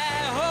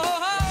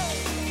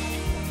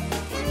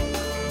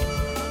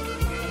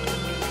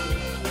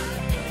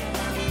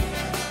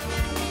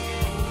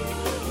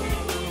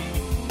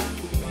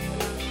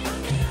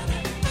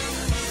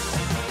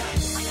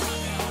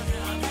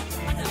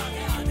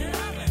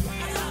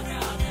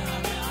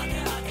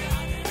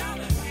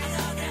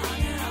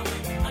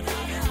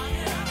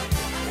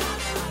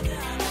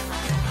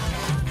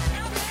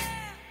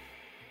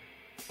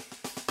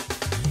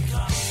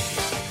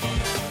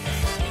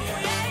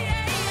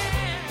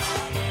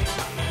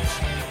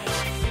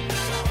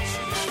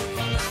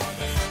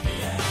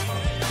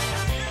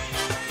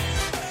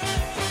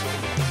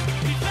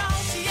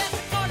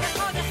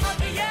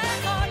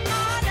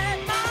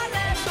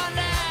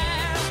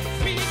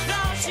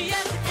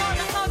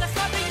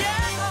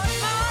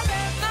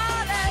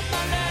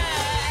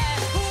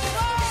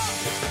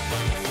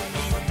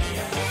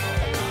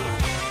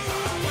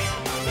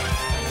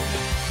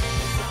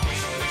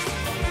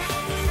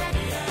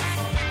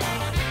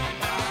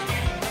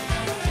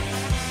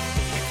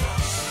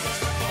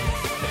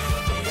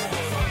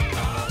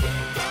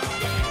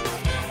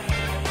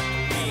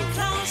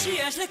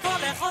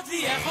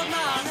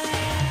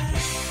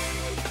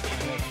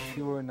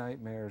Fewer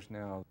nightmares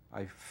now.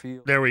 I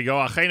feel. There we go.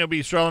 Achenu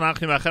b'Yisrael and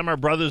Achim Achem, our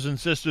brothers and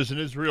sisters in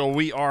Israel.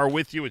 We are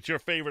with you. It's your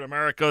favorite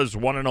America's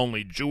one and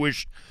only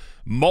Jewish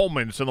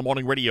Moments in the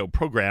Morning radio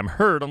program,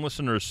 heard on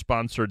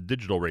listeners-sponsored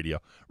digital radio.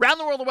 Around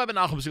the world, the web at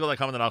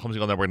NachumSegal.com and the Nachum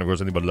Segal Network, and of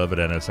course, anybody love it,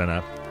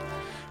 NSNF.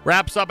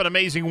 Wraps up an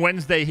amazing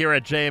Wednesday here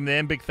at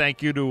JMN. Big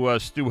thank you to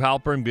Stu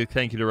Halpern. Big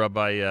thank you to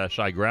Rabbi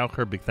Shai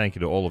Graucher. Big thank you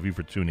to all of you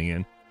for tuning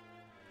in.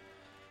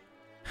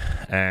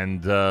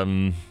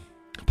 And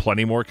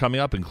plenty more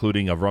coming up,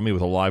 including Avrami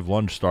with a live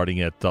lunch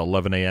starting at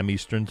 11 a.m.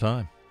 Eastern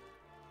Time.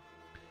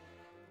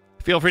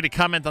 Feel free to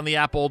comment on the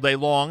app all day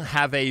long.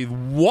 Have a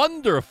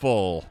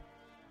wonderful,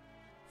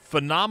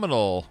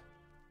 phenomenal,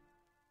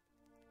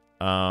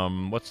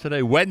 what's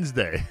today?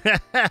 Wednesday.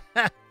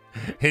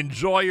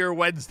 Enjoy your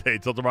Wednesday.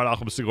 Till tomorrow,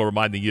 Nachum Segal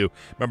reminding you,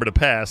 remember the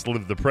past,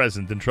 live the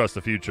present, and trust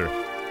the future.